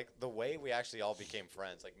 but like the way we actually all became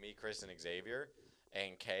friends, like me, Chris, and Xavier,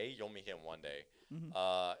 and Kay, you'll meet him one day,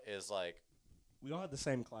 is like We all had the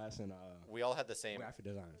same class in we all had the same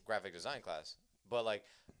graphic design. class, but like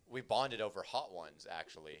we bonded over Hot Ones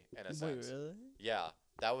actually, in a Wait, sense. really? Yeah,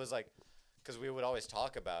 that was like, because we would always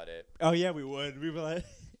talk about it. Oh yeah, we would. We were like,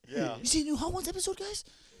 Yeah. You see a new Hot Ones episode, guys?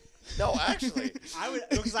 No, actually, I would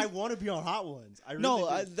because I want to be on Hot Ones. I really No,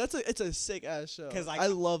 do. it's a sick ass show. 'Cause I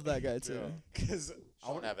love that guy too. Yeah. Because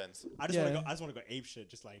Sean Evans. I just Yeah. want to go ape shit.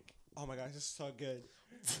 Just like, oh my god, this is so good.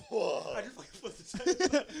 Whoa. I just fucking flipped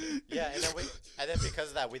the table. Yeah, and then because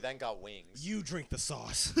of that, we then got wings. You drink the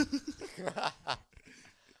sauce.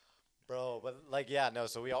 Bro, but like, yeah, no.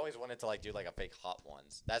 So we always wanted to like do like a fake Hot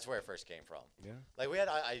Ones. That's where it first came from. Yeah. Like we had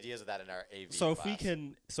ideas of that in our AV. So class.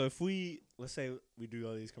 if we let's say we do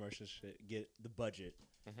all these commercial shit, get the budget,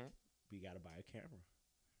 Mhm. we gotta buy a camera.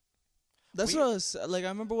 That's We- what I was like. I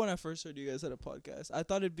remember when I first heard you guys had a podcast. I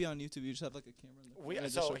thought it'd be on YouTube. You just have like a camera. In the We corner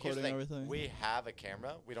just so here's the recording thing. everything. We have a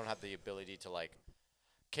camera. We don't have the ability to like.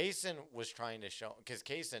 Kaysen was trying to show because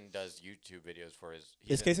Kaysen does YouTube videos for his.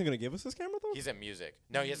 Is Casey gonna give us this camera though? He's in music.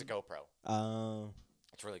 No, he has a GoPro.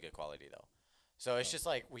 It's really good quality though. So it's just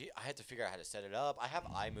like I had to figure out how to set it up. I have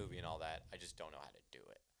iMovie and all that. I just don't know how to do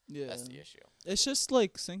it. yeah, That's the issue. it's just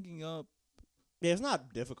like syncing up. Yeah, it's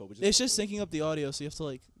not difficult. It's just syncing up the audio, so you have to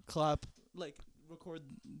like clap, like record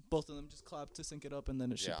both of them, just clap to sync it up, and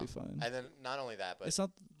then it should Yeah. be fine. And then not only that, but It's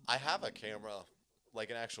not. I have a camera, like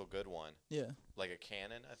an actual good one, Yeah. like a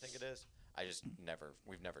Canon, I think it is. I just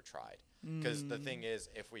we've never tried. Because the thing is,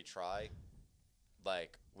 if we try,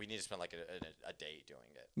 like, we need to spend like a day doing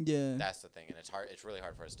it. Yeah. That's the thing, and it's hard. It's really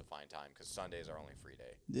hard for us to find time because Sundays are only free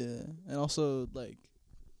day. Yeah, and also like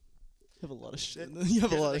you have a lot of shit. Th- You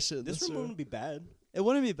have a here's the lot thing, of shit. This that's room true. wouldn't be bad. It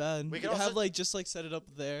wouldn't be bad. We We could could have also- like just like set it up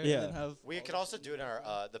there. Yeah. And then have. We could also do it in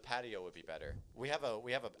our the patio would be better. We have a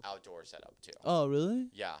outdoor setup too. Oh really?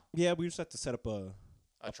 Yeah, Yeah, we just have to set up a.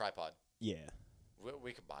 a tripod. Yeah.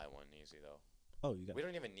 We could buy one easy though. Oh, you got. We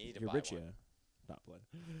don't even need to You're buy rich, one. yeah. Not blood.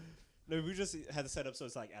 No, we just had to set up so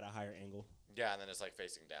it's like at a higher angle. Yeah, and then it's like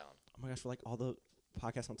facing down. Oh my gosh, for like all the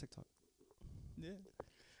podcasts on TikTok. Yeah.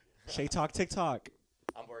 Shay Talk TikTok.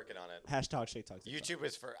 I'm working on it. Hashtag Shay Talk TikTok. YouTube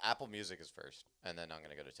is for Apple Music is first, and then I'm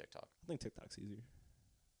gonna go to TikTok. I think TikTok's easier.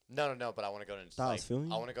 No, but I want to go and Styles, feeling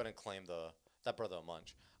you? I want to go and claim that brother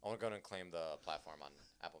Munch. I want to go and claim the platform on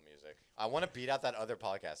Apple Music. I want to beat out that other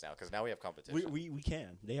podcast now because now we have competition. We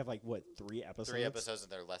can. They have like what 3 episodes? 3 episodes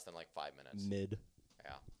and they're less than like 5 minutes. Mid.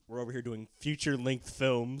 Yeah. We're over here doing feature length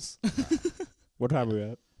films. What time are we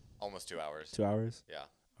at? Almost 2 hours. 2 hours. Yeah.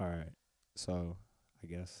 All right. So I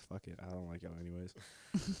guess fuck it. I don't like y'all anyways.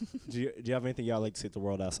 Do you have anything y'all like to say to the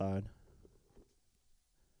world outside?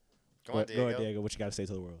 Go on, Diego. Go ahead, Diego. What you got to say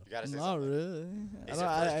to the world? You gotta say Not something. really. It's your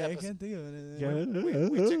first I episode. can't think of anything.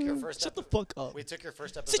 We took your first. Shut the fuck up. We took your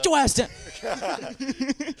first episode. Sit your ass down.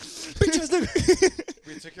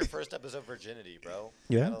 We took your first episode virginity, bro.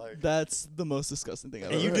 Yeah? Kinda like- That's the most disgusting thing I've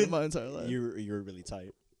And ever you heard did- in my entire life. You were really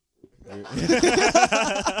tight. You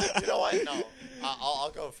know what? No, I'll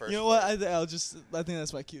go first. You know what? I think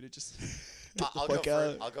that's my cue to just I'll fuck go out.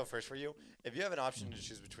 first. I'll go first for you. If you have an option to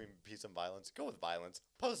choose between peace and violence, go with violence.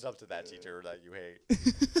 Post up to that teacher that you hate.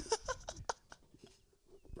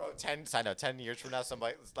 Bro, 10 years from now,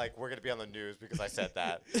 somebody's like, we're gonna be on the news because I said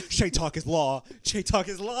that. Shay Talk is law. Shay Talk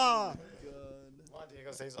is law. Come on,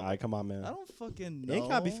 Diego, say something. All right, come on, man. I don't fucking You know. ain't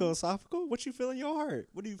gotta be philosophical. What you feel in your heart?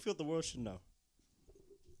 What do you feel the world should know?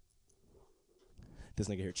 This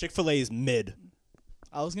nigga here. Chick-fil-A is mid.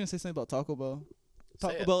 I was gonna say something about Taco Bell. Say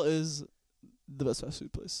Taco it. Bell is the best fast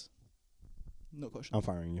food place. No question. I'm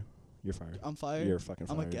firing you. You're fired. I'm fired. You're fucking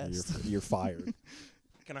I'm fired. a guest. You're fired.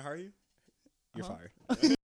 Can I hire you? You're Uh-huh. fired.